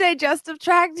have a digestive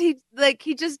tract?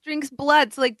 He just drinks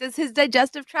blood. So like, does his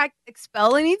digestive tract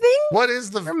expel anything? What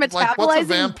is the... Or Like, what's a metabolizing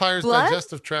vampire's blood?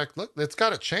 digestive tract? Look, it's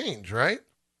got to change, right?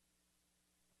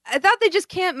 I thought they just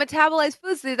can't metabolize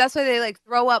foods. So that's why they like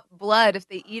throw up blood if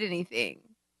they eat anything.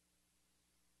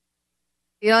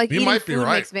 You know, like You eating might be food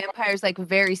right. makes vampires like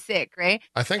very sick, right?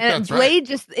 I think And that's right. Blade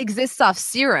just exists off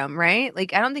serum, right?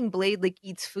 Like I don't think Blade like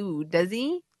eats food, does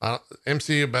he?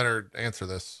 MCU better answer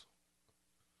this.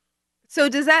 So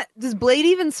does Blade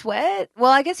even sweat?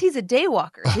 Well, I guess he's a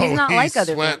daywalker. So he's not he like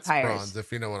other sweats, vampires, Bronze,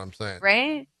 if you know what I'm saying.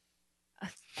 right?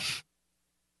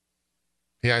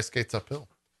 He ice skates uphill.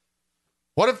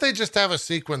 What if they just have a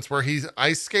sequence where he's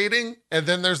ice skating and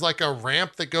then there's like a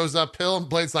ramp that goes uphill and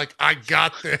Blade's like, I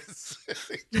got this.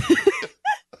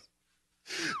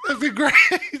 That'd be great.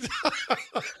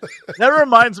 That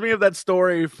reminds me of that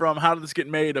story from How Did This Get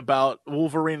Made about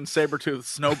Wolverine and Sabretooth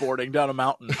snowboarding down a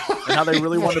mountain and how they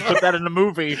really wanted to put that in a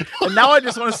movie. And now I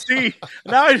just want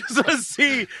to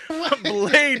see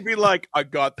Blade be like, I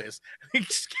got this. He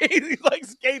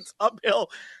skates uphill.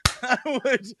 I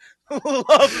would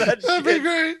love that shit. That'd be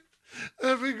great.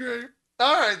 That'd be great.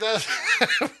 All right,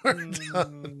 we're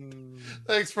done.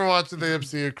 Thanks for watching the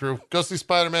MCU crew. Go see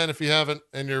Spider-Man if you haven't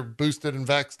and you're boosted and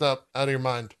vaxxed up out of your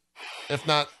mind. If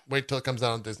not, wait till it comes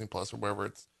out on Disney Plus or wherever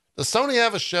it's. Does Sony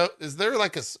have a show? Is there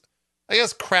like I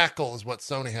guess Crackle is what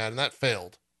Sony had, and that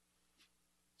failed.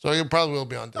 So it probably will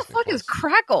be on Disney Plus. What the fuck is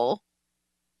Crackle?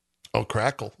 Oh,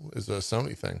 Crackle is a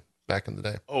Sony thing back in the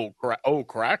day. Crackle.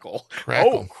 Crackle.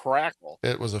 Oh, Crackle.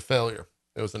 It was a failure.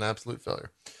 It was an absolute failure.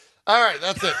 All right,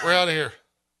 that's it. We're out of here.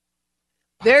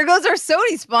 There goes our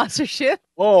Sony sponsorship.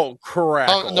 Oh,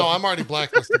 Crackle. Oh, no, I'm already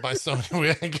blacklisted by Sony. We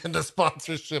ain't getting a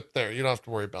sponsorship there. You don't have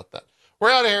to worry about that. We're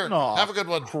out of here. No, have a good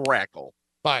one. Crackle.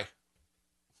 Bye.